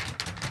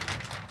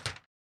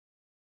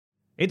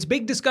 It's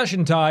big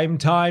discussion time.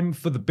 Time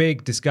for the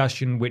big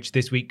discussion, which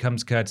this week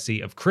comes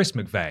courtesy of Chris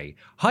McVeigh.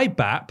 Hi,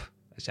 Bap.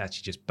 It's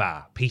actually just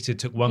Ba. Peter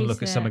took one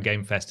look at Summer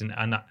Game Fest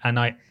and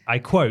I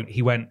quote,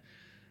 he went...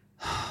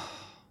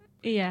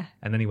 Yeah.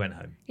 And then he went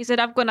home. He said,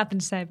 I've got nothing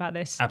to say about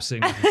this.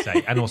 Absolutely nothing to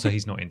say. And also,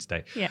 he's not in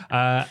today.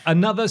 Yeah.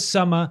 Another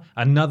summer,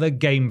 another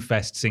Game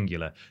Fest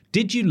singular.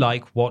 Did you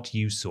like what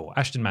you saw?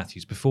 Ashton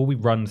Matthews, before we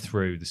run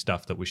through the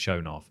stuff that was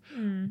shown off,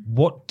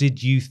 what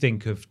did you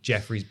think of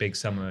Jeffrey's Big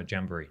Summer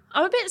Jamboree?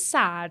 I'm a bit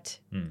sad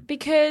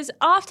because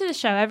after the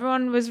show,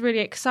 everyone was really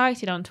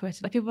excited on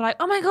Twitter. Like people were like,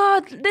 oh my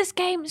God, this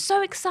game,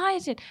 so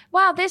excited.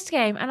 Wow, this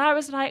game. And I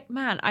was like,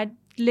 man, I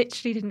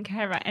literally didn't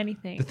care about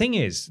anything. The thing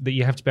is that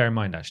you have to bear in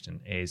mind, Ashton,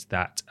 is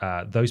that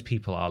those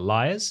people are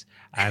liars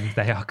and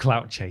they are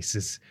clout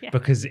chasers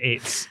because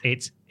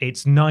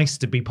it's nice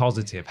to be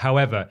positive.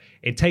 However,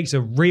 it takes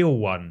a real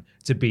one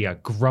to be a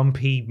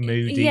grumpy,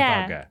 moody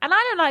bugger. And I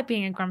don't like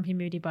being a grumpy,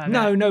 moody bugger.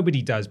 No,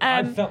 nobody does. But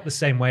I've felt the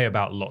same way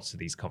about lots of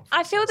these conferences.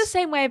 I feel the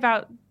same way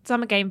about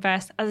Summer Game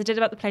Fest as I did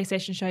about the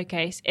PlayStation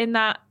Showcase in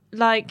that,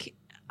 like,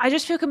 I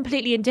just feel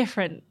completely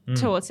indifferent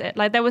towards it.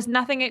 Like, there was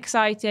nothing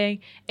exciting.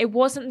 It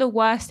wasn't the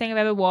worst thing I've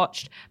ever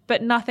watched,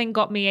 but nothing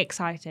got me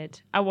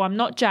excited. I'm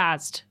not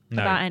jazzed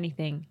about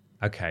anything.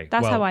 Okay.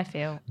 That's how I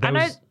feel. I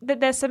know that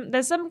there's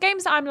some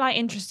games that I'm like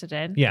interested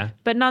in. Yeah.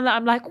 But none that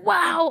I'm like,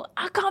 wow,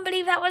 I can't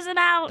believe that wasn't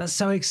out. That's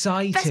so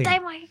exciting. Best day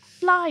of my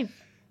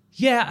life.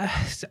 Yeah,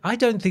 I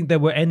don't think there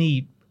were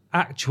any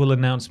actual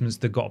announcements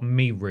that got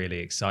me really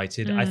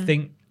excited. I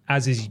think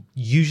as is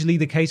usually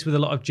the case with a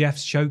lot of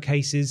Jeff's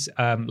showcases,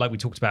 like we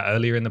talked about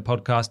earlier in the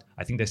podcast,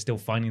 I think they're still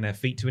finding their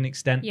feet to an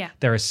extent. Yeah.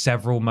 There are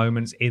several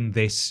moments in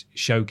this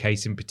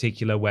showcase in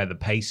particular where the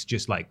pace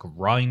just like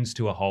grinds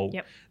to a halt.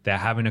 Yep. They're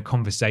having a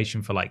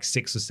conversation for like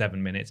 6 or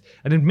 7 minutes.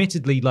 And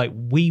admittedly, like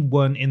we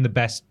weren't in the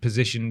best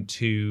position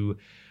to...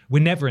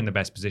 We're never in the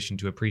best position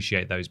to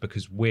appreciate those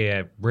because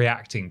we're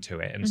reacting to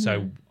it. And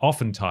so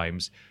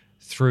oftentimes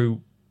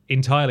through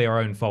entirely our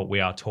own fault, we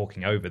are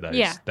talking over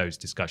those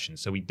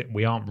discussions. So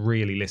we aren't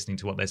really listening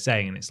to what they're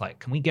saying. And it's like,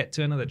 can we get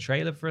to another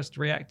trailer for us to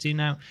react to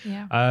now?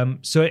 Yeah.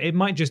 So it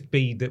might just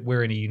be that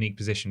we're in a unique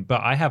position.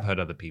 But I have heard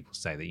other people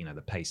say that, you know,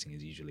 the pacing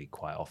is usually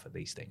quite off at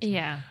these things.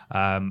 Yeah.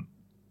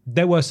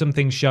 There were some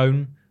things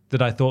shown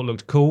that I thought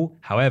looked cool.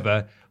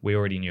 However, we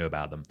already knew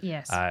about them.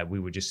 Yes. We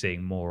were just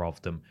seeing more of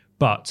them.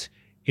 But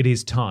it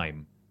is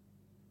time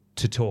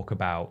to talk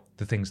about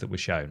the things that were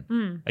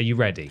shown. Are you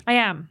ready? I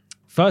am.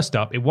 First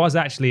up, it was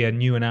actually a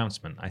new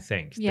announcement, I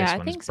think. Yeah, this I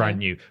one's think so. brand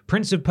new.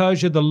 Prince of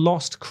Persia, The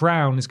Lost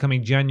Crown is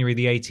coming January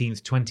the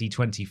 18th,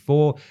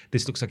 2024.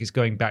 This looks like it's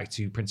going back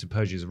to Prince of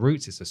Persia's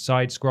roots. It's a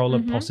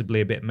side-scroller,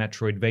 possibly a bit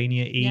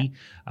Metroidvania-y.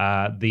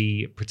 Yeah.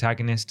 The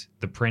protagonist,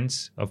 the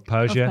Prince of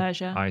Persia,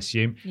 I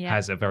assume,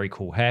 has a very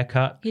cool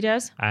haircut. He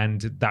does.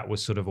 And that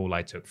was sort of all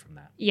I took from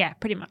that. Yeah,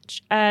 pretty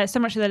much. So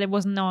much so that it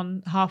wasn't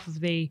on half of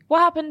the... What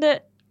happened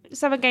at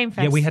Summer Game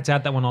Fest? Yeah, we had to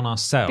add that one on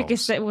ourselves.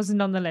 Because it wasn't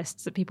on the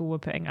lists that people were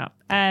putting up.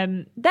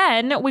 Then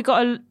we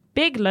got a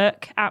big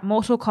look at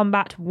Mortal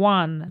Kombat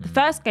 1, the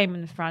first game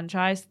in the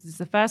franchise. This is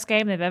the first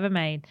game they've ever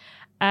made.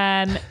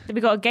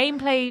 We got a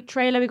gameplay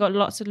trailer. We got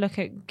lots of look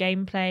at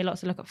gameplay,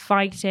 lots of look at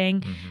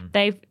fighting.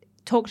 They've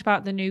talked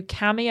about the new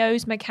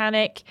cameos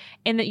mechanic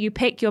in that you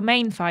pick your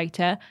main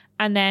fighter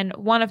and then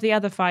one of the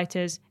other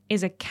fighters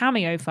is a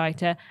cameo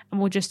fighter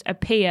and will just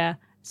appear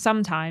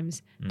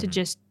sometimes to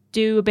just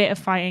do a bit of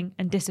fighting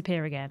and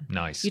disappear again.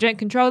 Nice. You don't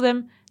control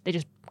them. They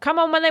just come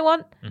on when they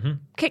want,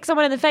 kick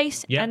someone in the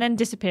face, and then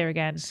disappear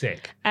again.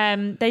 Sick.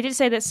 They did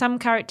say that some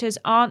characters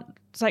aren't...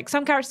 It's like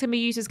some characters can be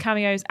used as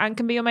cameos and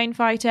can be your main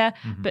fighter,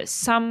 but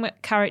some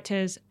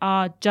characters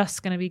are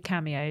just going to be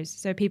cameos.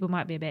 So people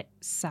might be a bit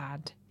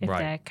sad if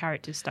their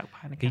character's stuck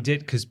behind the camera. He did,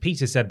 because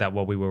Peter said that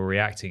while we were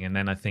reacting, and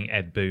then I think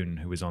Ed Boon,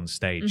 who was on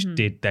stage,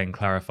 did then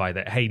clarify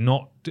that, hey,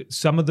 not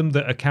some of them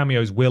that are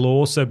cameos will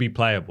also be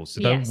playable.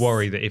 So don't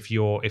worry that if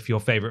your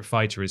favorite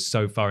fighter is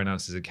so far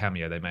announced as a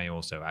cameo, they may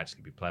also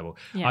actually be playable.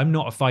 Yeah. I'm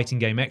not a fighting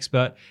game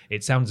expert.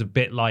 It sounds a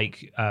bit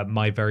like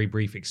my very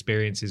brief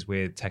experiences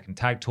with Tekken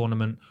Tag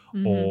Tournament,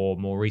 or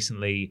more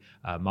recently,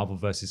 Marvel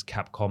vs.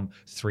 Capcom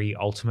 3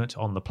 Ultimate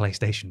on the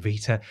PlayStation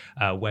Vita,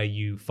 where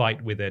you fight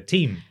with a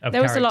team of characters.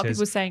 There was a lot of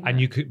people saying and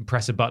that. you could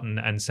press a button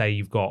and say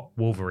you've got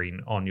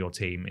Wolverine on your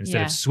team.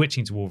 Instead of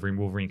switching to Wolverine,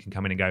 Wolverine can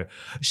come in and go,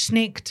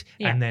 snicked,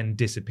 and then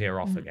disappear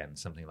off again,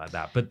 something like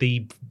that. But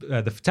the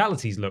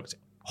fatalities looked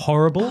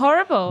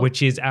horrible,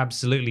 which is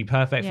absolutely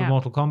perfect for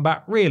Mortal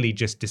Kombat. Really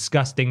just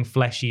disgusting,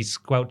 fleshy,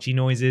 squelchy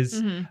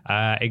noises.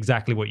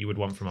 Exactly what you would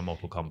want from a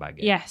Mortal Kombat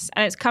game. Yes,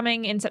 and it's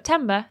coming in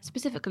September,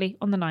 specifically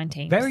on the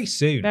 19th. Very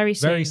soon. Very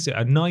soon.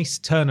 A nice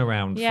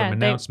turnaround from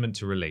announcement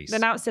to release. They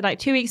announced it like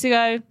 2 weeks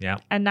ago, yeah,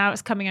 and now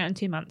it's coming out in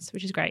 2 months,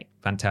 which is great.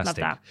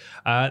 Fantastic. Love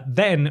that.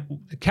 Then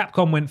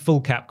Capcom went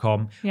full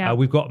Capcom. Yeah.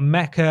 We've got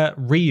Mecha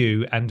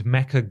Ryu and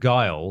Mecha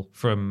Guile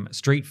from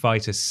Street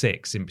Fighter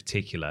 6 in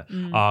particular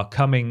are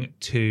coming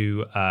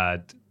to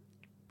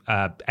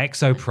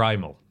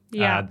Exoprimal.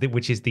 Yeah.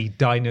 Which is the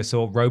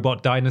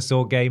robot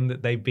dinosaur game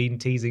that they've been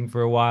teasing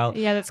for a while.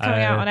 Yeah, that's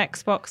coming out on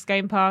Xbox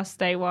Game Pass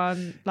Day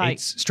 1.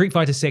 It's Street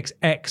Fighter 6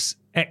 X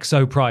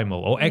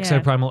Exoprimal, or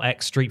Exoprimal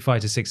X Street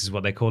Fighter 6 is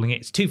what they're calling it.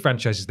 It's two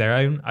franchises their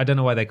own. I don't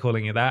know why they're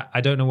calling it that.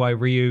 I don't know why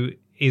Ryu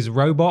is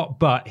robot,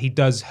 but he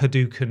does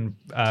Hadouken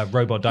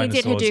robot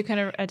dinosaurs. He did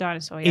Hadouken a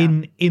dinosaur,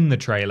 yeah. In the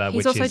trailer,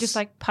 He's also just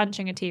like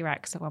punching a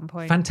T-Rex at one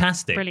point.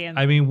 Fantastic. Brilliant.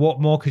 I mean,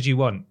 what more could you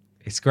want?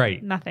 It's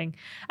great. Nothing.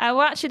 Well,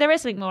 actually, there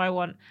is something more I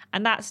want,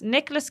 and that's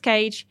Nicolas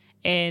Cage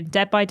in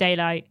Dead by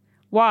Daylight.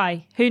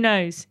 Why? Who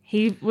knows?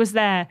 He was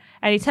there,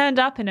 and he turned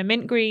up in a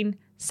mint green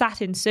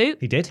satin suit.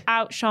 He did.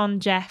 Outshone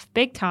Jeff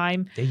big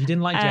time. Yeah, you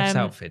didn't like Jeff's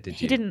outfit, did you?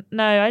 He didn't.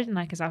 No, I didn't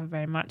like his outfit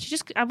very much.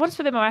 I wanted to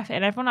put a bit more effort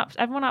in.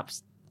 Everyone up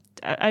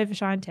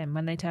overshined him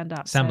when they turned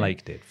up. Sam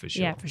Lake did, for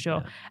sure. Yeah, for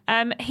sure.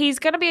 Yeah. He's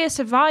going to be a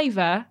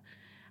survivor,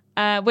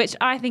 which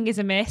I think is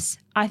a miss.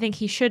 I think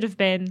he should have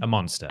been a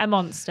monster.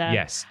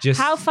 Yes. Just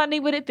how funny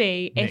would it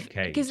be if,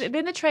 because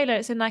in the trailer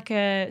it's in like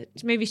a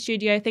movie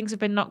studio, things have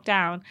been knocked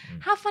down.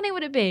 How funny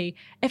would it be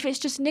if it's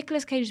just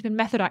Nicolas Cage has been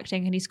method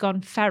acting and he's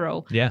gone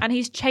feral, and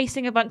he's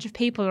chasing a bunch of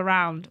people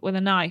around with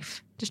a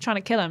knife, just trying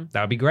to kill them?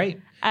 That would be great.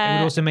 It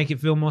would also make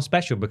it feel more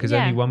special because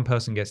only one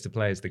person gets to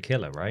play as the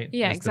killer, right?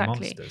 Yeah, as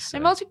exactly. The monster, so.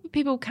 And multiple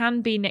people can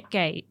be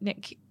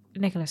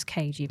Nicolas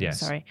Cage even.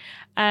 Yes. Sorry,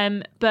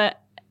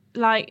 but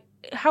like.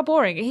 How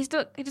boring. He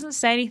doesn't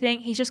say anything.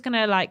 He's just going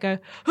to like go,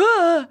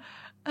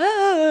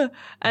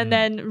 and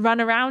then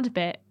run around a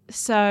bit.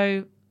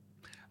 So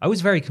I was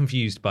very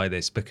confused by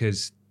this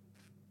because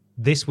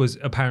this was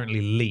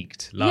apparently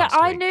leaked last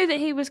week. week. I knew that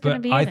he was going to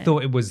be in I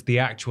thought it was the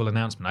actual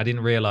announcement. I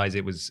didn't realize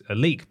it was a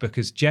leak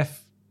because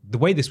Jeff, the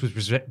way this was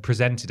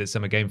presented at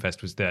Summer Game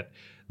Fest was that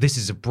this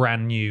is a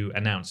brand new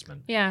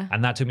announcement. Yeah.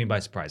 And that took me by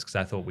surprise because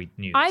I thought we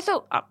knew this.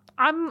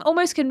 I'm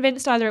almost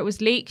convinced either it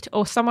was leaked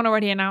or someone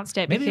already announced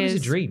it. Maybe it was a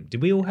dream.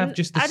 Did we all have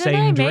just the same I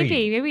don't know,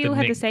 dream? Maybe we all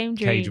had the same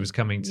dream. Cage was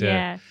coming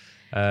to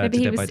maybe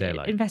he Dead was by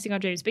Daylight. investing our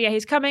dreams. But yeah,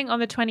 he's coming on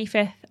the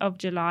 25th of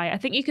July. I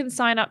think you can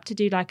sign up to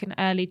do like an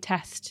early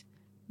test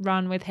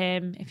run with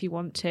him if you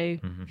want to,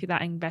 if you're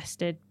that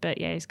invested.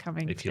 But yeah, he's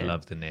coming. If you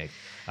love the Nig.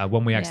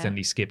 One we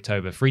accidentally skipped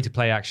over.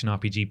 Free-to-play action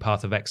RPG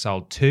Path of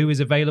Exile 2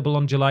 is available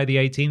on July the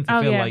 18th.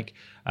 I feel like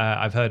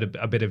I've heard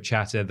a bit of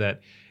chatter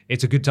that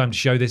it's a good time to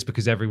show this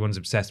because everyone's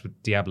obsessed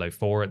with Diablo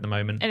 4 at the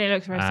moment. And it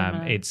looks very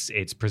similar.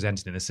 It's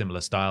presented in a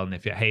similar style. And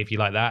if you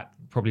like that,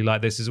 probably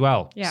like this as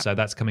well. Yeah. So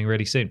that's coming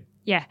really soon.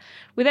 Yeah.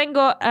 We then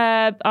got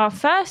our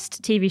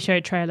first TV show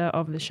trailer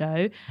of the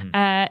show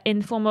in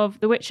the form of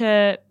The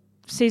Witcher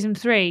Season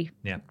 3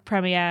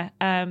 premiere.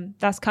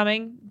 That's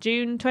coming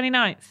June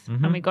 29th.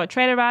 And we got a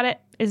trailer about it.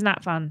 Isn't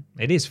that fun?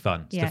 It is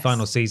fun. It's the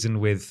final season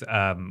with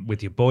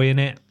your boy in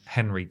it,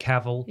 Henry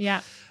Cavill.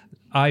 Yeah.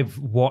 I've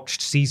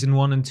watched season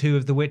 1 and 2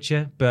 of The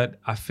Witcher, but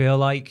I feel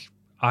like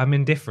I'm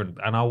indifferent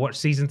and I'll watch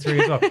season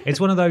 3 as well. It's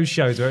one of those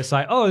shows where it's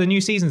like, oh, the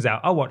new season's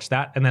out. I'll watch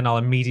that. And then I'll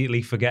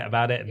immediately forget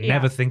about it and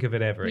never think of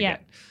it ever again.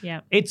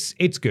 Yeah. It's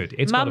good.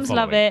 It's Mums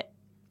love it.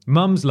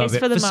 Mums love it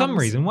for some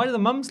reason. Why do the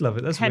mums love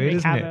it? That's Henry weird,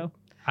 isn't Cavill. it?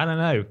 I don't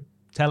know.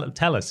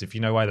 Tell us if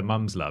you know why the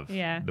mums love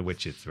The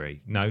Witcher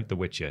 3. No, The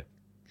Witcher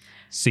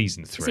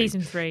Season 3.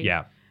 Season 3.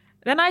 Yeah.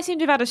 Then I seem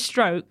to have had a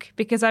stroke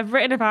because I've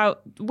written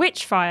about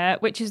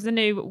Witchfire, which is the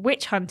new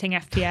witch hunting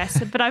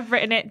FPS, but I've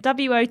written it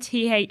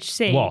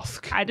WOTHC.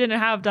 Wothk. I don't know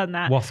how I've done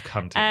that. Wothk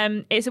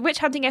hunting. It's a witch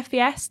hunting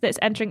FPS that's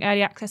entering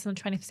early access on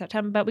the 20th of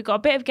September. We got a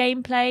bit of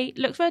gameplay.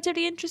 Looks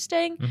relatively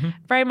interesting.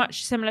 Very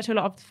much similar to a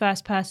lot of the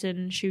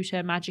first-person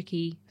shooter,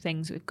 magic-y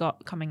things we've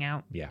got coming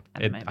out. Yeah.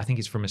 I think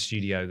it's from a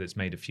studio that's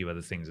made a few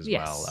other things as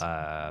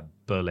well.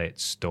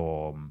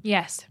 Bulletstorm.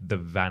 Yes. The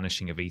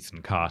Vanishing of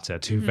Ethan Carter.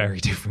 Two very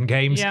different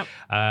games. Yep.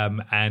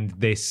 And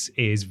this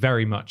is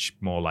very much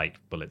more like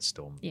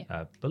Bulletstorm.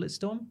 Yeah.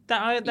 Bulletstorm?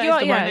 That is the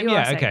right name?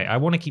 Yeah, okay. I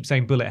want to keep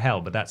saying Bullet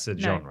Hell, but that's a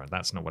genre.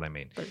 That's not what I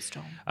mean.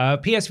 Bulletstorm.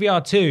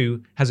 PSVR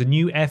 2 has a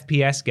new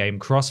FPS game,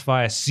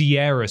 Crossfire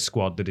Sierra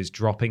Squad, that is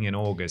dropping in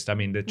August. I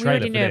mean, the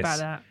trailer for this about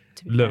that,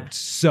 looked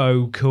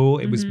so cool.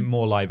 It was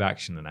more live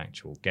action than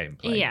actual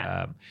gameplay.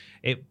 Yeah.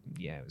 It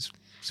was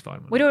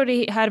fine. We'd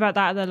already heard about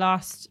that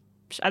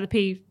at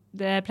the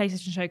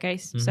PlayStation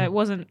Showcase, so it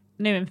wasn't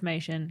new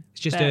information.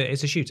 It's just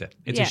it's a shooter.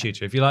 It's a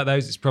shooter. If you like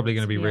those, it's probably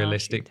going to be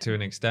realistic to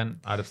an extent,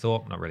 I'd have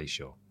thought. Not really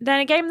sure. Then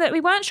a game that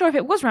we weren't sure if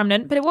it was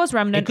Remnant, but it was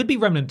Remnant. It could be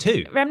Remnant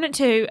 2. Remnant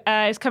 2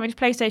 is coming to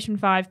PlayStation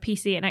 5,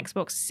 PC, and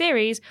Xbox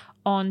Series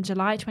on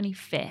July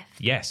 25th.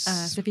 Yes.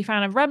 So if you're a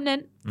fan of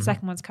Remnant, the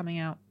second one's coming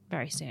out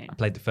very soon. I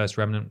played the first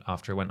Remnant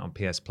after it went on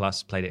PS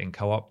Plus, played it in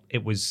co-op.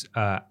 It was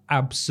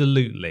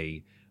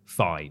absolutely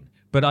fine.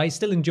 But I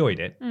still enjoyed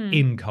it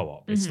in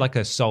co-op. It's like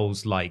a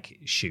Souls-like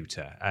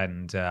shooter.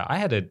 And I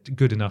had a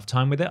good enough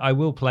time with it. I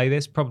will play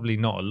this, probably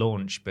not a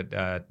launch, but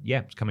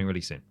it's coming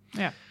really soon.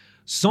 Yeah.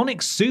 Sonic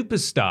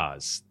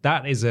Superstars.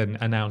 That is an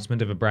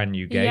announcement of a brand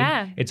new game.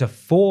 Yeah. It's a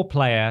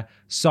 4-player,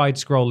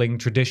 side-scrolling,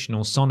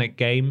 traditional Sonic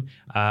game.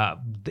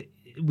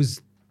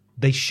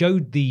 They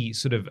showed the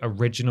sort of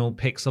original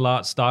pixel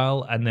art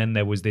style, and then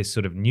there was this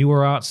sort of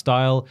newer art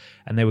style,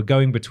 and they were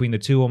going between the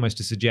two almost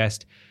to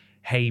suggest,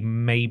 hey,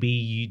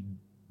 maybe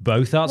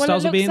both art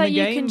styles will be in the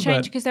game. You can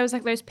change because there was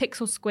like those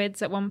pixel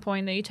squids at one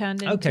point that you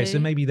turned into. Okay, so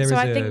maybe there is a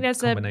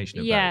combination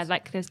of both.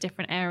 Like there's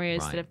different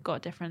areas that have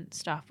got different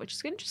stuff, which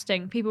is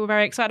interesting. People were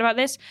very excited about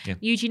this. Yeah.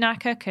 Yuji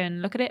Naka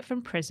can look at it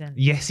from prison.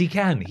 Yes, he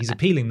can. He's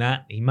appealing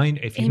that. He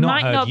might. If you've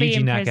not heard,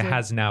 Yuji Naka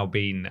has now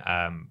been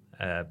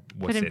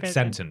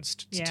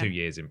sentenced to 2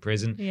 years in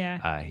prison.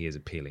 Yeah. He is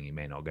appealing. He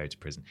may not go to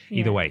prison.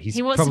 Either way,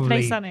 he wants to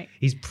play Sonic.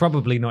 He's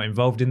probably not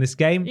involved in this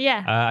game.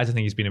 Yeah. I don't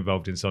think he's been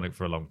involved in Sonic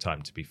for a long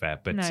time, to be fair.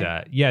 But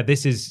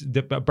this is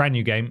a brand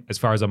new game, as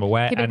far as I'm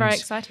aware. People are very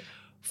excited.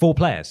 4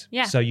 players.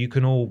 Yeah. So you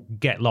can all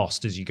get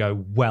lost as you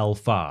go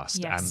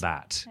fast and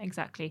that.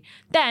 Exactly.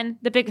 Then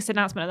the biggest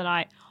announcement of the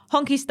night,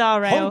 Honky Star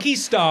Rail. Honky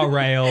Star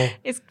Rail.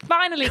 It's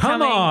finally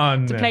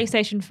coming to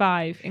PlayStation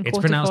 5 in it's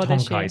quarter 4 this year.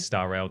 It's pronounced Honky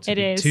Star Rail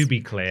to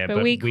be clear.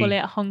 But we call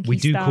it Honky Star Rail. We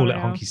do call it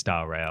Honky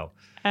Star Rail.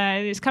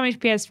 It's coming to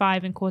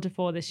PS5 in quarter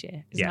 4 this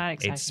year. Isn't that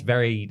exciting? It's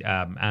very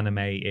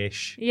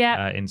anime-ish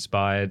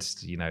inspired.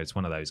 You know, it's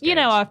one of those games. You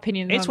know our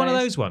opinions It's one of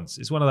those ones.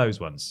 It's one of those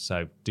ones.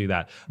 So do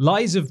that.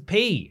 Lies of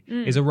P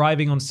is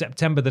arriving on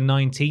September the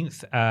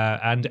 19th,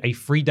 and a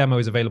free demo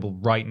is available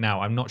right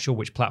now. I'm not sure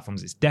which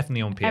platforms. It's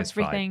definitely on PS5.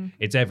 Everything.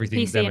 It's everything.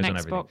 PC and on Xbox.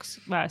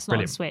 Everything. Well, it's not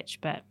on Switch,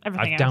 but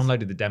everything I've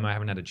downloaded the demo. I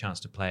haven't had a chance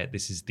to play it.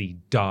 This is the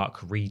dark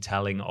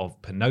retelling of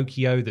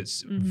Pinocchio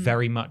that's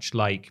very much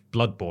like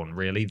Bloodborne,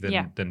 really,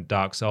 than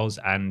Dark Souls.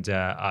 And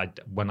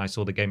when I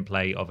saw the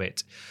gameplay of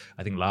it,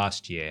 I think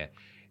last year,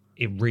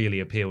 it really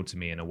appealed to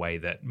me in a way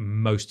that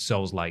most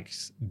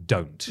Souls-likes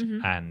don't.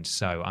 And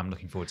so I'm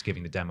looking forward to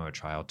giving the demo a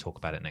try. I'll talk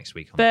about it next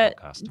week on the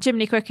podcast.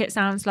 Jiminy Cricket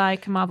sounds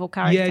like a Marvel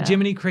character. Yeah,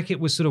 Jiminy Cricket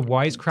was sort of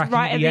wisecracking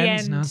at the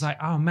end. And I was like,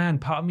 oh man,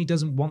 part of me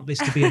doesn't want this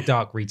to be a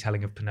dark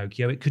retelling of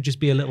Pinocchio. It could just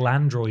be a little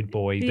android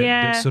boy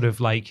that's sort of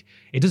like,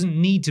 it doesn't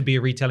need to be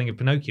a retelling of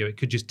Pinocchio. It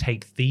could just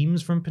take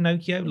themes from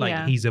Pinocchio.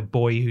 Like he's a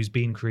boy who's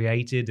been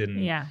created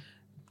and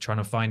trying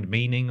to find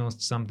meaning or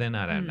something.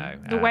 I don't know.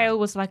 The whale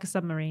was like a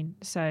submarine,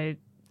 so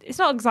it's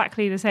not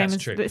exactly the same.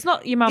 True. It's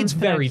not your mum's. It's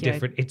very Pinocchio.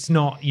 different. It's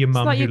not your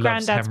mum who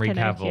loves Henry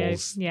Pinocchio.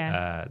 Cavill's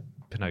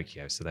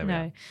Pinocchio. So there we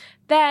are.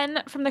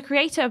 Then from the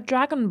creator of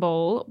Dragon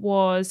Ball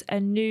was a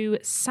new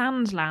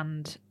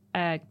Sandland.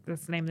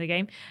 That's the name of the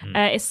game.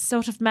 It's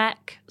sort of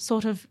mech,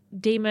 sort of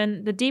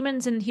demon. The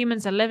demons and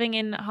humans are living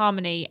in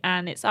harmony,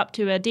 and it's up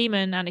to a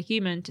demon and a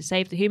human to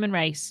save the human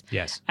race.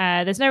 Yes.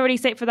 There's no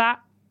release date for that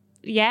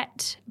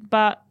yet,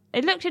 but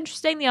it looked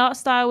interesting. The art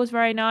style was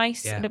very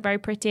nice. It looked very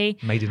pretty.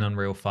 Made in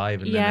Unreal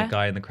 5, and then a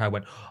guy in the crowd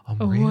went,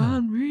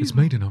 Unreal. It's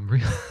made in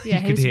Unreal. Yeah,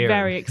 he was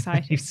very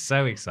excited. He's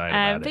so excited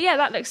about it. But yeah,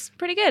 that looks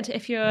pretty good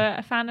if you're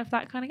a fan of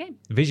that kind of game.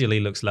 Visually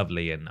looks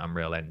lovely in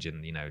Unreal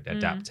Engine,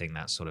 adapting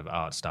that sort of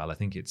art style. I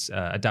think it's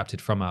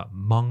adapted from a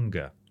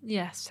manga.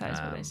 Yes, that is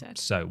what they said.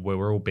 So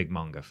we're all big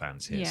manga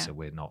fans here, so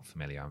we're not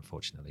familiar,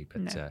 unfortunately,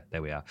 but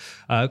there we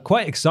are.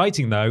 Quite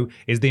exciting, though,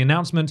 is the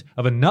announcement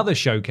of another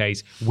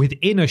showcase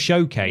within a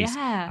showcase,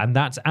 and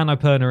that's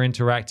Annapurna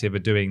Interactive are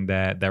doing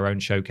their own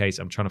showcase.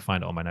 I'm trying to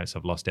find it on my notes.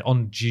 I've lost it.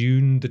 On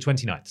June the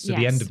 29th, so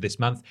the end of this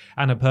month,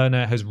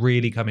 Annapurna has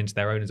really come into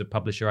their own as a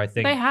publisher, I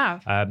think. They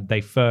have. They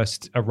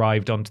first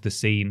arrived onto the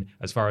scene,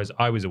 as far as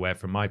I was aware,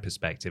 from my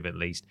perspective at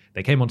least.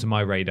 They came onto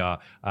my radar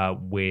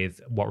with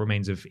What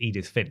Remains of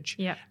Edith Finch.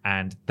 Yeah.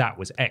 And that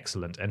was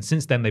excellent. And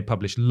since then, they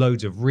published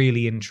loads of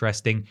really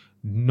interesting,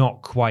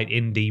 not quite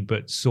indie,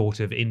 but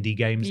sort of indie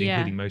games,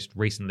 including most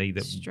recently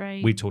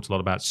that we've talked a lot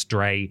about,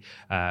 Stray.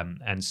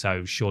 And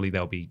so surely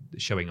they'll be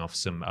showing off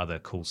some other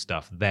cool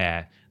stuff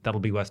there. That'll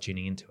be worth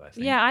tuning into, I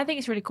think. Yeah, I think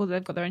it's really cool that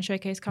they've got their own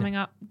showcase coming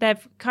up. They're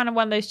kind of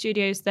one of those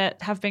studios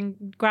that have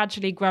been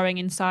gradually growing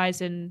in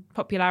size and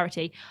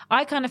popularity.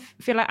 I kind of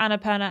feel like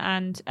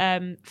Annapurna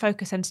and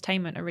Focus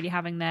Entertainment are really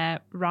having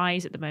their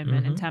rise at the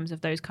moment in terms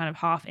of those kind of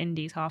half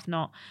indies, half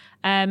not.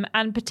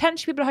 And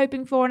potentially people are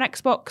hoping for an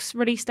Xbox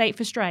release date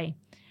for Stray,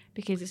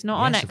 because it's not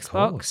on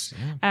Xbox,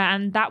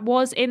 and that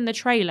was in the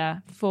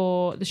trailer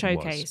for the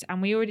showcase,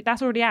 and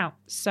that's already out.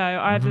 So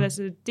either there's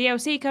a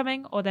DLC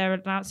coming, or they're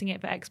announcing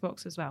it for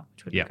Xbox as well,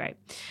 which would be great.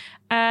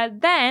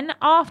 Then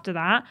after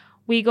that,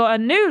 we got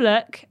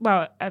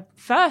a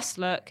first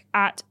look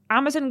at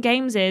Amazon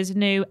Games'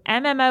 new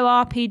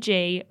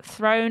MMORPG,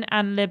 Throne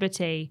and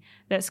Liberty,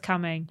 that's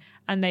coming,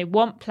 and they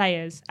want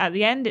players. At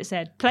the end, it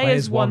said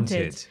players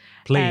wanted.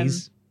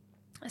 Please.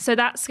 So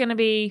that's going to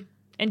be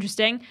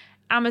interesting.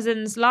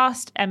 Amazon's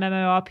last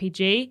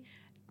MMORPG,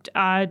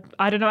 I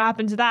don't know what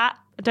happened to that.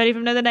 I don't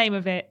even know the name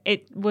of it.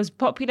 It was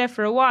popular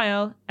for a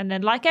while, and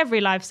then, like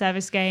every live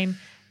service game,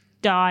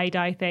 died,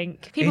 I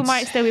think. People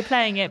might still be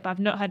playing it, but I've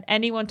not had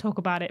anyone talk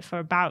about it for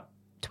about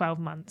 12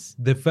 months.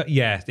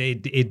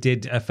 It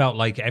did. I felt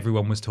like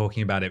everyone was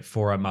talking about it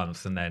for a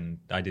month, and then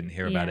I didn't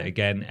hear about it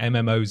again.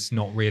 MMO's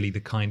not really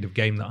the kind of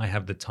game that I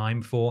have the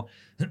time for.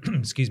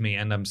 Excuse me,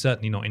 and I'm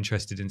certainly not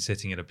interested in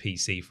sitting at a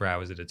PC for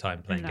hours at a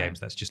time playing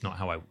games. That's just not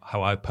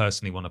how I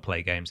personally want to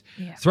play games.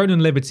 Throne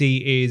and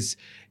Liberty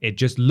it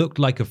just looked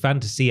like a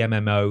fantasy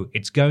MMO.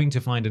 It's going to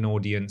find an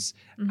audience.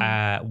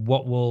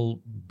 What will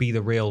be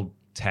the real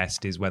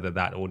test is whether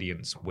that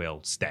audience will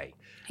stay.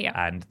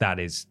 And that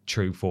is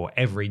true for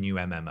every new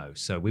MMO.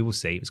 So we will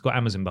see. It's got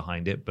Amazon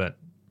behind it, but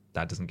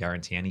that doesn't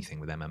guarantee anything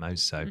with MMOs.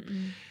 So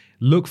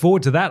look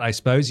forward to that, I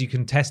suppose. You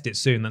can test it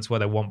soon. That's why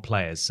they want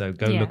players. So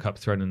go look up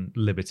Throne and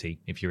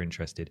Liberty if you're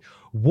interested.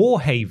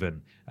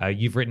 Warhaven,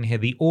 you've written here,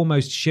 the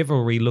almost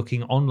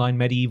chivalry-looking online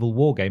medieval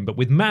war game, but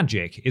with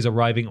magic, is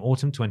arriving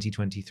autumn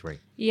 2023.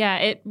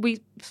 Yeah, we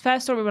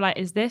first saw, we were like,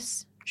 is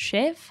this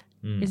Shiv?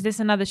 Is this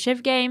another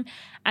Shiv game?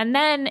 And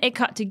then it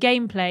cut to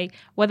gameplay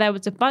where there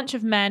was a bunch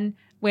of men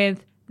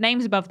with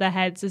names above their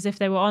heads as if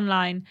they were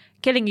online,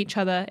 killing each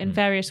other in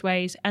various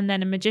ways, and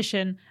then a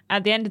magician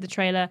at the end of the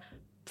trailer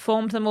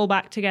formed them all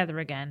back together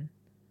again.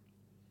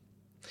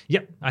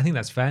 Yep, I think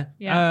that's fair.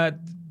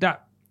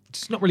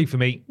 It's not really for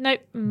me.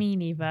 Nope, me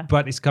neither.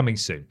 But it's coming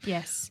soon.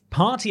 Yes.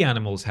 Party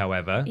Animals,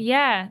 however.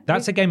 Yeah.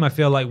 That's a game I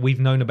feel like we've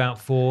known about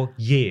for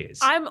years.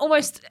 I'm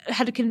almost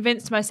had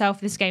convinced myself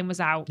this game was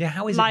out. Yeah,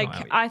 how is it not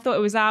out? I thought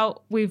it was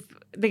out.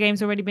 The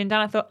game's already been done.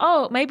 I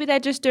thought, maybe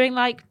they're just doing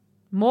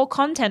more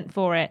content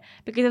for it,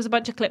 because there's a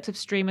bunch of clips of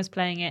streamers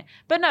playing it.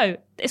 But no,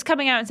 it's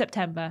coming out in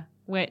September,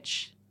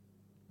 which...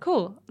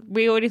 cool.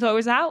 We already thought it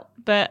was out,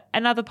 but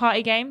another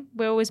party game.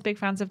 We're always big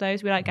fans of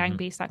those. We like Gang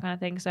Beasts, that kind of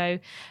thing. So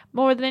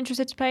more than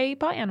interested to play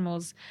Party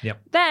Animals. Yep.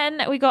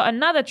 Then we got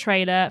another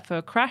trailer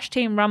for Crash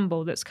Team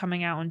Rumble that's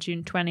coming out on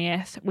June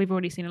 20th. We've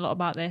already seen a lot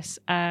about this.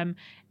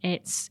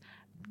 It's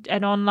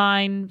an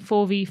online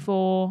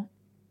 4v4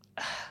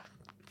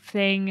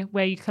 thing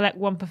where you collect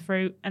Wumpa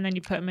fruit and then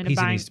you put them in a bank.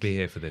 Peter needs to be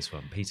here for this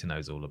one. Peter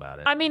knows all about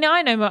it. I mean,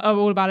 I know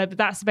all about it, but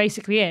that's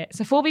basically it.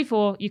 So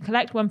 4v4, you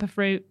collect Wumpa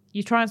fruit,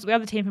 you try and stop the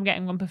other team from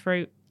getting Wumpa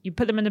fruit, you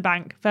put them in the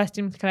bank, first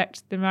team to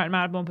collect the right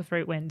amount of Wumpa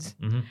fruit wins.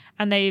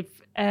 And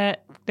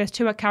there's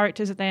 2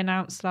 characters that they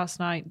announced last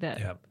night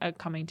that are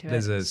coming to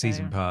There's a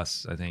season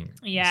pass, I think.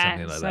 Yeah,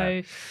 something like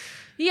that.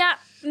 Yeah,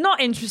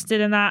 not interested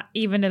in that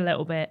even a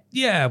little bit.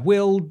 Yeah,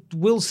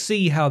 we'll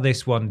see how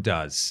this one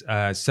does.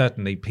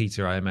 Certainly,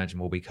 Peter, I imagine,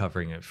 will be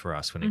covering it for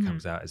us when it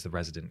comes out as the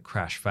resident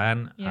Crash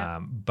fan. Yeah.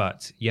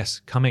 But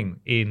yes,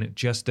 coming in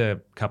just a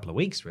couple of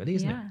weeks, really,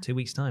 isn't it? 2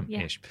 weeks'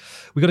 time-ish.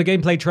 We got a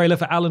gameplay trailer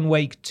for Alan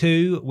Wake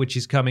 2, which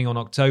is coming on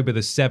October the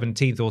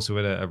 17th, also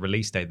with a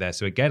release date there.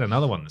 So again,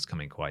 another one that's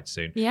coming quite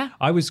soon. Yeah.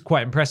 I was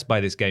quite impressed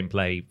by this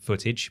gameplay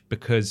footage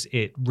because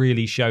it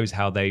really shows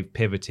how they've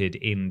pivoted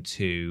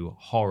into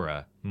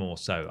horror more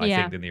so, I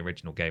think, than the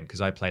original game, because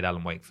I played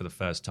Alan Wake for the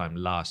first time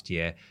last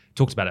year.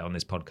 Talked about it on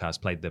this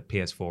podcast, played the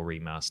PS4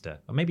 remaster,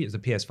 or maybe it was the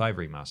PS5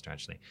 remaster,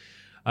 actually.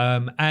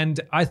 And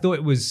I thought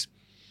it was...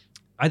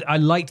 I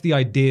liked the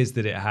ideas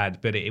that it had,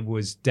 but it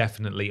was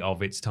definitely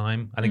of its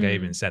time. I think I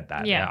even said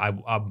that. Yeah.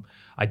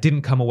 I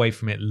didn't come away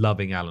from it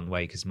loving Alan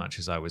Wake as much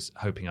as I was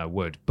hoping I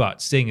would.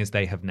 But seeing as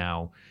they have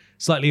now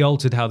slightly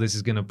altered how this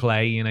is going to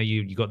play,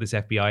 you got this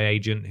FBI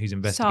agent who's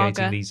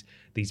investigating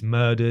these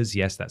murders.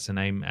 Yes, that's her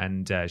name.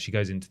 And she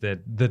goes into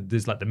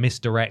there's like the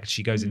misdirect.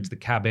 She goes into the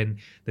cabin.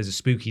 There's a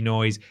spooky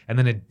noise, and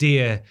then a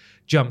deer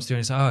jumps through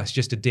and says, it's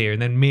just a deer.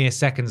 And then mere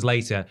seconds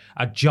later,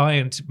 a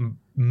giant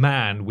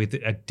man with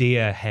a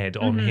deer head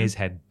on his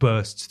head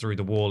bursts through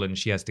the wall, and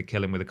she has to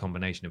kill him with a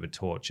combination of a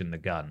torch and the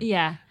gun.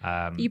 Yeah.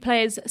 You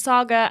play as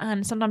Saga,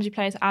 and sometimes you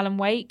play as Alan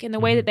Wake. And the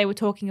way that they were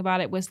talking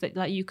about it was that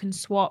like you can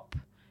swap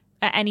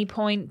at any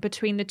point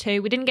between the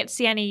two. We didn't get to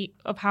see any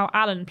of how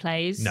Alan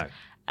plays. No.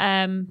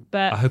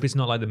 But I hope it's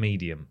not like the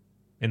Medium,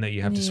 in that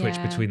you have to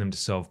switch between them to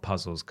solve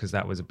puzzles, because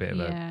that was a bit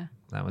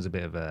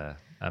of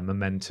a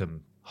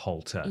momentum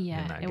halter in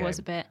that game. It was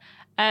a bit.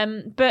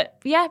 But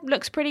yeah,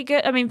 looks pretty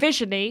good. I mean,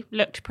 visually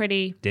looked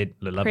pretty. Did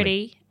look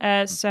lovely.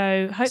 Pretty.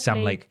 So hopefully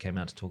Sam Lake came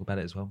out to talk about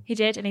it as well. He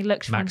did, and he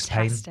looked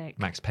fantastic.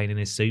 Max Payne in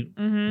his suit.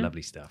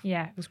 Lovely stuff.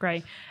 Yeah, it was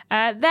great.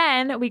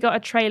 Then we got a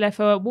trailer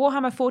for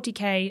Warhammer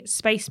 40k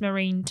Space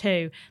Marine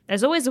 2.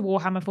 There's always a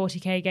Warhammer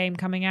 40k game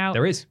coming out.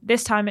 There is.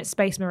 This time it's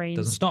Space Marines.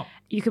 Doesn't stop.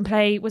 You can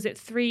play, was it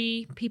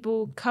 3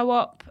 people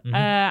co-op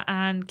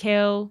and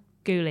kill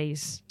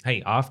ghoulies.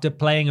 Hey, after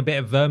playing a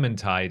bit of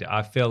Vermintide,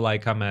 I feel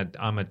like I'm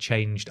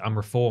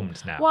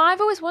reformed now. Well,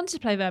 I've always wanted to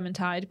play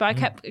Vermintide, but I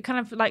kept it kind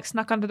of like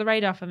snuck under the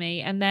radar for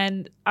me. And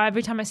then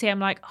every time I see it, I'm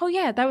like, oh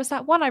yeah, there was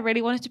that one I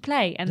really wanted to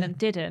play, and then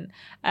didn't.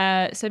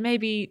 So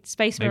maybe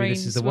Space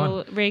Marines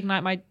will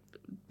reignite my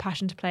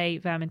passion to play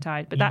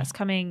Vermintide. But that's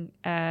coming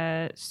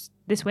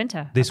this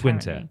winter.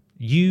 Winter.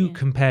 You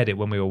compared it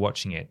when we were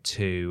watching it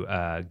to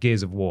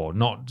Gears of War,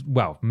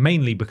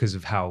 mainly because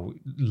of how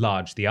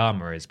large the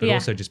armor is, but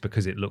also just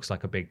because it looks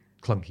like a big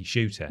clunky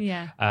shooter.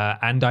 Yeah.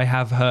 And I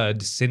have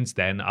heard since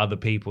then other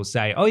people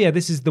say, oh yeah,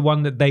 this is the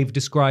one that they've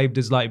described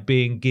as like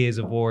being Gears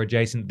of War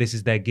adjacent. This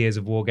is their Gears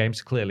of War game.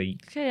 So clearly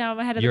I'm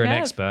ahead of you're the an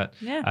curve. expert.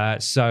 Yeah.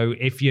 So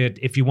if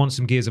you want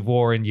some Gears of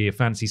War and you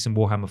fancy some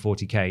Warhammer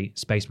 40k,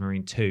 Space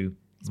Marine 2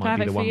 might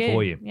be the one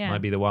for you. Yeah.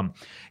 Might be the one.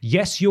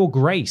 Yes, Your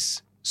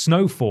Grace.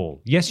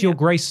 Snowfall. Yes, Your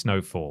Grace,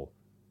 Snowfall.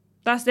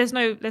 There's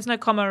no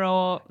comma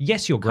or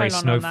Yes, Your Grace,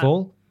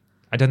 Snowfall.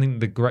 I don't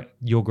think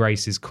Your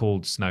Grace is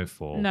called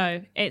Snowfall.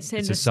 No, it's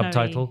a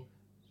subtitle.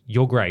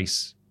 Your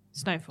Grace,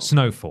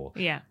 Snowfall.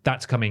 Yeah,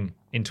 that's coming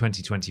in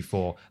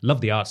 2024.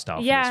 Love the art style.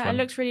 For this one. It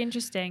looks really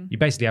interesting. You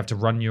basically have to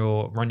run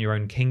your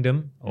own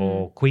kingdom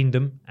or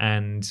queendom,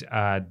 and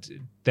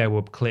there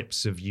were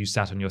clips of you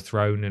sat on your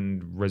throne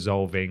and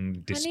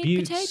resolving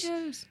disputes. I need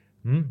potatoes.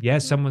 Yeah,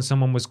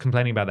 someone was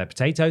complaining about their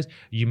potatoes.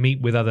 You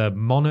meet with other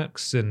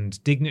monarchs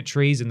and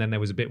dignitaries, and then there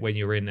was a bit when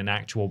you're in an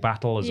actual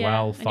battle as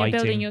well, fighting. And you're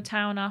building your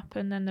town up,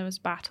 and then there was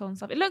battle and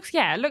stuff. It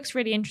looks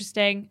really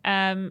interesting.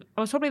 It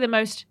was probably the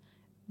most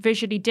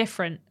visually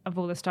different of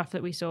all the stuff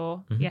that we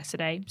saw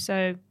yesterday.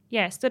 So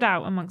yeah, it stood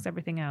out amongst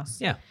everything else.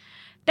 Yeah.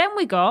 Then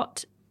we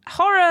got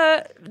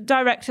horror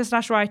director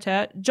 /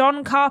 writer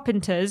John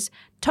Carpenter's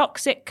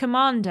Toxic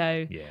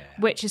Commando,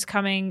 which is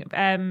coming,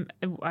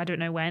 I don't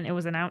know when, it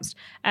was announced.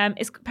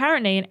 It's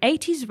apparently an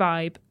 80s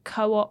vibe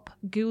co-op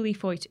ghoulie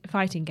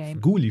fighting game.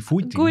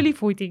 Ghoulie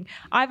fighting.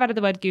 I've added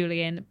the word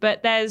ghoulie in,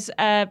 but there's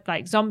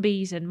like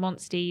zombies and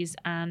monsters,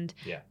 and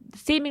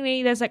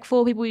seemingly there's like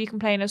 4 people you can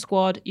play in a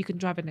squad. You can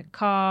drive in a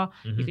car,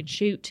 you can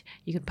shoot,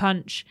 you can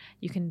punch,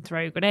 you can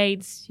throw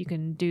grenades, you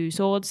can do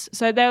swords.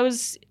 So there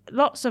was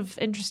lots of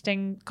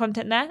interesting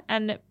content there,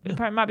 and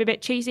it might be a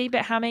bit cheesy, a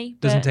bit hammy.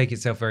 Doesn't take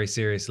itself very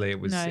seriously. It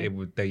was they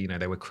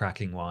were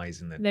cracking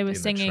wise in the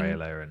singing,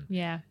 trailer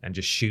and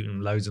just shooting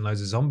loads and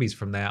loads of zombies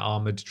from their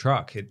armored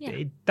truck.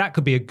 That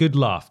could be a good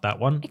laugh, that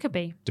one. It could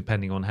be,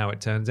 depending on how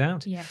it turns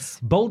out. Yes.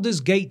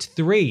 Baldur's Gate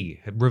 3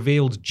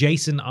 revealed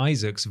Jason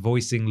Isaacs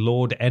voicing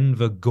Lord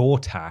Enver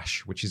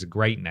Gortash, which is a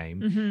great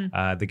name.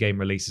 The game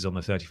releases on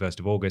the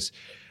 31st of August.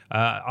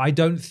 I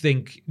don't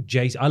think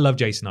I love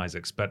Jason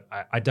Isaacs, but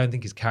I don't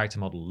think his character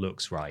model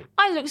looks right.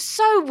 I look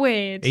so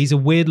weird. He's a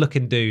weird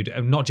looking dude.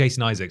 Not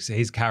Jason Isaacs,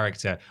 his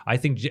character. I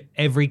think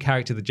every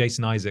character that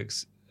Jason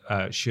Isaacs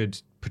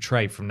should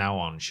portray from now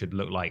on should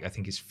look like, I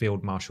think it's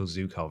Field Marshal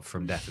Zhukov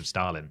from Death of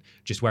Stalin,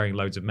 just wearing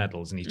loads of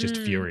medals and he's just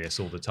furious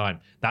all the time.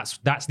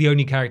 That's the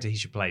only character he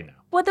should play now.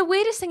 Well, the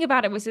weirdest thing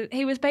about it was that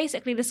he was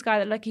basically this guy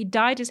that, like, he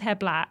dyed his hair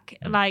black,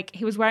 like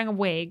he was wearing a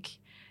wig,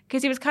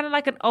 because he was kind of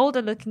like an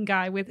older looking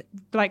guy with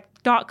like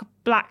dark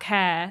black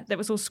hair that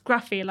was all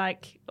scruffy,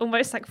 like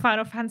almost like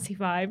Final Fantasy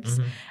vibes.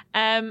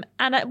 And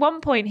at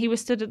one point he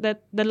was stood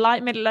at the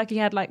light made it like he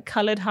had like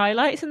coloured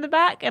highlights in the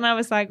back, and I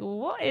was like,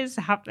 what is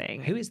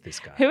happening? Who is this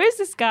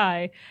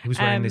guy? He was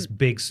wearing this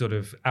big sort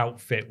of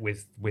outfit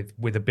with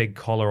a big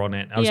collar on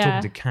it. I was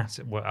talking to Kat,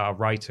 our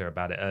writer,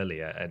 about it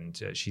earlier, and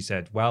she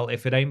said, well,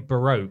 if it ain't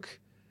Baroque,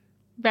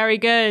 very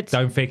good.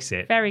 don't fix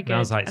it. Very good. And I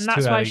was like, and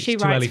that's why she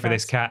it's too early for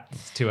this, Cat.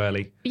 It's too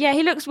early. Yeah,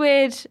 he looks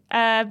weird,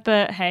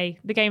 but hey,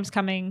 the game's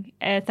coming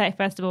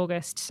 31st of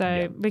August,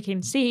 so we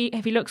can see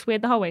if he looks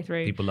weird the whole way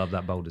through. People love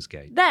that Baldur's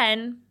Gate.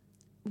 Then,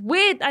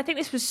 weird, I think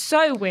this was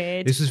so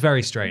weird. This was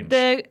very strange.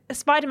 The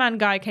Spider-Man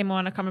guy came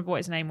on, I can't remember what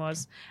his name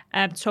was,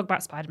 to talk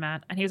about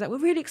Spider-Man, and he was like, we're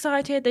really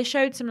excited. They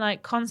showed some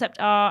like concept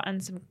art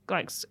and some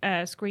like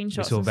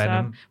screenshots and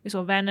stuff. We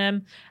saw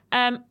Venom.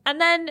 And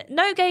then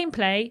no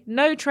gameplay,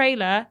 no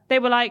trailer. They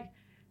were like,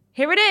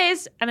 here it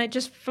is, and it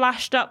just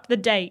flashed up the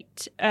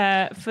date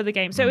for the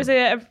game. So it was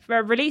a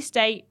release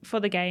date for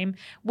the game.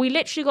 We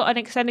literally got an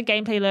extended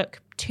gameplay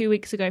look 2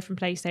 weeks ago from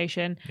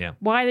PlayStation. Yeah.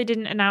 Why they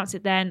didn't announce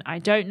it then, I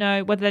don't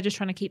know. Whether they're just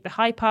trying to keep the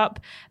hype up.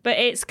 But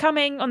it's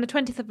coming on the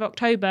 20th of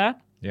October.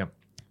 Yeah.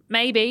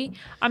 Maybe.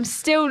 I'm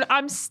still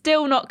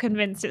not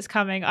convinced it's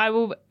coming. I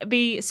will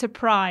be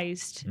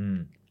surprised.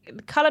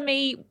 Colour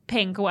me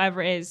pink or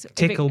whatever it is.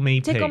 Tickle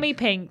me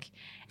pink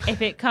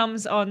if it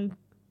comes on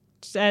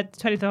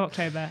 20th of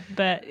October,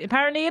 but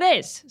apparently it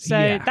is.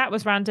 So that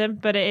was random,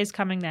 but it is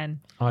coming then.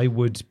 I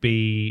would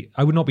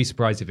not be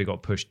surprised if it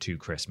got pushed to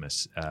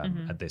Christmas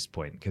at this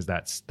point, because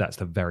that's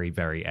the very,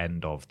 very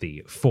end of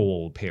the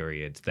fall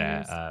period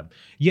there.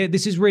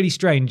 This is really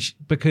strange,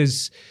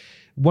 because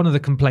one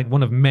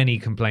of many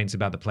complaints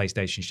about the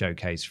PlayStation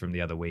Showcase from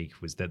the other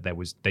week was that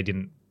they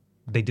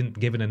didn't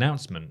give an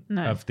announcement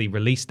of the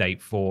release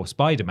date for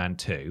Spider-Man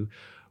 2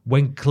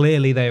 when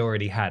clearly they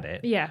already had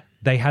it. Yeah.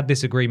 They had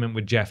this agreement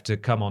with Jeff to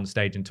come on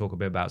stage and talk a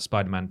bit about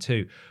Spider-Man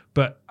 2.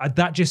 But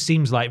that just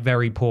seems like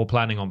very poor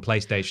planning on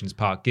PlayStation's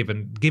part,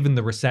 given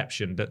the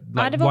reception. That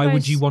why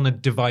would you want to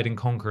divide and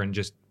conquer and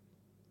just...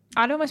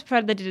 I'd almost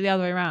prefer they did it the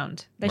other way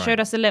around. They showed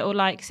us a little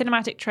like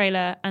cinematic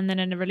trailer and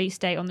then a release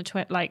date on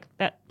the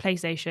that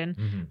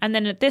PlayStation. And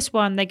then at this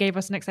one, they gave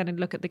us an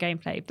extended look at the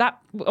gameplay. That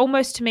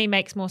almost to me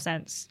makes more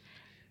sense.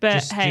 But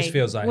just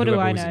feels like whoever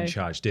was in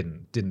charge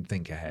didn't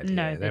think ahead.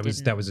 No,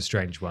 that was a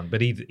strange one.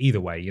 But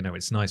either way,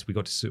 it's nice. We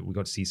got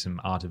to see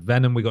some art of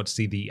Venom. We got to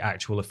see the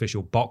actual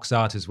official box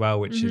art as well,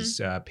 which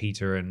is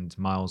Peter and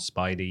Miles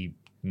Spidey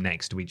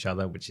next to each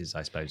other, which is,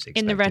 I suppose,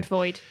 expected. In the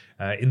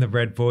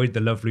red void.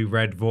 The lovely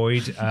red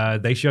void.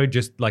 They showed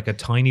just like a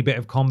tiny bit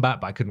of combat,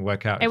 but I couldn't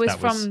work out if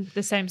that was from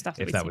the same stuff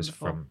that we've seen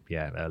before. From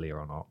earlier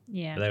or not.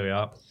 Yeah. But there we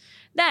are.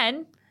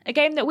 Then a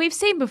game that we've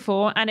seen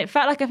before, and it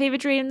felt like a fever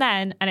dream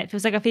then, and it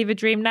feels like a fever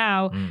dream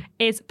now,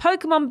 is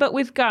Pokemon but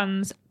with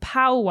guns,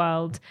 Pal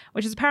World,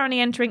 which is apparently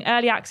entering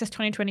early access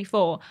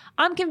 2024.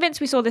 I'm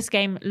convinced we saw this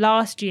game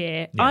last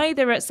year,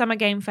 either at Summer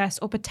Game Fest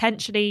or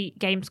potentially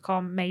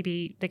Gamescom,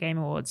 maybe the Game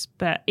Awards.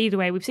 But either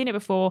way, we've seen it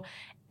before,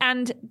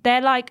 and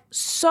they're like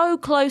so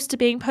close to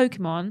being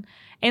Pokemon.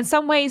 In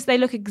some ways, they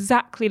look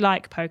exactly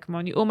like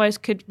Pokemon. You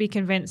almost could be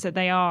convinced that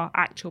they are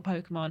actual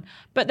Pokemon,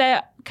 but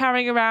they're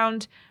carrying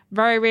around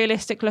very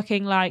realistic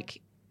looking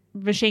like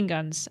machine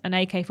guns and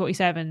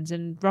AK-47s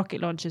and rocket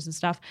launchers and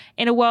stuff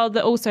in a world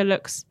that also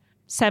looks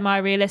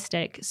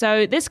semi-realistic.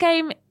 So this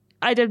game,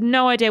 I have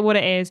no idea what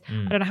it is.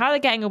 I don't know how they're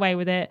getting away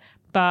with it,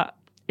 but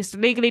it's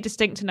legally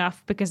distinct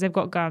enough because they've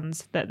got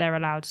guns that they're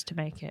allowed to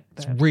make it.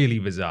 But it's really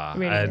bizarre.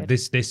 Really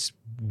this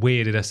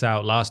weirded us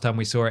out last time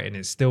we saw it, and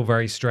it's still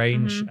very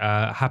strange.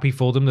 Happy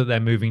for them that they're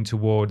moving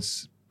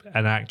towards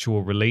an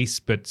actual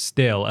release, but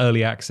still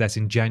early access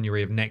in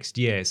January of next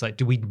year. It's like,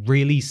 do we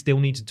really still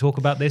need to talk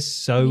about this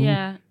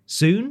so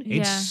soon?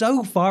 It's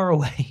so far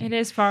away. It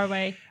is far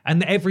away.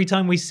 And every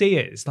time we see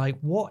it, it's like,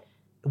 what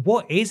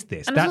is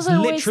this? And that's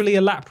literally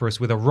a Lapras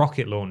with a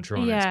rocket launcher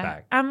on its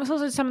back. And it's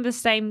also some of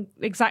the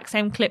exact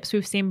same clips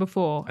we've seen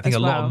before. I think a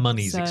lot of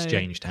money's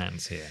exchanged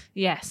hands here.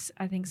 Yes,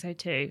 I think so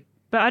too.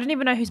 But I don't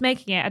even know who's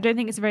making it. I don't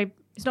think it's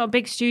not a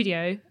big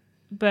studio,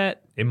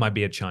 but it might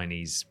be a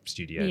Chinese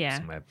studio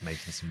somewhere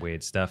making some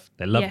weird stuff.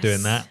 They love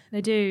doing that.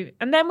 They do.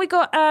 And then we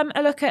got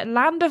a look at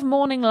Land of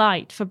Morning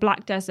Light for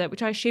Black Desert,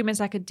 which I assume is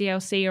like a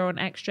DLC or an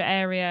extra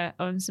area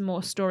on some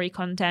more story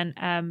content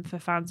for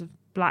fans of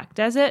Black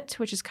Desert,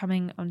 which is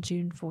coming on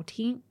June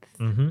 14th.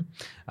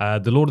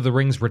 The Lord of the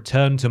Rings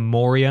Return to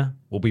Moria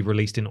will be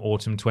released in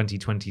autumn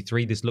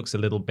 2023. This looks a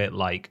little bit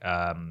like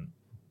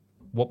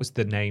what was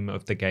the name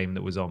of the game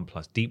that was on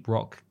Plus? Deep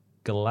Rock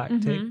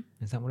Galactic.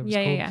 Is that what it was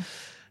called? Yeah.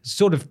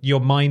 Sort of,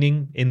 you're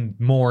mining in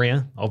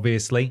Moria,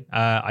 obviously.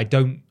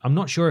 I'm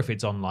not sure if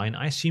it's online.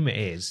 I assume it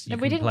is.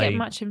 We didn't get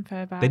much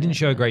info about it. They didn't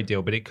show a great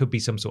deal, but it could be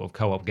some sort of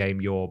co-op game.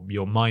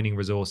 You're mining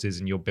resources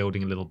and you're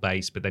building a little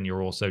base, but then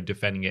you're also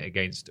defending it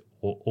against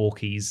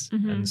orkies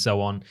and so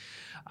on.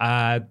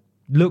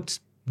 Looked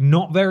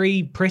not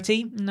very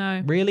pretty,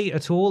 no, really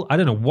at all. I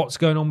don't know what's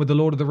going on with the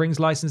Lord of the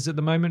Rings license at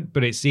the moment,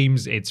 but it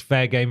seems it's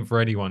fair game for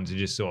anyone to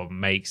just sort of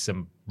make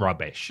some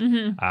rubbish.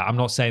 I'm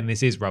not saying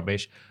this is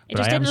rubbish,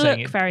 but I am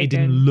saying it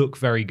didn't look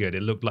very good.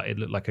 It looked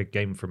like a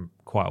game from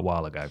quite a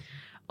while ago.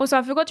 Also,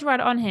 I forgot to write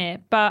it on here,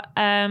 but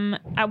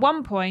at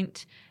one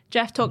point,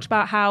 Jeff talked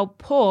about how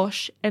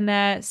Porsche, in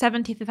their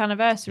 70th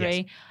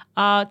anniversary,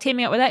 are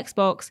teaming up with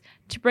Xbox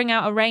to bring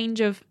out a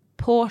range of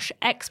Porsche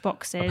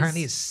Xboxes.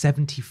 Apparently it's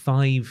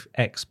 75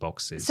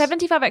 Xboxes.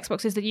 75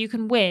 Xboxes that you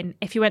can win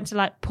if you went to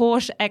like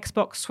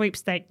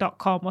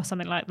PorscheXboxSweepstake.com or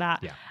something like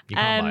that. Yeah, you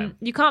can't buy them.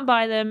 You can't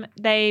buy them.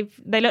 They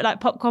look like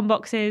popcorn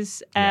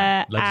boxes.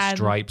 Loads of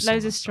stripes.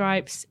 Loads of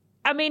stripes.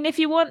 I mean, if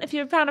you're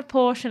a fan of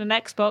Porsche and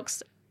an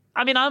Xbox,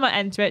 I mean, I might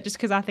enter it just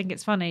because I think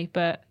it's funny,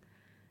 but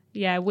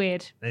yeah,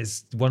 weird.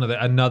 There's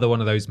another one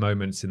of those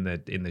moments in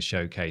the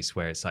showcase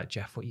where it's like,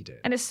 Jeff, what are you doing?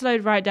 And it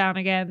slowed right down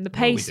again. The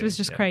pace was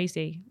just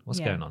crazy. What's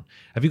going on?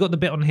 Have you got the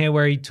bit on here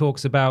where he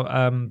talks about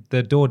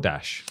the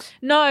DoorDash?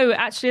 No,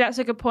 actually, that's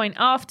a good point.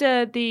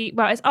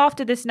 It's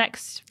after this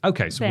next.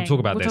 Okay, so we'll talk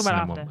about this.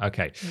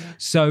 Okay, yeah.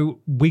 So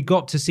we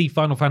got to see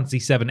Final Fantasy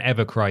VII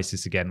Ever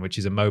Crisis again, which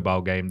is a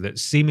mobile game that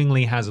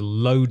seemingly has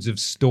loads of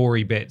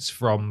story bits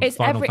from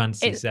Final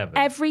Fantasy VII.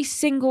 Every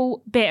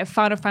single bit of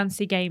Final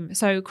Fantasy game.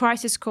 So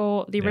Crisis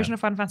Core, the original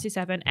Final Fantasy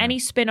VII, any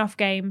spin-off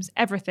games,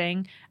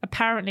 everything,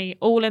 apparently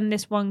all in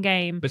this one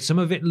game. But some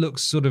of it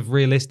looks sort of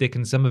realistic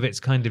and some of it's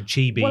kind of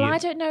chibi. Well, I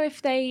don't know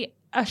if they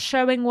are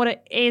showing what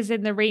it is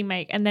in the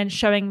remake and then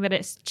showing that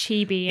it's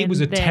chibi. It was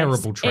a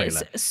terrible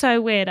trailer. It's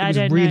so weird. It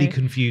was really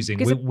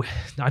confusing.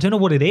 I don't know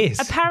what it is.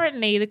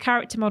 Apparently, the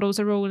character models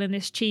are all in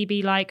this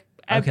chibi, like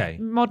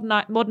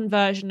modern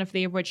version of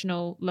the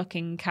original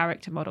looking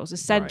character models.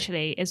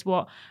 Essentially, is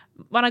what.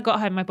 When I got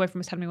home, my boyfriend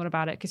was telling me all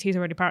about it because he's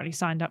already apparently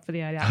signed up for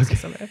the early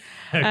access of it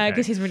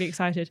because he's really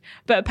excited.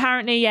 But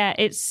apparently,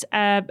 it's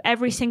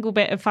every single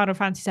bit of Final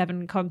Fantasy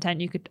VII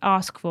content you could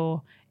ask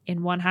for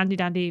in one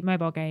handy-dandy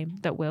mobile game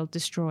that will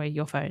destroy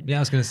your phone. Yeah, I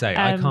was going to say,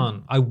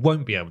 I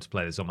won't be able to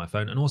play this on my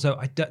phone. And also,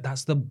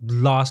 that's the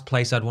last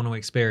place I'd want to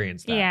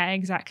experience that. Yeah,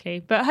 exactly.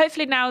 But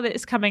hopefully now that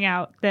it's coming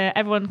out, that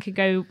everyone can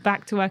go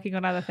back to working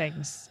on other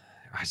things.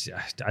 I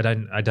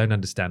don't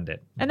understand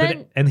it. And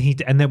then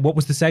what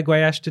was the segue,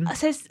 Ashton?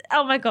 Says,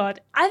 oh my God,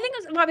 I think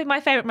it might be my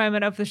favorite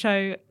moment of the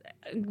show,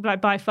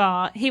 like by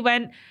far. He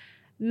went,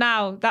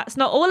 "Now that's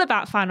not all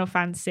about Final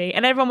Fantasy,"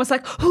 and everyone was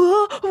like,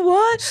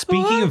 "What?"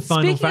 Speaking of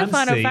Final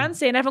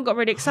Fantasy, and everyone got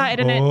really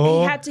excited,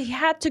 and he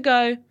had to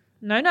go.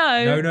 No,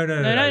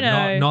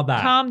 not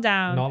that. Calm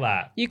down. Not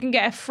that. You can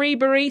get a free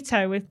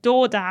burrito with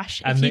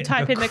DoorDash if you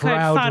type in the code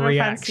Final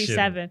Fantasy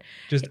VII.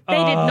 They did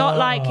not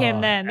like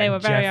him then. They were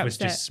very Jeff upset. was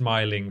just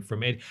smiling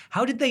from it.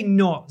 How did they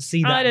not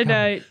see that? I don't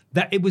know.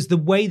 That it was the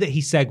way that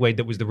he segued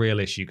that was the real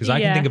issue, because I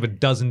can think of a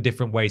dozen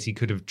different ways he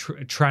could have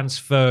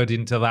transferred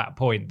into that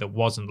point that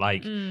wasn't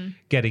like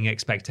getting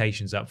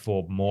expectations up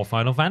for more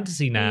Final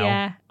Fantasy now.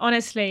 Yeah,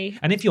 honestly.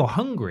 And if you're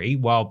hungry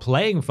while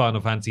playing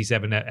Final Fantasy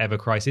VII Ever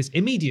Crisis,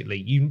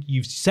 immediately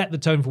you've set the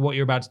tone for what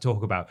you're about to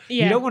talk about.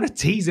 Yeah. You don't want to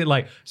tease it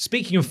like,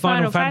 speaking of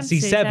Final Fantasy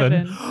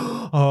VII,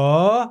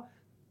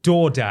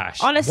 DoorDash.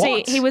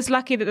 Honestly, he was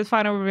lucky that the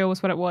final reveal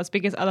was what it was,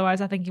 because otherwise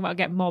I think he might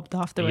get mobbed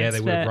afterwards. Yeah, they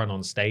would have run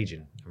on stage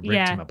and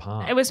ripped him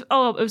apart. It was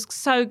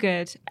so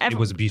good. It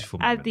was a beautiful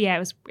moment. Yeah, it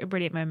was a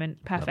brilliant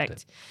moment.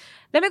 Perfect.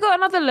 Then we got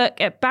another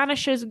look at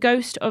Banisher's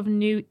Ghosts of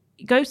New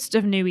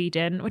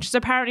Eden, which is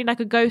apparently like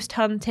a ghost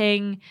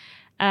hunting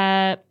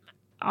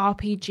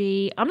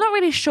RPG. I'm not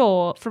really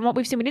sure from what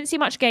we've seen. We didn't see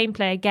much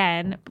gameplay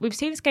again, but we've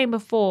seen this game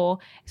before.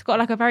 It's got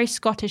like a very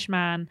Scottish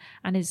man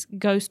and his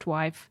ghost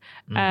wife,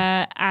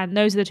 and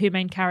those are the two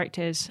main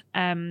characters.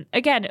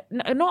 Again,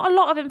 not a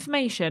lot of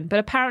information, but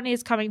apparently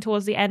it's coming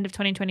towards the end of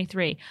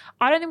 2023.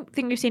 I don't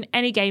think we've seen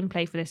any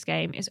gameplay for this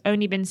game. It's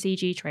only been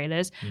CG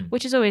trailers,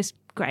 which is always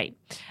great.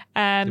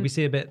 Did we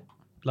see a bit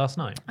last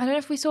night? I don't know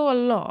if we saw a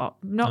lot.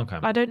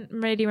 I don't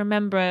really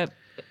remember.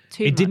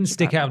 It didn't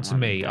stick out to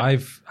me.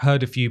 I've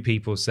heard a few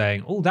people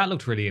saying, "Oh, that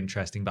looked really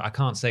interesting," but I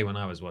can't say when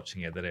I was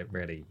watching it that it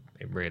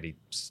really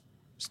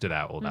stood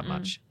out all that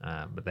much.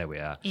 But there we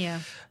are. Yeah.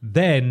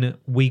 Then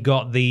we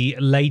got the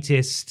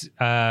latest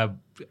Yakuza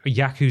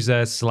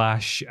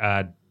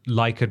 /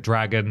 Like a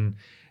Dragon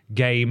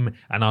game,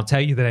 and I'll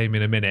tell you the name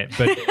in a minute.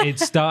 But it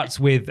starts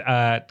with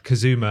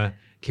Kazuma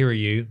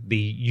Kiryu, the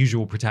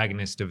usual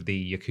protagonist of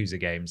the Yakuza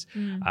games,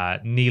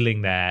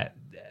 kneeling there,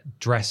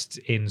 dressed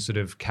in sort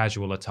of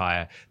casual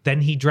attire.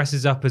 Then he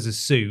dresses up as a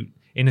suit,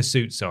 and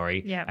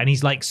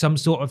he's like some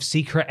sort of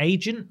secret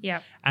agent. Yeah.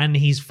 And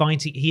he's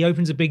fighting. He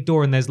opens a big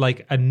door, and there's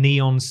like a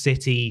neon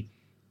city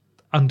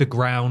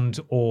underground,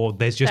 or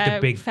there's just a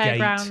big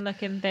fairground gate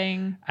looking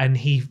thing, and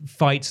he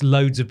fights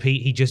loads of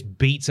people. He just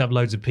beats up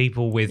loads of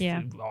people with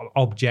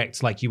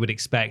objects like you would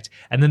expect,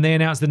 and then they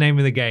announce the name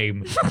of the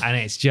game and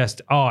it's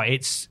just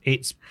it's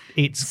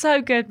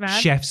so good,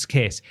 man. Chef's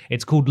kiss.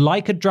 It's called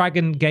Like a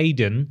Dragon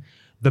Gaiden,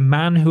 The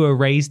Man Who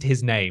Erased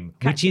His Name,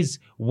 which is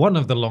one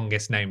of the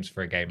longest names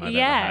for a game I've ever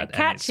had.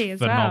 Catchy and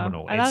it's as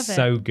phenomenal. well. It's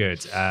so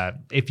good.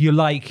 If you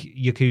like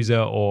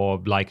Yakuza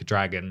or Like a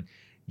Dragon,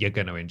 you're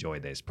going to enjoy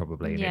this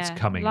probably. And it's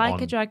coming Like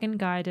on a Dragon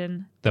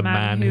Gaiden, The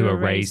Man Who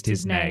Erased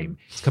His Name.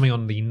 It's coming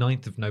on the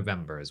 9th of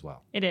November as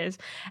well. It is.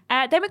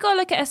 Then we got to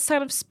look at a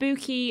sort of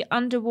spooky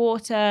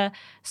underwater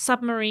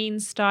submarine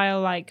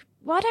style, like,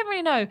 well, I don't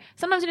really know.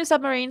 Sometimes in a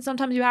submarine,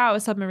 sometimes you're out of a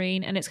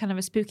submarine and it's kind of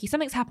a spooky,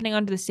 something's happening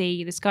under the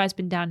sea. This guy's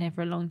been down here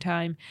for a long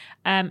time.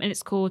 And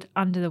it's called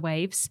Under the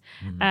Waves.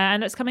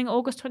 And it's coming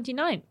August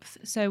 29th.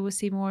 So we'll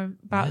see more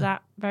about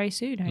that very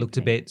soon. Hopefully. Looked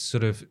a bit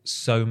sort of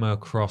Soma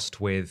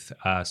crossed with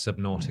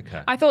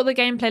Subnautica. I thought the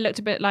gameplay looked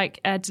a bit like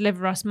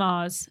Deliver Us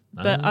Mars,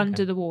 but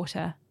under the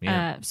water.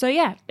 Yeah. So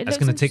yeah, that's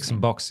going to tick some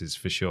boxes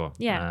for sure.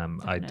 Yeah,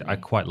 I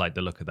quite like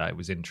the look of that. It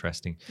was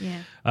interesting.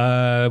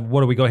 Yeah.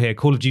 What do we got here?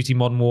 Call of Duty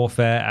Modern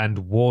Warfare and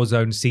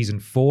Warzone Season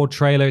 4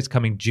 trailer. It's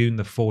coming June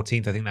the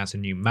 14th. I think that's a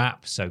new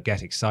map, so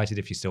get excited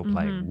if you're still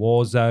playing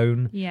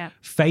Warzone. Yeah.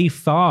 Fae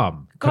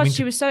Farm. Gosh,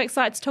 she was so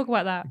excited to talk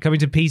about that. Coming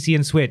to PC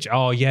and Switch.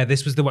 Oh yeah,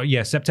 this was the one.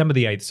 Yeah, September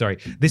the 8th. Sorry,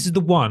 this is the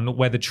one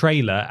where the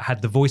trailer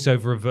had the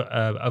voiceover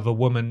of a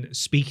woman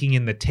speaking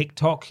in the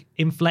TikTok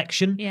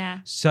inflection. Yeah.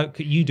 So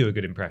you do a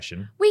good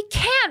impression. We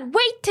can't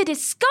wait to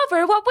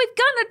discover what we're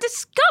gonna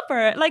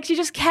discover. Like she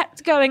just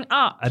kept going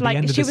up. At like the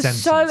end of she the was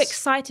sentence. so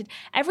excited.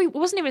 It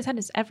wasn't even a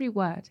sentence. Every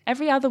word,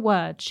 every other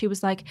word, she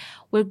was like,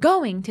 "We're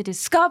going to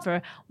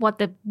discover what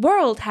the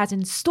world has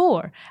in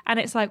store." And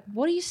it's like,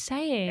 what are you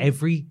saying?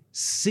 Every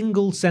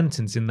single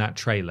sentence in that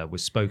trailer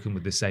was spoken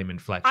with the same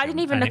inflection. I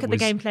didn't even look at the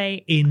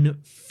gameplay.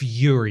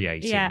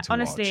 Infuriating. Yeah, to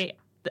honestly,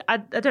 watch. I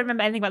don't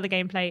remember anything about the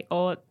gameplay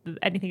or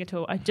anything at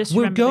all. I just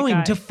We're remember the going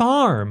guy. to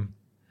farm.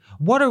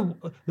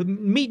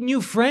 Meet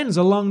new friends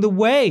along the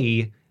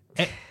way.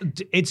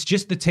 It's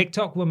just the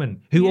TikTok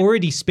woman who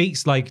already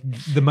speaks like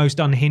the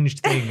most unhinged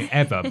thing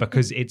ever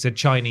because it's a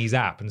Chinese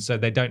app and so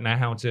they don't know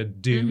how to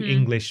do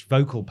English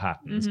vocal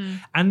patterns.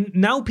 And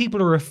now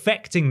people are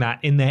affecting that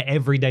in their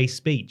everyday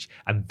speech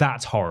and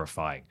that's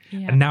horrifying.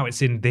 Yeah. And now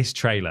it's in this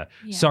trailer.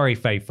 Yeah. Sorry,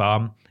 Fae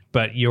Farm,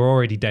 but you're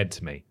already dead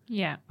to me.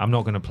 Yeah. I'm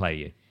not going to play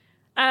you.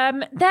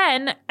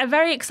 Then a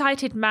very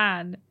excited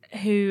man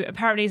who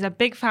apparently is a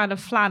big fan of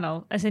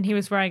flannel, as in he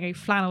was wearing a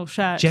flannel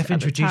shirt. Jeff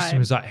introduced him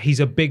as like,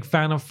 he's a big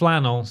fan of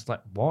flannel. It's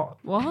like, what?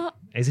 What?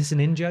 Is this an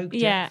in-joke,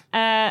 Jeff?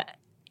 Yeah.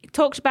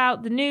 Talked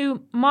about the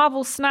new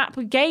Marvel Snap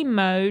game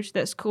mode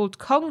that's called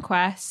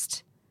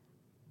Conquest.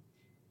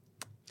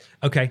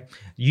 Okay,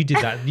 you did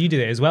that. You did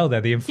it as well there,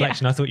 the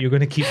inflection. I thought you were going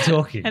to keep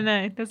talking. I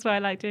know, that's why I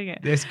like doing it.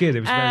 That's good. It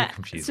was very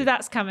confusing. So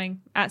that's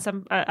coming at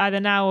some either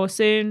now or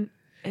soon.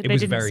 It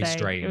was very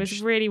strange. It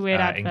was really weird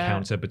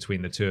encounter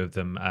between the two of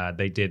them.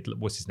 They did,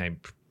 what's his name?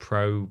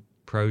 Pro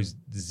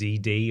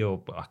ZD,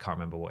 or I can't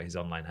remember what his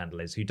online handle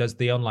is, who does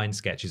the online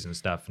sketches and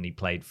stuff, and he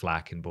played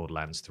Flack in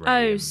Borderlands 3.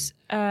 I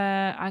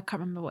can't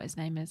remember what his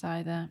name is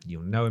either.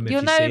 You'll know him if you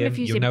see him.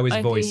 You'll know his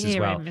voice as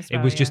well.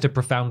 It was just a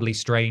profoundly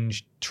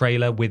strange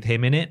trailer with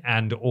him in it,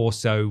 and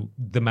also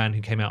the man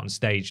who came out on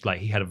stage, like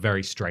he had a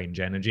very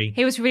strange energy.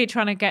 He was really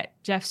trying to get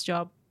Jeff's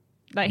job.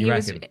 Like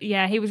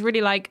he was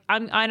really like,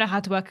 I know how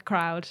to work a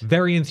crowd.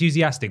 Very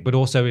enthusiastic, but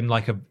also in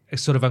like a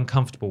sort of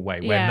uncomfortable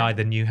way where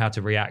neither knew how to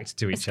react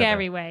to each other.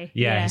 Scary way.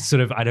 Yeah,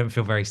 sort of, I don't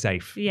feel very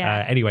safe.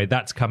 Yeah. Anyway,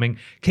 that's coming.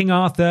 King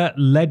Arthur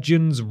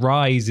Legends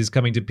Rise is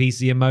coming to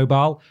PC and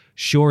mobile.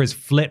 Sure as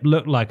Flip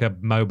looked like a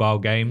mobile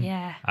game.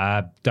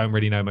 Yeah. Don't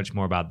really know much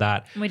more about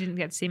that. We didn't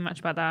get to see much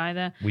about that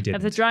either. We didn't.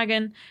 Of the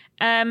dragon.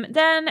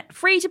 Then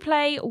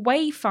free-to-play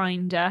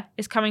Wayfinder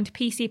is coming to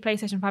PC,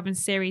 PlayStation 5 and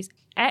Series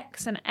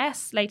X and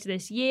S later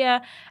this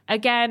year.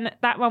 Again,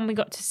 that one we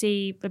got to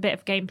see a bit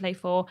of gameplay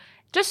for.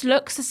 Just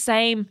looks the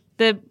same.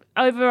 The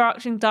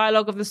overarching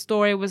dialogue of the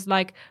story was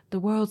like,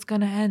 the world's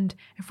gonna end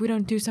if we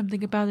don't do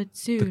something about it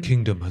soon. The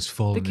kingdom has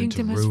fallen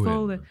into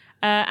ruin.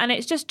 And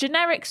it's just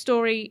generic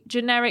story,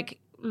 generic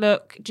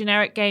look,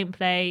 generic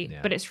gameplay,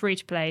 but it's free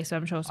to play, so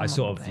I'm sure someone I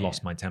sort will of play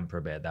lost it. my temper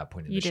a bit at that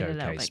point in You the did a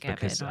little showcase bit, get a bit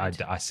because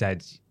annoyed. I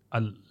said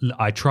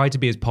I try to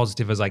be as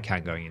positive as I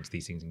can going into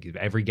these things and give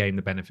every game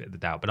the benefit of the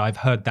doubt, but I've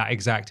heard that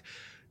exact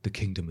the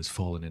kingdom has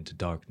fallen into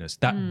darkness.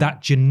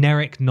 That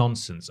generic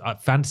nonsense,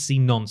 fantasy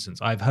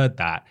nonsense. I've heard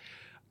that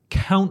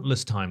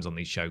countless times on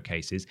these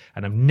showcases,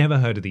 and I've never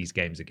heard of these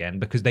games again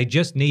because they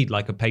just need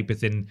like a paper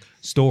thin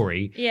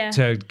story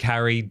to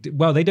carry.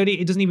 Well, they don't.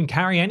 It doesn't even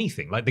carry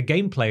anything. Like the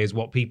gameplay is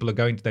what people are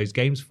going to those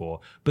games for,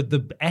 but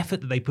the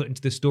effort that they put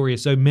into the story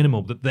is so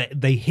minimal that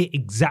they hit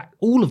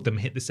all of them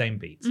hit the same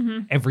beats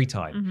every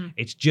time.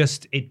 It's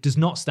just, it does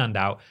not stand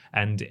out,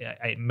 and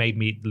it made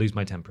me lose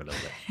my temper a little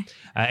bit.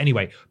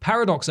 Anyway,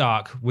 Paradox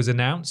Arc was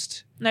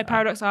announced. No,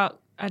 Paradox Arc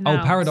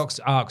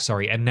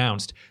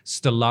announced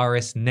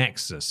Stellaris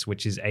Nexus,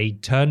 which is a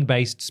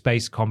turn-based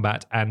space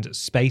combat and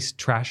space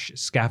trash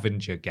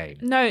scavenger game.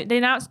 No, they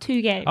announced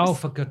 2 games. Oh,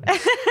 for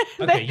goodness.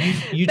 Okay,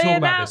 you talk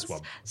about this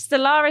one.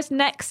 Stellaris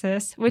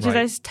Nexus, which is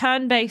a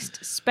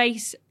turn-based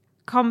space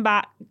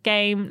combat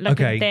game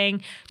looking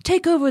thing.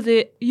 Take over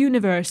the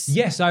universe.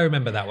 Yes, I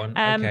remember that one.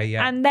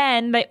 And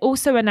then they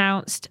also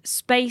announced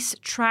Space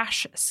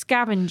Trash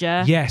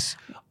Scavenger. Yes.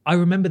 I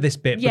remember this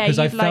bit because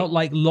I felt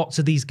like lots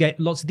of these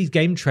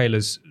game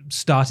trailers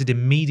started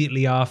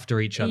immediately after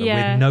each other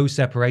with no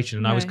separation,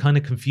 and I was kind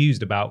of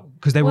confused about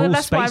because they were all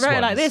space ones. That's why I wrote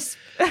it like this.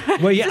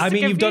 Well, yeah, I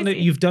mean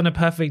you've done a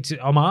perfect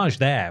homage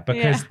there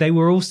because they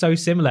were all so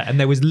similar, and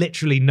there was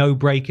literally no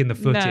break in the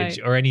footage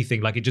or anything.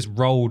 Like it just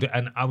rolled,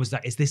 and I was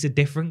like, "Is this a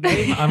different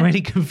game? I'm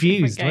really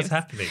confused. What's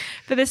happening?"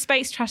 For the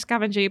Space Trash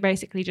Scavenger, you're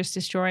basically just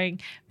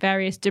destroying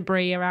various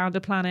debris around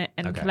the planet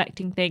and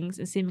collecting things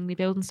and seemingly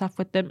building stuff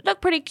with them.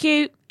 Look pretty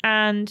cute.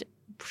 And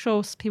I'm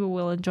sure people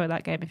will enjoy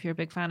that game if you're a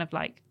big fan of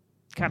like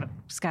kind of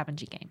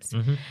scavenger games.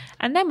 Mm-hmm.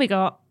 And then we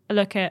got a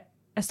look at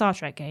a Star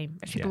Trek game,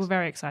 which people were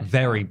very excited about.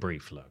 Very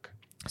brief look.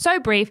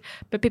 So brief,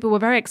 but people were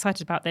very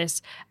excited about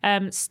this.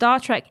 Star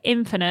Trek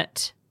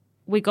Infinite,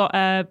 we got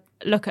a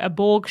look at a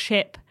Borg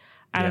ship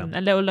and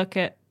a little look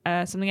at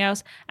something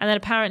else. And then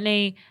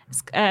apparently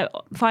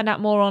find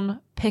out more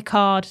on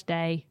Picard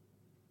Day.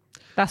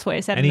 That's what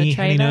it said in the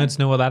trailer. Any nerds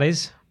know what that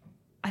is?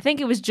 I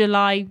think it was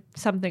July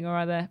something or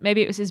other.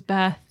 Maybe it was his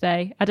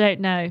birthday. I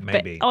don't know.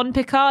 Maybe. But on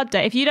Picard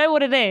Day, if you know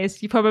what it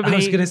is, you probably. I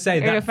was going to say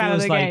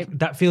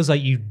that feels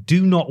like you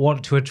do not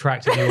want to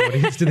attract a new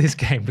audience to this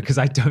game because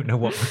I don't know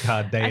what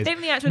Picard Day is. I think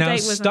the actual date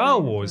was Star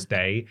Wars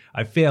Day.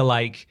 I feel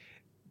like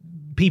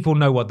people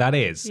know what that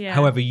is. Yeah.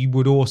 However, you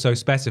would also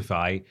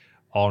specify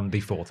on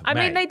the 4th of May. I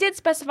mean, they did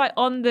specify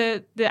on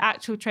the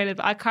actual trailer,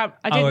 but I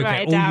didn't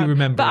write it down. All you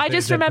remember but I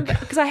just remember,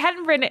 because I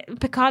hadn't written it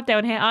Picard Day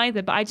on here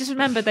either, but I just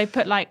remember they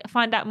put like,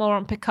 find out more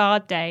on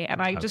Picard Day,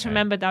 and I just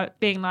remember that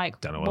being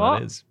like, don't know what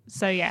that is.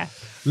 So yeah.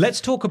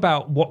 Let's talk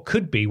about what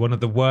could be one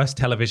of the worst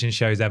television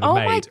shows ever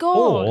made. Oh my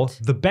God. Or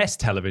the best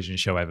television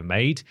show ever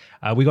made.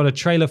 We got a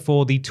trailer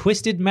for the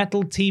Twisted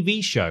Metal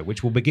TV show,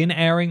 which will begin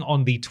airing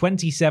on the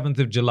 27th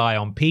of July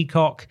on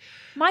Peacock.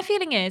 My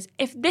feeling is,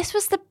 if this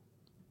was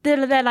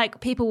they're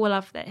like, people will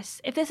love this.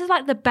 If this is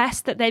like the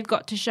best that they've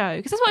got to show,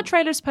 because that's what a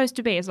trailer is supposed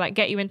to be, is like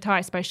get you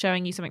enticed by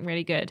showing you something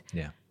really good.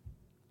 Yeah.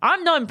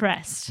 I'm not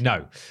impressed.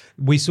 No.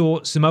 We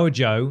saw Samoa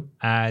Joe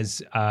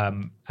as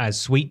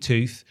Sweet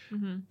Tooth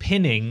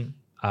pinning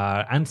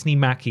Anthony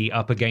Mackie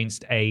up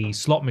against a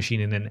slot machine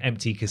in an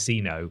empty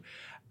casino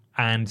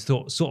and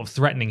sort of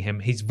threatening him.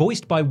 He's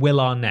voiced by Will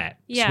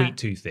Arnett, Sweet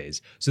Tooth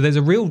is. So there's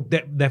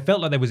there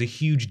felt like there was a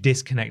huge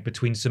disconnect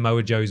between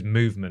Samoa Joe's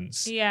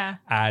movements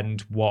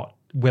and what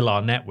Will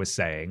Arnett was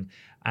saying.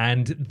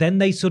 And then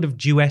they sort of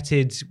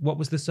duetted. What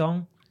was the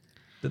song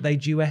that they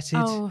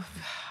duetted? Oh,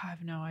 I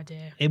have no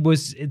idea.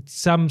 It's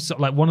some sort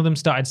like one of them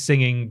started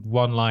singing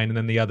one line and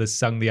then the others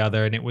sung the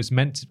other, and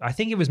I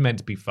think it was meant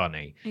to be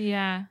funny.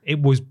 Yeah.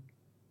 It was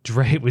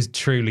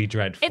truly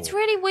dreadful. It's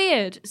really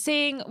weird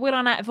seeing Will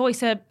Arnett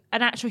voice an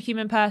actual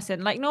human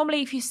person. Like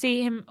normally if you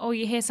see him or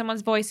you hear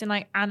someone's voice in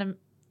like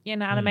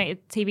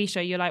animated TV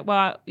show, you're like,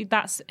 well,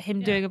 that's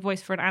him doing a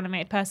voice for an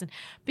animated person.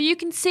 But you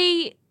can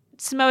see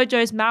Samoa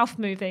Joe's mouth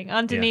moving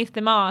underneath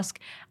the mask,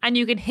 and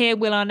you can hear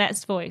Will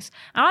Arnett's voice.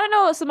 And I don't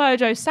know what Samoa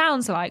Joe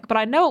sounds like, but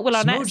I know what Will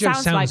Arnett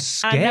sounds like.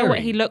 Scary. And I know what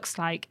he looks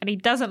like, and he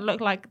doesn't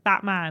look like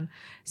that man.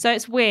 So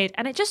it's weird,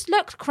 and it just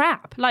looked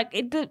crap. Like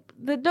it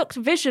looked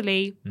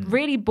visually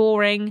really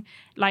boring.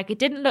 Like it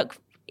didn't look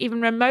even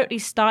remotely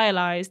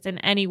stylized in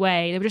any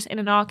way. They were just in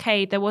an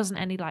arcade. There wasn't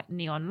any like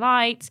neon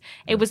lights.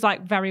 It was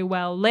like very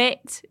well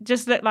lit. It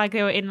just looked like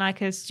they were in like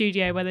a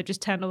studio where they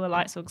just turned all the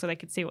lights on so they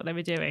could see what they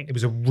were doing. It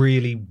was a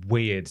really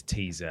weird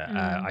teaser.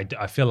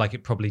 I feel like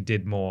it probably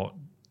did more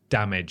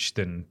damage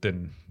than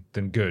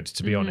good,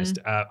 to be honest.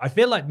 I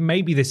feel like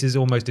maybe this is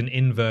almost an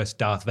inverse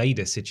Darth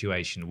Vader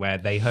situation where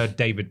they heard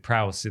David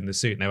Prowse in the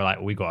suit and they were like,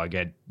 we got to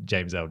get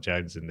James L.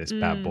 Jones and this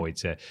bad boy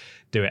to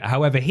do it.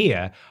 However,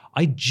 here,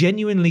 I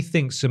genuinely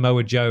think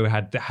Samoa Joe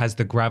has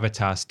the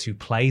gravitas to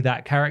play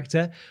that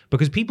character,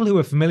 because people who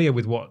are familiar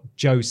with what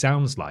Joe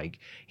sounds like,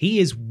 he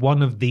is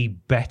one of the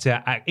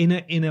better in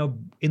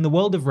the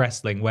world of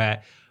wrestling,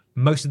 where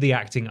most of the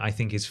acting I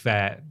think is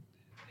fair.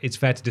 It's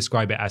fair to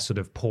describe it as sort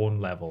of porn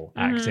level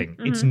acting.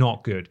 It's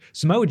not good.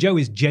 Samoa Joe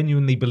is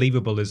genuinely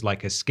believable as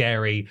like a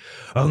scary,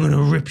 I'm going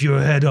to rip your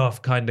head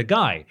off kind of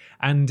guy.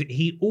 And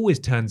he always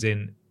turns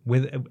in,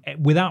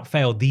 without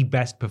fail, the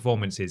best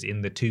performances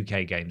in the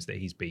 2K games that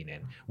he's been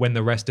in, when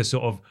the rest are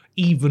sort of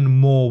even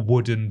more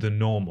wooden than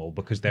normal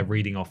because they're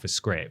reading off a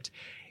script.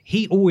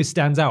 He always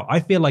stands out. I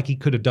feel like he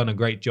could have done a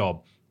great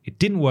job. It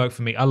didn't work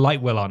for me. I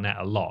like Will Arnett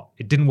a lot.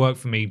 It didn't work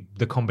for me,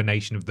 the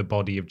combination of the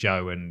body of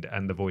Joe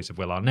and the voice of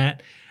Will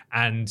Arnett.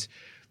 And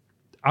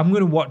I'm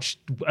going to watch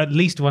at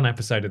least one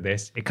episode of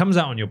this. It comes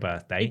out on your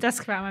birthday. It does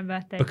come out on my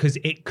birthday. Because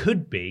it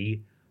could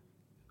be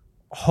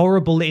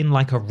horrible in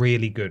like a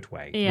really good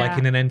way, Yeah. like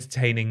in an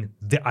entertaining.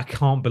 I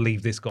can't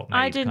believe this got made.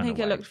 I didn't think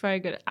it looked very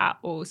good at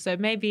all, so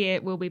maybe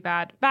it will be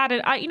bad. Bad,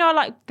 and I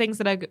like things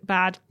that are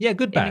bad. Yeah,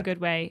 good bad in a good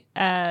way.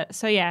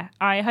 So yeah,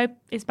 I hope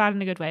it's bad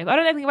in a good way. But I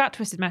don't know anything about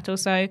Twisted Metal,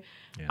 so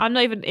I'm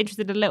not even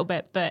interested a little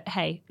bit. But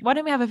hey, why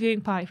don't we have a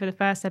viewing party for the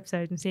first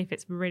episode and see if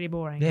it's really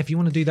boring? Yeah, if you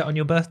want to do that on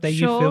your birthday,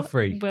 Sure, you feel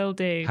free. Will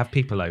do. Have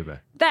people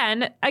over.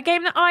 Then, a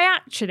game that I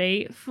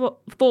actually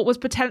thought was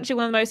potentially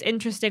one of the most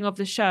interesting of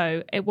the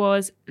show, it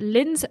was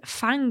Liz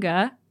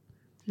Fanger,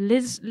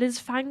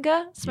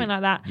 something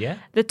like that. Yeah.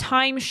 The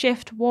Time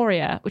Shift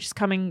Warrior, which is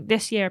coming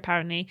this year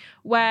apparently,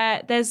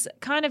 where there's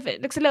kind of,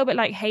 it looks a little bit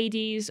like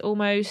Hades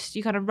almost.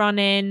 You kind of run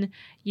in,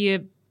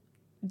 you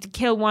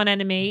kill one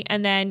enemy,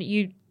 and then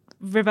you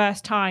reverse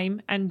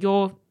time, and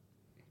your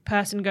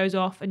person goes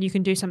off and you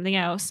can do something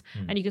else,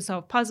 and you can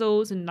solve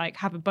puzzles and like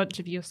have a bunch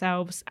of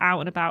yourselves out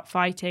and about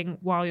fighting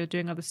while you're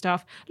doing other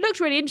stuff. Looks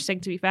really interesting,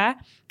 to be fair,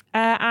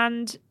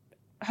 and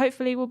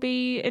hopefully will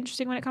be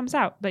interesting when it comes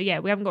out. But yeah,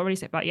 we haven't got a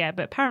release date for that yet,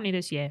 but apparently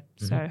this year,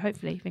 so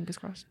hopefully, fingers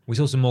crossed. We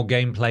saw some more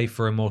gameplay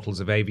for Immortals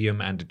of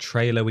Avium and a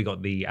trailer. We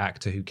got the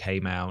actor who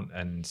came out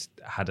and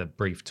had a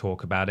brief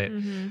talk about it.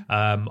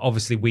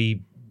 Obviously,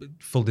 we,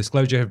 full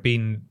disclosure, have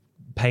been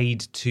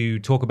paid to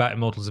talk about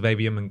Immortals of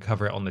Avium and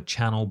cover it on the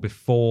channel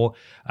before,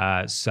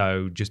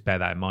 so just bear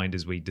that in mind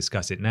as we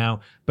discuss it now.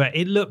 But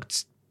it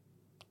looked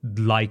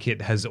like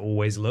it has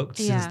always looked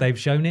since they've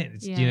shown it.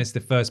 It's, you know, it's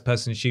the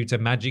first-person shooter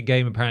magic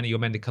game. Apparently, you're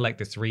meant to collect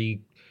the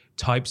 3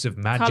 types of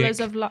magic. Colors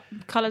of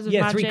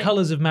magic. 3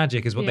 colors of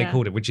magic is what they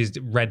called it, which is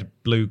red,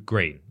 blue,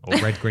 green, or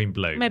red, green,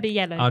 blue. Maybe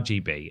yellow.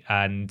 RGB.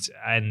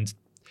 And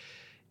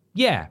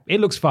yeah, it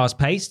looks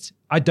fast-paced.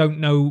 I don't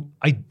know.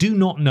 I do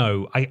not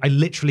know. I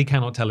literally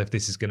cannot tell if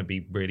this is going to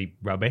be really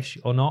rubbish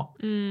or not.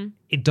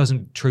 It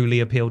doesn't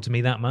truly appeal to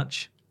me that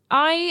much.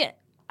 I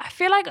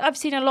feel like I've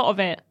seen a lot of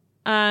it,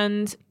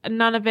 and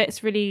none of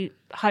it's really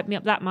hyped me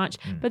up that much.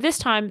 But this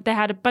time they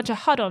had a bunch of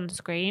HUD on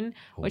screen,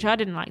 which I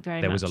didn't like very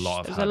much. There was a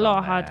lot of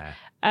HUD.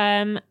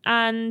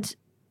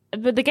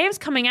 But the game's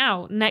coming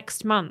out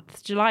next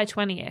month, July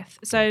 20th.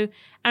 So,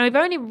 and we've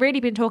only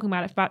really been talking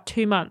about it for about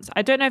 2 months.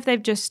 I don't know if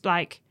they've just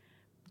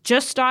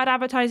started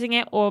advertising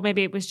it, or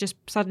maybe it was just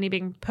suddenly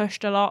being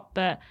pushed a lot.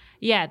 But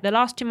yeah, the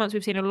last 2 months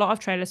we've seen a lot of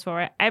trailers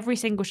for it, every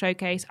single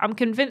showcase. I'm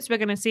convinced we're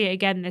going to see it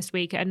again this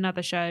week at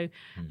another show.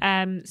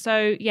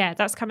 So yeah,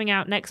 that's coming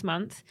out next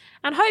month,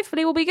 and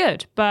hopefully will be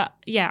good. But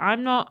yeah,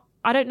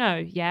 I don't know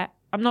yet.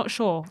 I'm not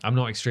sure. I'm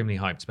not extremely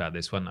hyped about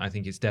this one. I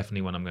think it's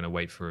definitely one I'm going to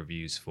wait for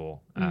reviews for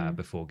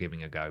before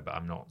giving a go. But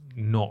I'm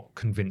not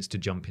convinced to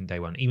jump in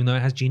day one, even though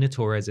it has Gina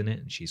Torres in it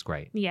and she's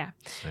great. Yeah.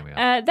 There we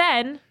are.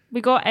 Then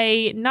we got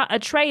a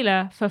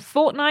trailer for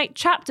Fortnite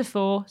Chapter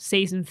 4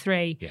 Season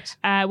 3,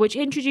 which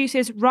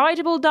introduces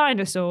rideable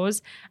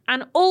dinosaurs.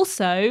 And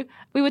also,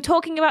 we were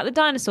talking about the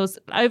dinosaurs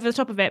over the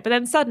top of it, but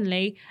then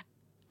suddenly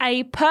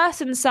a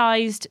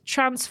person-sized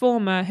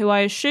transformer, who I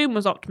assume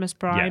was Optimus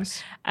Prime,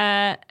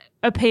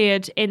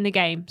 appeared in the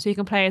game, so you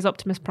can play as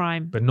Optimus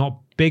Prime. But not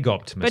big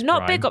Optimus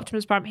Prime. Big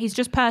Optimus Prime. He's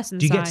just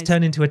person-sized. Do you get to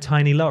turn into a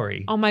tiny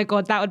lorry? Oh my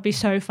god, that would be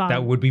so fun.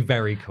 That would be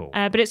very cool.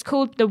 But it's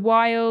called The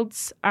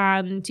Wilds,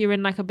 and you're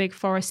in like a big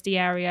foresty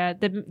area.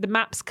 The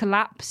maps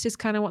collapsed is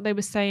kind of what they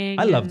were saying.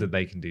 I love that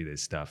they can do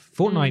this stuff.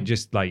 Fortnite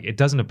just it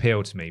doesn't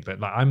appeal to me,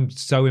 but I'm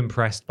so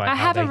impressed by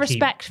how they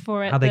respect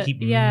for it. How they keep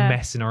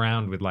messing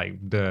around with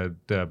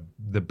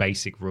the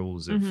basic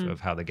rules of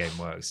how the game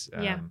works.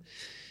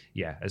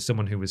 Yeah, as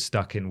someone who was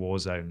stuck in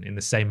Warzone, in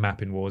the same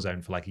map in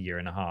Warzone for like a year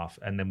and a half,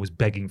 and then was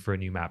begging for a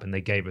new map, and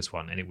they gave us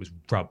one, and it was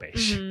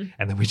rubbish.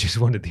 And then we just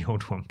wanted the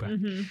old one back.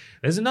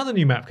 There's another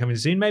new map coming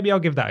soon. Maybe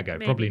I'll give that a go.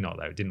 Probably not,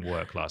 though. It didn't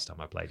work last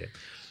time I played it.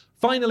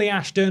 Finally,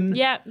 Ashton.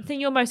 Yeah, the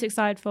thing you're most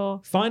excited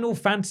for. Final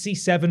Fantasy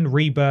VII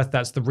Rebirth,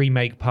 that's the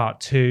remake part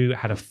 2,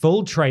 had a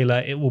full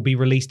trailer. It will be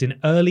released in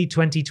early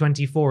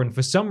 2024, and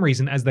for some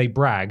reason, as they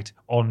bragged,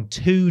 on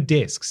 2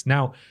 discs.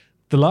 Now,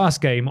 the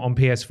last game on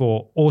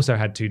PS4 also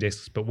had 2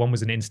 discs, but one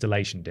was an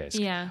installation disc.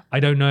 Yeah. I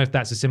don't know if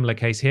that's a similar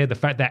case here. The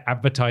fact they're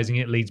advertising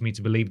it leads me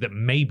to believe that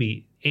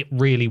maybe it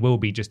really will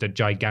be just a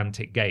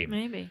gigantic game.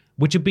 Maybe.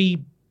 Which would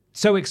be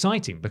so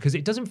exciting, because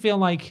it doesn't feel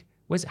like...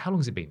 how long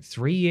has it been?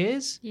 3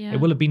 years? Yeah. It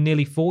will have been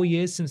nearly 4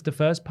 years since the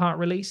first part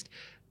released.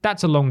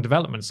 That's a long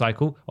development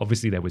cycle.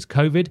 Obviously, there was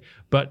COVID,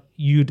 but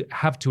you'd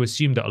have to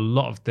assume that a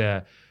lot of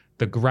the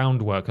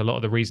groundwork, a lot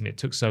of the reason it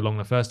took so long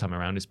the first time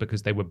around is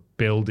because they were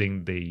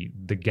building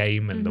the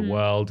game and the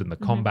world and the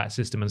combat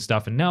system and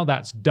stuff. And now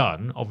that's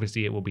done.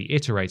 Obviously, it will be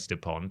iterated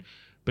upon,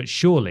 but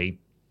surely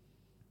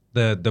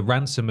the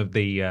ransom of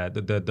the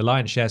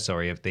lion's share,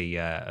 of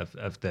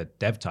the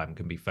dev time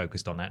can be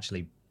focused on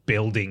actually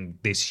building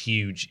this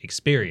huge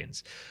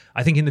experience.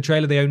 I think in the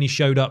trailer they only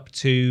showed up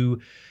to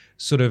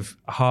sort of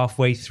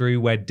halfway through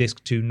where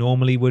Disc 2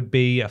 normally would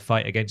be, a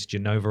fight against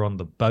Genova on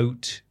the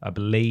boat, I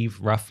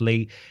believe,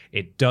 roughly.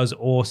 It does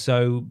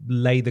also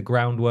lay the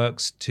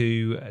groundworks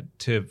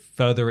to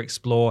further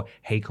explore,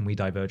 can we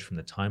diverge from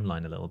the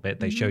timeline a little bit?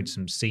 They showed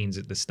some scenes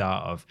at the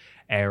start of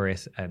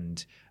Aerith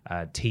and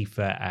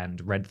Tifa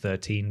and Red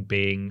 13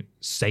 being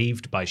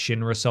saved by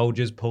Shinra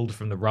soldiers pulled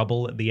from the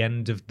rubble at the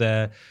end of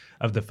the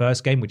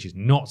first game, which is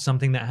not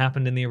something that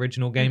happened in the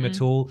original game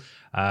at all.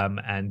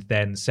 And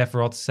then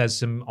Sephiroth says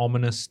some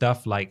ominous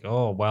stuff like,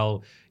 "Oh,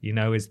 well,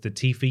 is the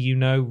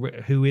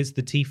Tifa who is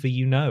the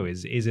Tifa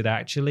Is it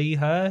actually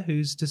her?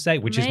 Who's to say?"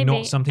 Which Maybe. is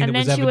not something and that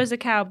was then ever... she was a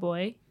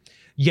cowboy.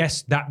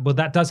 Yes, that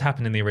does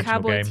happen in the original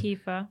Cowboy game.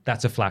 Tifa.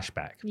 That's a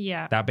flashback.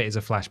 Yeah. That bit is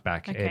a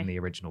flashback in the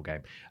original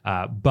game.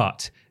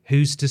 But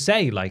who's to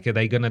say? Like, are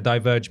they going to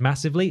diverge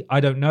massively? I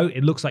don't know.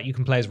 It looks like you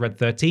can play as Red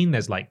 13.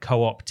 There's like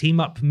co-op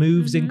team-up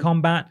moves in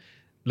combat.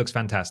 Looks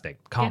fantastic.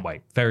 Can't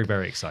wait. Very,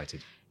 very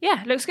excited.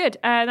 Yeah, looks good.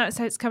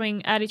 So it's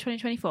coming early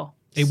 2024.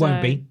 It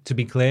won't be, to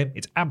be clear.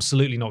 It's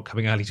absolutely not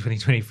coming early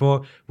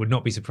 2024. Would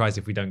not be surprised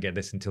if we don't get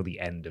this until the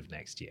end of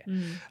next year.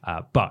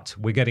 But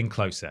we're getting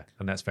closer,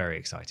 and that's very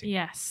exciting.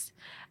 Yes.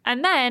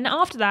 And then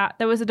after that,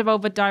 there was a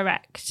Devolver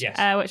Direct, yes.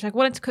 Which I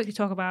wanted to quickly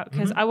talk about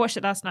because I watched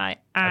it last night.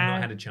 I've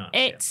not had a chance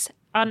It's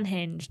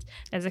unhinged.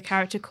 There's a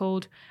character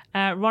called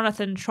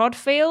Ronathan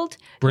Trodfield.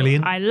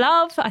 Brilliant. I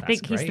love. I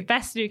think great. he's the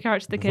best new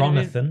character they could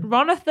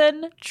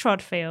Ronathan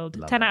Trodfield.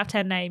 Love 10 it. out of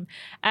 10 name.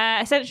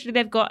 Essentially,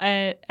 they've got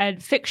a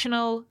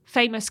fictional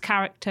famous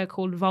character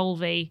called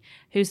Volvi,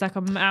 who's like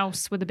a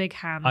mouse with a big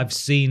hand. I've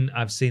seen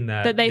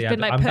that They've been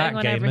like putting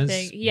on gamers.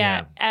 everything.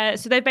 Yeah.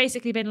 So they've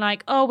basically been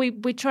like, oh,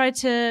 we tried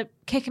to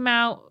kick him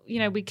out.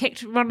 We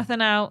kicked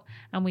Ronathan out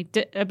and we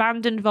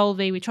abandoned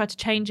Volvi. We tried to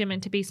change him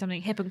into be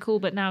something hip and cool,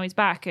 but now he's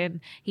back and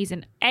he's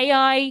an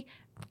AI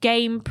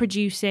game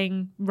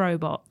producing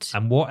robot.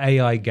 And what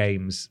AI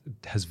games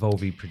has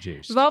Volvi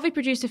produced? Volvi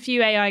produced a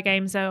few AI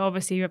games that are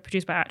obviously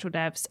produced by actual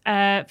devs.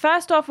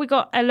 First off, we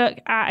got a look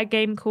at a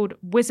game called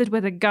Wizard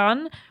with a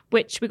Gun,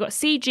 which we got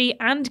CG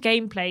and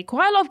gameplay.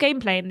 Quite a lot of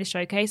gameplay in this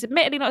showcase.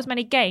 Admittedly, not as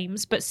many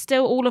games, but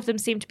still all of them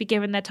seem to be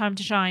given their time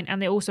to shine,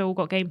 and they also all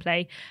got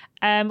gameplay,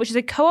 which is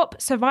a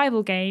co-op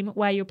survival game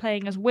where you're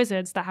playing as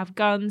wizards that have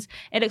guns.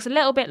 It looks a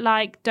little bit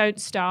like Don't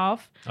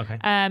Starve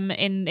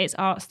in its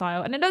art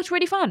style, and it looks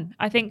really fun.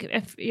 I think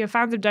if you're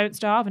fans of Don't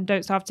Starve and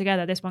Don't Starve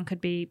together, this one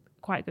could be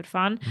quite good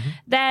fun.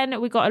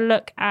 Then we got a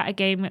look at a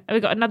game. We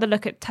got another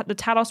look at the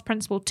Talos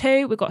Principle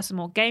 2. We got some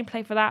more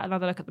gameplay for that.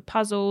 Another look at the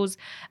puzzles.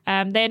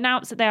 They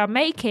announced that they are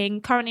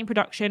making, currently in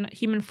production,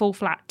 Human Fall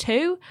Flat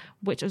 2,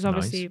 which is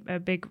obviously a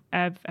big,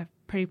 a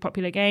pretty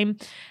popular game.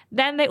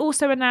 Then they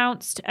also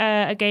announced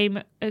a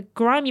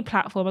grimy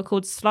platformer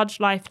called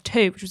Sludge Life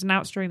 2, which was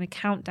announced during the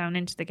countdown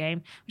into the game,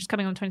 which is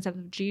coming on the 27th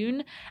of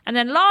June. And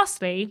then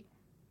lastly,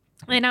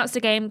 they announced a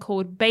game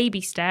called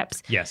Baby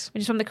Steps, which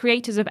is from the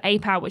creators of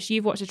Ape Out, which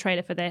you've watched a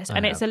trailer for this.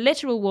 It's a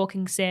literal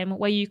walking sim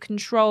where you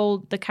control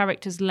the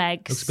character's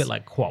legs. Looks a bit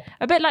like Quap.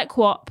 A bit like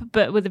Quap,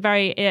 but with a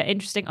very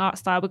interesting art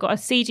style. We've got a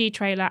CG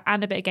trailer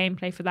and a bit of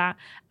gameplay for that.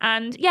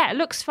 And yeah, it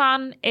looks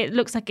fun. It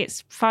looks like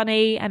it's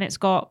funny and it's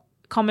got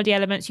comedy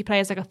elements. You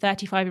play as like a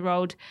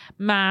 35-year-old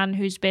man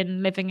who's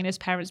been living in his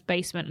parents'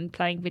 basement and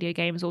playing video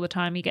games all the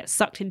time. He gets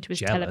sucked into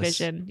his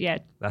television. Yeah,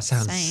 that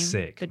sounds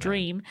sick. The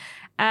dream.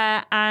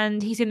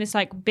 And he's in this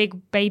like big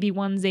baby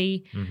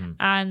onesie,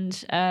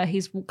 and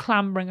he's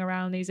clambering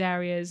around these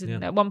areas.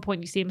 And at one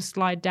point, you see him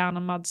slide down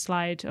a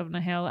mudslide on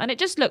a hill, and it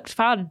just looked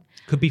fun.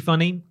 Could be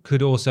funny.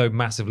 Could also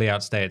massively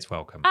outstay its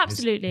welcome.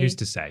 Absolutely. Who's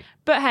to say?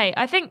 But hey,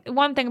 I think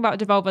one thing about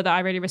Devolver that I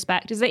really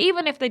respect is that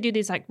even if they do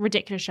these like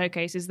ridiculous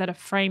showcases that are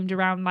framed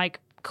around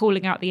like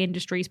calling out the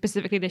industry,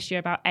 specifically this year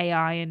about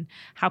AI and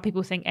how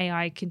people think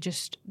AI can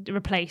just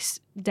replace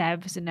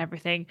devs and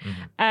everything.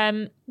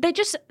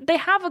 They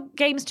have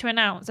games to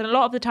announce, and a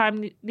lot of the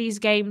time these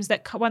games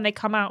that when they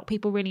come out,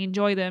 people really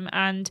enjoy them,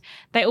 and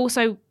they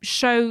also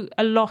show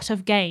a lot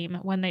of game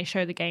when they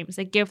show the games.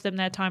 They give them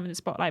their time in the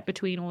spotlight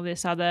between all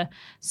this other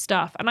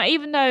stuff. And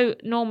even though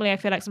normally I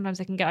feel like sometimes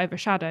they can get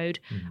overshadowed,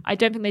 I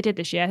don't think they did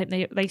this year. I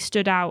think they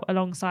stood out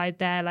alongside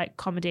their like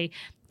comedy.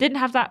 Didn't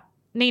have that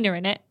Nina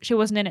in it. She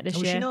wasn't in it this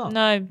year. Was she not?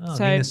 No. Oh,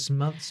 so Nina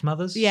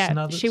Smothers?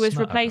 Yeah, she was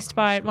replaced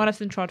by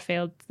Ronathan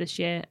Trodfield this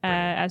year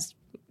as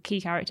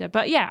key character.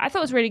 But yeah, I thought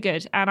it was really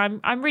good,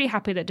 and I'm really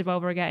happy that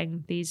Devolver are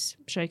getting these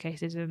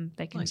showcases and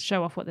they can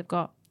show off what they've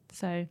got.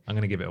 So I'm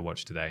going to give it a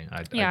watch today.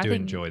 I do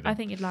enjoy them. I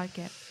think you'd like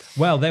it.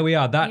 Well, there we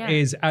are. That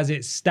is, as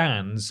it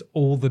stands,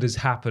 all that has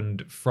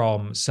happened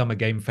from Summer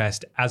Game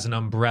Fest as an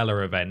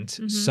umbrella event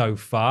so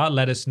far.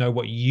 Let us know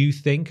what you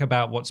think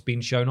about what's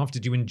been shown off.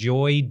 Did you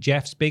enjoy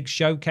Jeff's big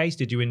showcase?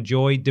 Did you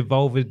enjoy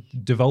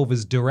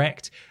Devolver's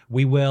Direct?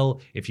 We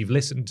will, if you've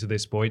listened to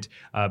this point,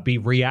 be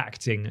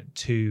reacting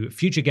to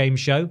Future Game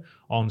Show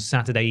on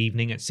Saturday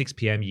evening at 6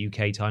 p.m.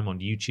 UK time on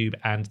YouTube,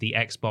 and the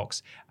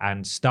Xbox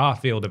and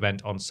Starfield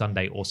event on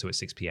Sunday also at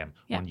 6 p.m.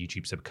 on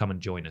YouTube. So come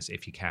and join us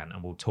if you can,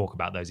 and we'll talk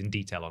about those in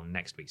detail on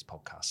next week's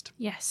podcast.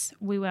 Yes,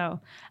 we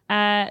will.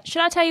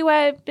 Should I tell you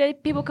where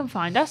people can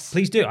find us?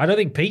 Please do. I don't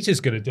think Peter's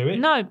going to do it.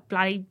 No,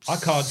 bloody I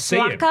can't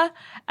slacker.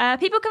 See him.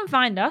 People can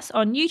find us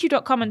on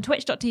youtube.com and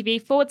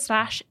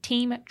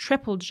twitch.tv/Team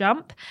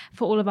TripleJump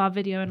for all of our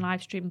video and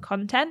live stream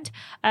content.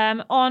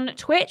 On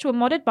Twitch, we're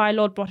modded by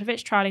Lord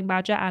Botovich, Trowling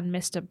Badger, and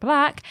Mr.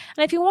 Black.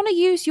 And if you want to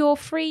use your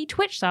free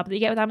Twitch sub that you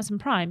get with Amazon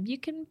Prime, you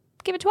can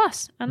give it to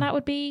us. And that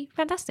would be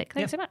fantastic.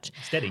 Thanks so much.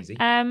 It's dead easy.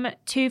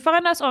 To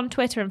find us on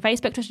Twitter and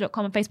Facebook,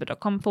 twitter.com and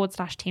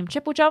facebook.com/Team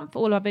TripleJump for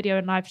all our video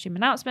and live stream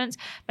announcements.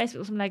 Facebook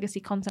with some legacy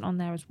content on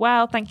there as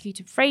well. Thank you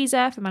to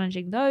Fraser for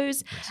managing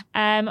those.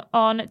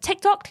 On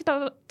TikTok,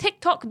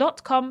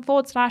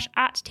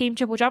 tiktok.com/@Team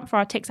TripleJump for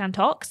our ticks and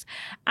talks.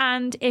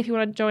 And if you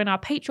want to join our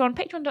Patreon,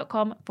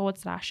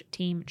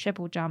 patreon.com/Team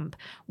TripleJump.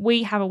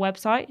 We have a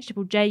website,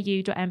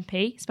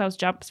 triplejU.mp, spells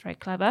jump, it's very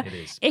clever. It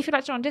is. If you'd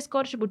like to join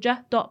Discord,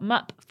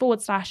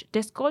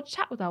 triplej.mup/Discord,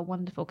 chat with our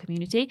wonderful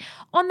community.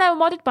 On there, we're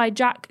modded by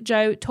Jack,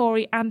 Joe,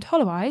 Tori, and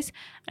Holloweyes.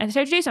 And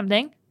so to do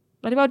something,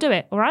 bloody well do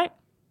it, all right?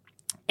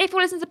 If you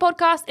listen to the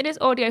podcast in its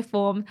audio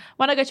form,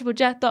 why not go to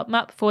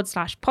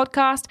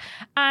triplej.mup/podcast?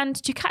 And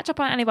to catch up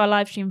on any of our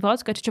live stream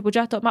VODs, go to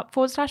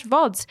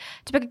triplej.mup/VODs.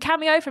 To book a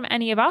cameo from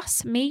any of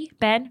us, me,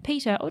 Ben,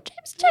 Peter, or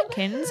James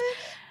Jenkins,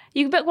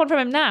 you can book one from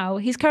him now.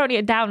 He's currently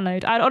at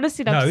download. I'd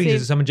honestly love to see him.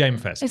 He's at Summer Jam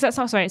Fest. It's at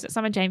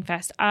Summer Jam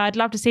Fest. I'd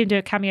love to see him do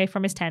a cameo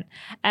from his tent.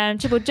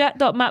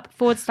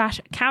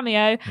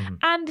 triplej.mup/cameo.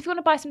 And if you want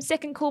to buy some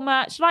sick and cool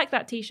merch, like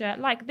that t-shirt,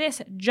 like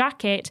this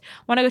jacket,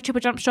 want to go to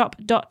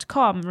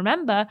triplejumpshop.com.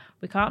 Remember,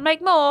 we can't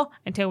make more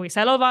until we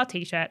sell all of our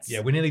t-shirts.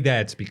 Yeah, we're nearly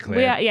there, to be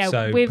clear.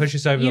 So push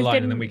us over the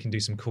line and then we can do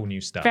some cool new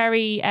stuff.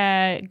 Very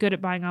good at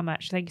buying our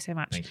merch. Thank you so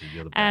much. Thank you.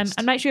 You're the best.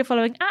 And make sure you're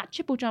following at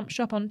TripleJump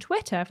Shop on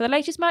Twitter for the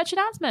latest merch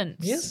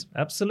announcements. Yes.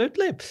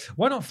 Absolutely.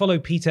 Why not follow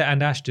Peter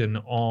and Ashton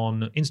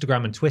on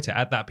Instagram and Twitter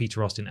at that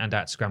Peter Austin and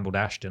at Scrambled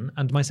Ashton,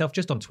 and myself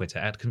just on Twitter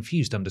at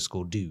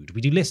confused_dude.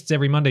 We do lists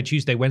every Monday,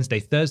 Tuesday, Wednesday,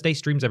 Thursday,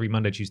 streams every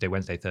Monday, Tuesday,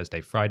 Wednesday, Thursday,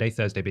 Friday,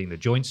 Thursday being the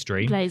joint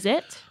stream. Blaze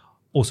it.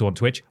 Also on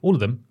Twitch. All of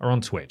them are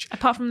on Twitch.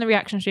 Apart from the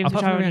reaction streams,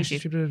 which are on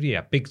YouTube.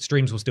 Yeah, big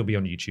streams will still be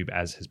on YouTube,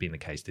 as has been the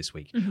case this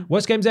week.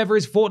 Worst Games Ever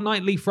is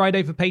fortnightly,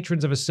 Friday for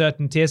patrons of a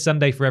certain tier,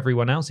 Sunday for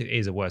everyone else. It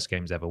is a Worst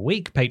Games Ever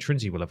week.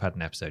 Patrons, you will have had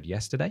an episode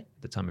yesterday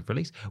at the time of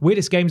release.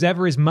 Weirdest Games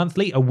Ever is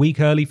monthly, a week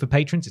early for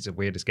patrons. It's a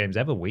Weirdest Games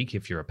Ever week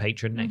if you're a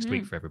patron, next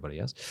week for everybody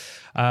else.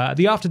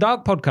 The After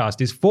Dark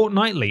podcast is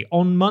fortnightly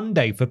on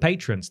Monday for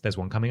patrons. There's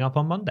one coming up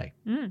on Monday.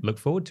 Look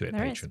forward to it,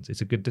 patrons. It's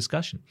a good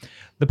discussion.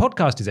 The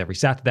podcast is every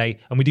Saturday,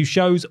 and we do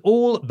shows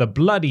all the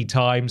bloody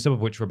time, some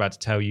of which we're about to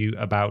tell you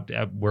about.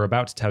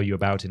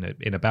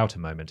 In about a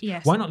moment.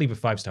 Yes. Why not leave a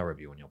 5-star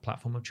review on your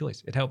platform of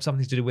choice? It helps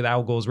something to do with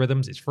Al Gore's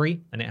rhythms. It's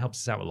free and it helps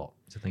us out a lot.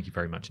 So thank you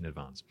very much in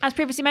advance. As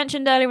previously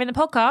mentioned earlier in the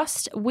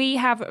podcast, we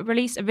have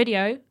released a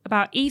video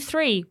about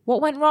E3. What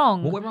went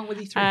wrong? What went wrong with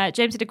E3?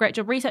 James did a great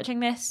job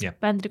researching this. Yeah.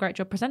 Ben did a great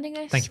job presenting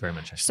this. Thank you very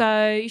much, Ashley.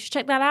 So you should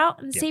check that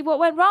out and see what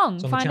went wrong.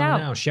 It's on Find the channel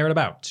out. now. Share it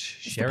about.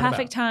 It's the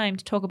perfect time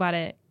to talk about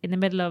it in the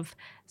middle of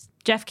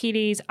Jeff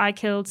Keighley's I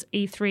Killed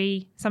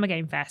E3 Summer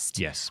Game Fest.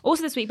 Yes.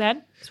 Also this week,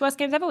 Ben, it's Worst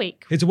Games Ever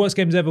week. It's a Worst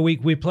Games Ever week.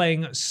 We're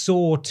playing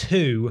Saw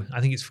 2.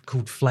 I think it's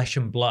called Flesh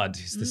and Blood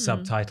is the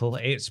subtitle.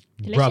 It's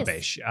delicious.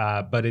 Rubbish,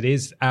 but it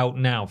is out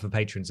now for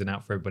patrons and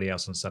out for everybody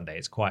else on Sunday.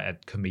 It's quite a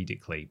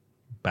comedically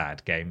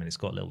bad game and it's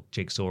got a little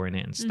jigsaw in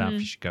it and stuff.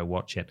 You should go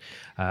watch it.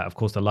 Of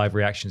course, the live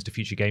reactions to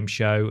Future Game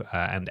Show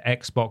and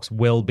Xbox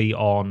will be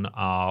on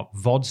our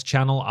VODs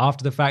channel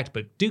after the fact,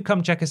 but do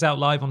come check us out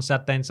live on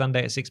Saturday and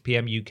Sunday at 6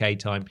 p.m. UK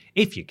time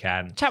if you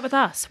can. Chat with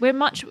us.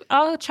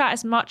 Our chat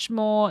is much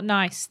more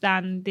nice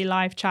than the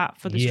live chat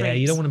for the streams. Yeah,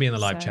 you don't want to be in the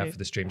live chat for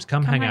the streams.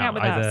 Come hang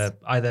out.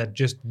 Either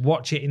just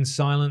watch it in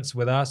silence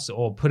with us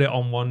or put it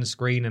on one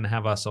screen and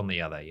have us on the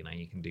other. You know,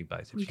 you can do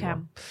both if you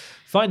want.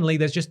 Finally,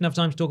 there's just enough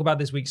time to talk about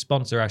this week's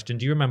sponsor, Ashton.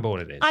 Do you remember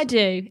what it is? I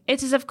do.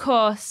 It is, of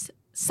course,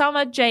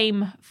 Summer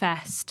Jam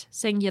Fest,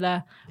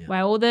 singular,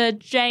 where all the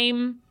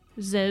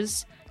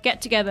Jameses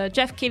get together.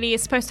 Jeff Keighley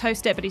is supposed to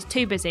host it, but he's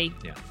too busy.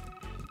 Yeah,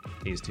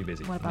 he is too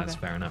busy. That's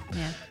fair enough.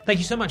 Yeah. Thank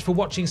you so much for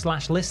watching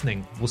 /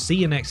 listening. We'll see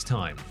you next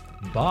time.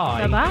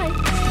 Bye.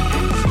 Bye-bye.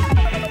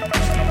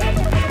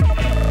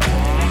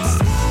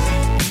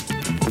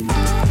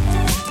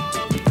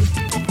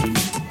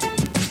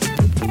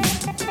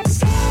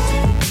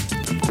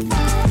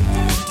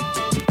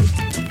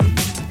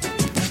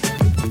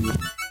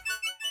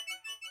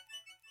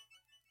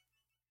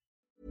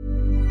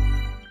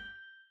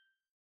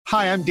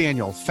 Hi, I'm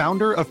Daniel,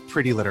 founder of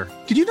Pretty Litter.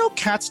 Did you know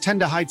cats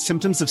tend to hide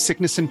symptoms of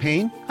sickness and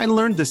pain? I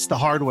learned this the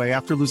hard way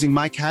after losing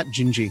my cat,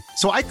 Gingy.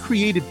 So I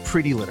created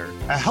Pretty Litter,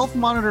 a health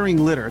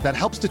monitoring litter that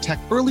helps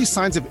detect early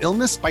signs of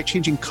illness by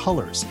changing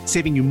colors,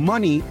 saving you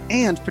money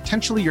and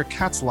potentially your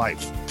cat's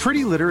life.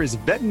 Pretty Litter is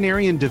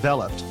veterinarian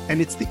developed, and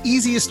it's the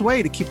easiest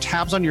way to keep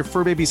tabs on your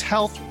fur baby's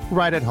health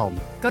right at home.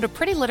 Go to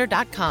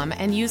prettylitter.com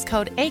and use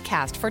code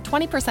ACAST for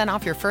 20%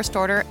 off your first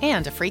order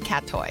and a free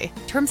cat toy.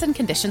 Terms and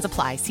conditions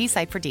apply. See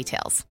site for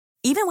details.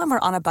 Even when we're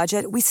on a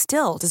budget, we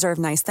still deserve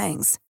nice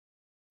things.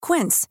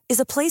 Quince is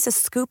a place to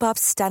scoop up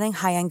stunning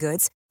high-end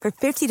goods for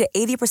 50 to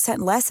 80%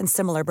 less than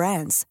similar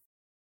brands.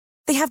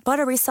 They have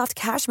buttery soft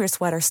cashmere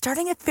sweaters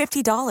starting at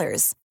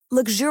 $50,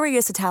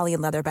 luxurious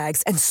Italian leather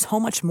bags, and so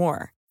much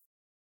more.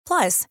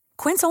 Plus,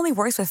 Quince only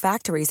works with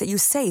factories that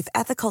use safe,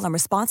 ethical, and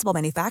responsible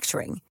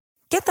manufacturing.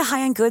 Get the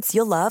high-end goods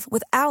you'll love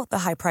without the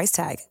high price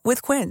tag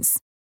with Quince.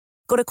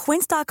 Go to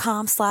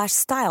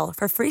quince.com/style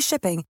for free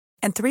shipping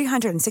and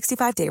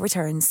 365-day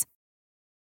returns.